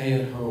to stay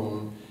at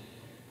home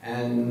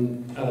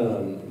and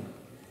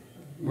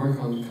work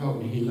on the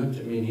coat? And he looked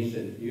at me and he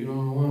said, you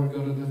don't want to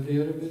go to the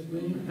theater with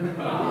me?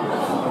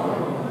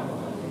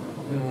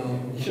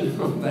 You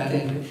know that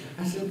ain't.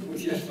 I said, well,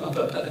 yes,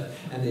 Baba.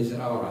 And they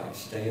said, all right,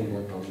 stay and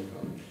work on the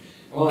coat.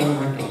 Well, I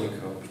worked on the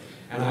coat,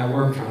 and I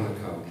worked on the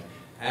coat.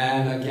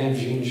 And again,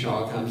 Jean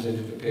Shaw comes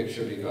into the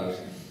picture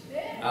because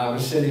I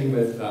was sitting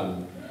with,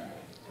 the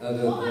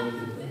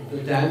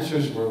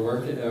dancers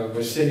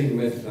were sitting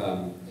with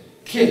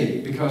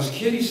Kitty, because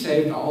Kitty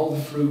saved all the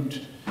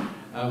fruit.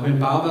 When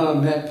Baba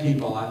met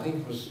people, I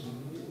think it was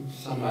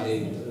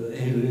somebody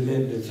who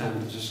lived in San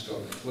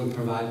Francisco, would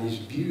provide these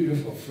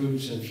beautiful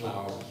fruits and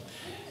flowers.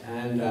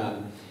 And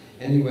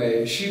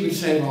anyway, she would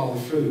save all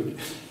the fruit,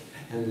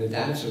 and the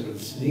dancer would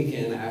sneak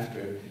in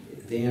after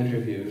the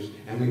interviews,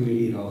 and we would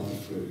eat all the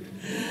fruit.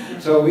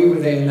 So we were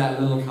there in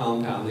that little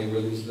compound. There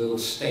were these little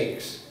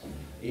stakes.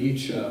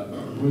 Each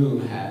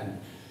room had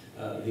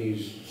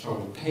these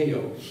sort of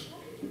pails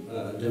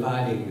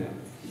dividing them.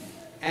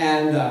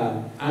 And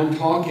I'm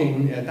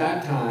talking at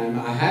that time.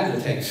 I had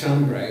to take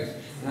some breaks.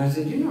 And I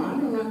said, you know, I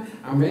don't know.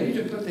 I'm ready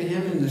to put the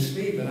hymn in the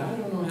speed, but I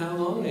don't know how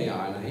long they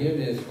are. And I hear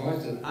this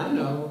voice that I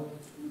know.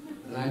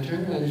 And I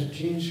turned around, it's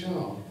Jean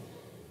Shaw.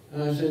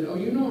 And I said, oh,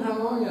 you know how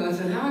long? And I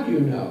said, how do you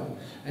know?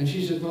 And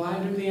she said, well, I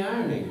do the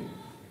ironing.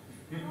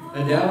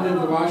 Adele did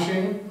the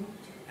washing,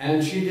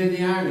 and she did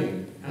the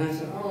ironing. And I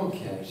said, oh,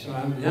 okay. So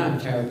I'm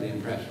terribly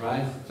impressed,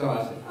 right? So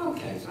I said,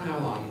 okay, so how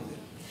long is it?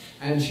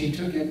 And she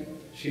took it.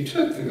 She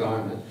took the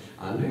garment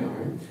on the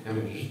arm, and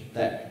it was just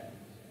there.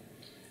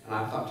 And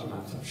I thought to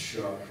myself,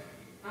 sure.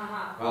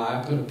 Well,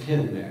 I put a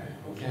pin there,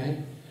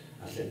 okay?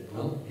 I said,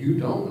 well, you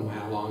don't know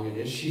how long it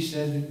is. She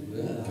said,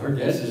 well, her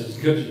guess is as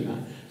good as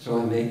mine. So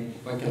I made,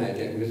 what can I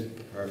do? It was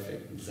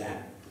perfect,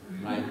 exact,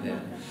 right there.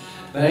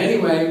 But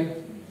anyway,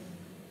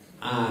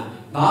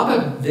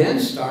 Baba then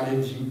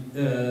started,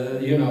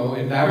 you know,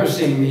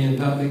 embarrassing me in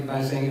public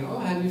by saying, oh,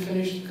 have you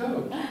finished the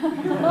coat?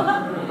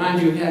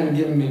 Mind you, he hadn't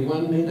given me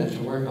 1 minute to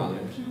work on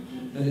it.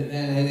 But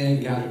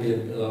it got to be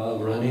a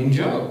running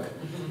joke.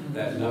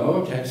 That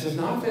no, Tex has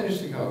not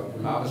finished the coat.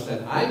 And Baba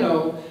said, I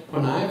know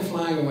when I'm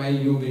flying away,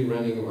 you'll be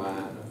running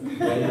around.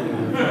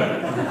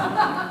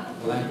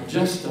 Well, that's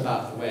just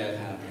about the way it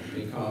happened,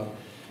 because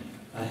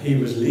he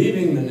was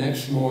leaving the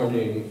next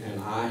morning,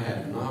 and I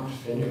had not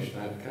finished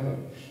that coat.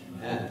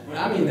 And,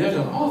 I mean, there's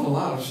an awful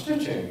lot of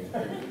stitching.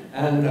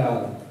 And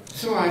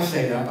so I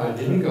stayed up. I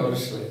didn't go to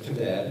sleep to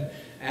bed.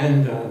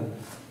 And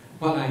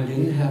but I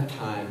didn't have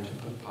time to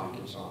put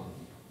pockets on.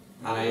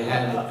 I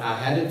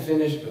had it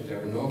finished, but there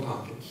were no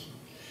pockets.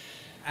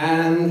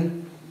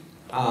 And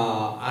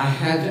I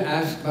had to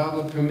ask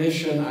Baba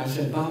permission. I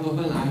said, Baba,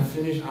 when I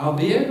finish, I'll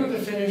be able to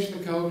finish the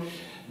coat.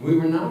 We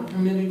were not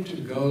permitted to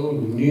go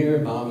near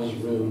Baba's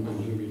room when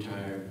he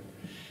retired.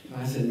 So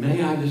I said,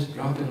 may I just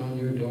drop it on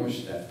your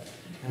doorstep?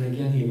 And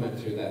again, he went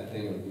through that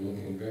thing of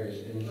looking very,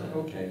 and he said,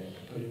 okay,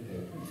 put it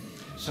there.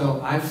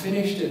 So I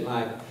finished it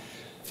like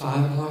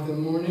 5 o'clock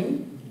in the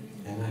morning,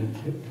 and I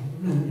tipped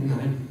over and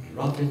I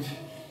dropped it.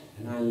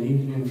 And I leave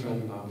it in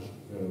front of Bob's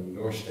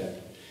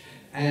doorstep.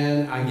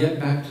 And I get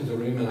back to the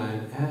room, and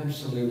I'm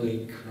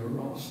absolutely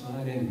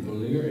cross-eyed and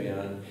bleary.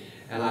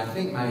 And I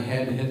think my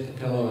head hit the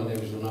pillow, and there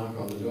was a knock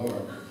on the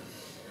door.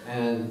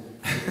 And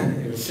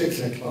it was 6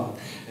 o'clock.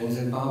 And he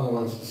said, Baba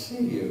wants to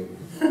see you.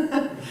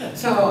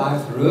 So I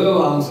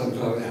threw on some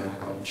clothes, and I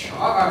go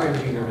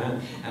charging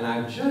around. And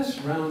I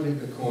just rounded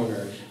the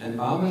corner, and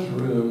Baba's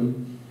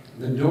room,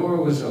 the door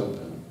was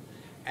open.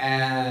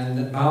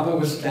 And Baba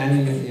was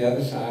standing at the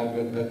other side,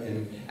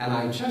 and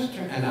I just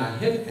turned, and I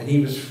hit, and he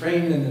was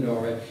framed in the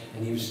doorway,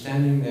 and he was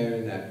standing there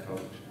in that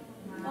coat.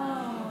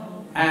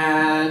 Oh.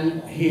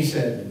 And he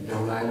said,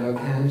 don't I look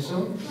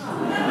handsome?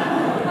 And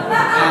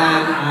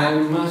I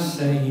must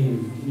say he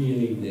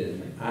really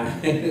did.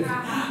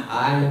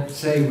 I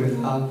say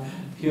without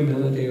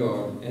humility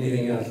or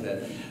anything else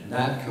that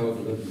that coat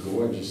looked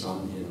gorgeous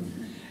on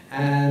him.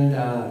 And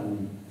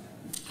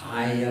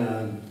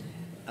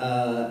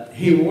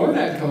he wore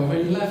that coat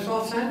when he left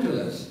Los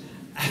Angeles.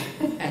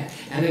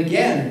 And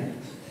again,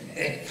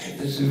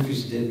 the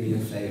Sufis did me a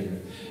favor,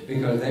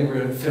 because they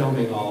were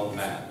filming all of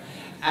that.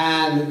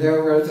 And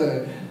there was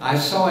I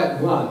saw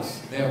it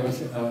once. There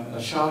was a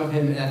shot of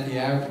him at the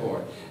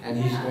airport, and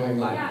he's going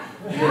like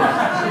this.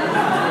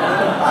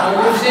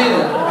 Oh, you've seen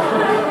it?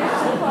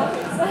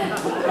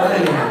 But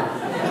anyway,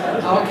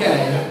 okay.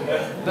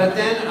 But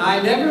then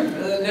I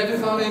never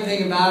thought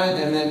anything about it,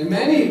 and then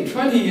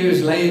 20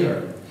 years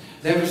later,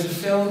 there was a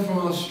film from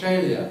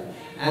Australia,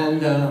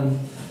 and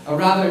a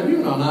rather,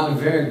 not a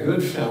very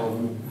good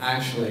film,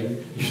 actually.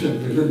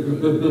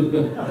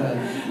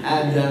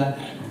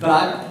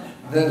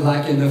 But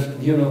like in the,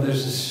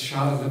 there's this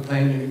shot of the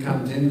plane and it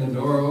comes in, the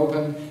door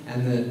open,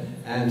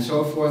 and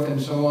so forth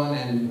and so on,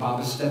 and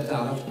Baba stepped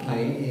out of the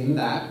plane in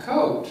that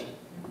coat.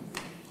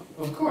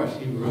 Of course,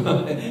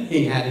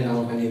 he had it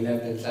on when he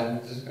lived in San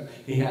Francisco.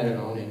 He had it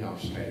on in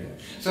Australia.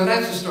 So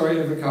that's the story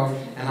of the coat,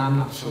 and I'm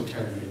not so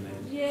terribly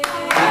late. Yeah.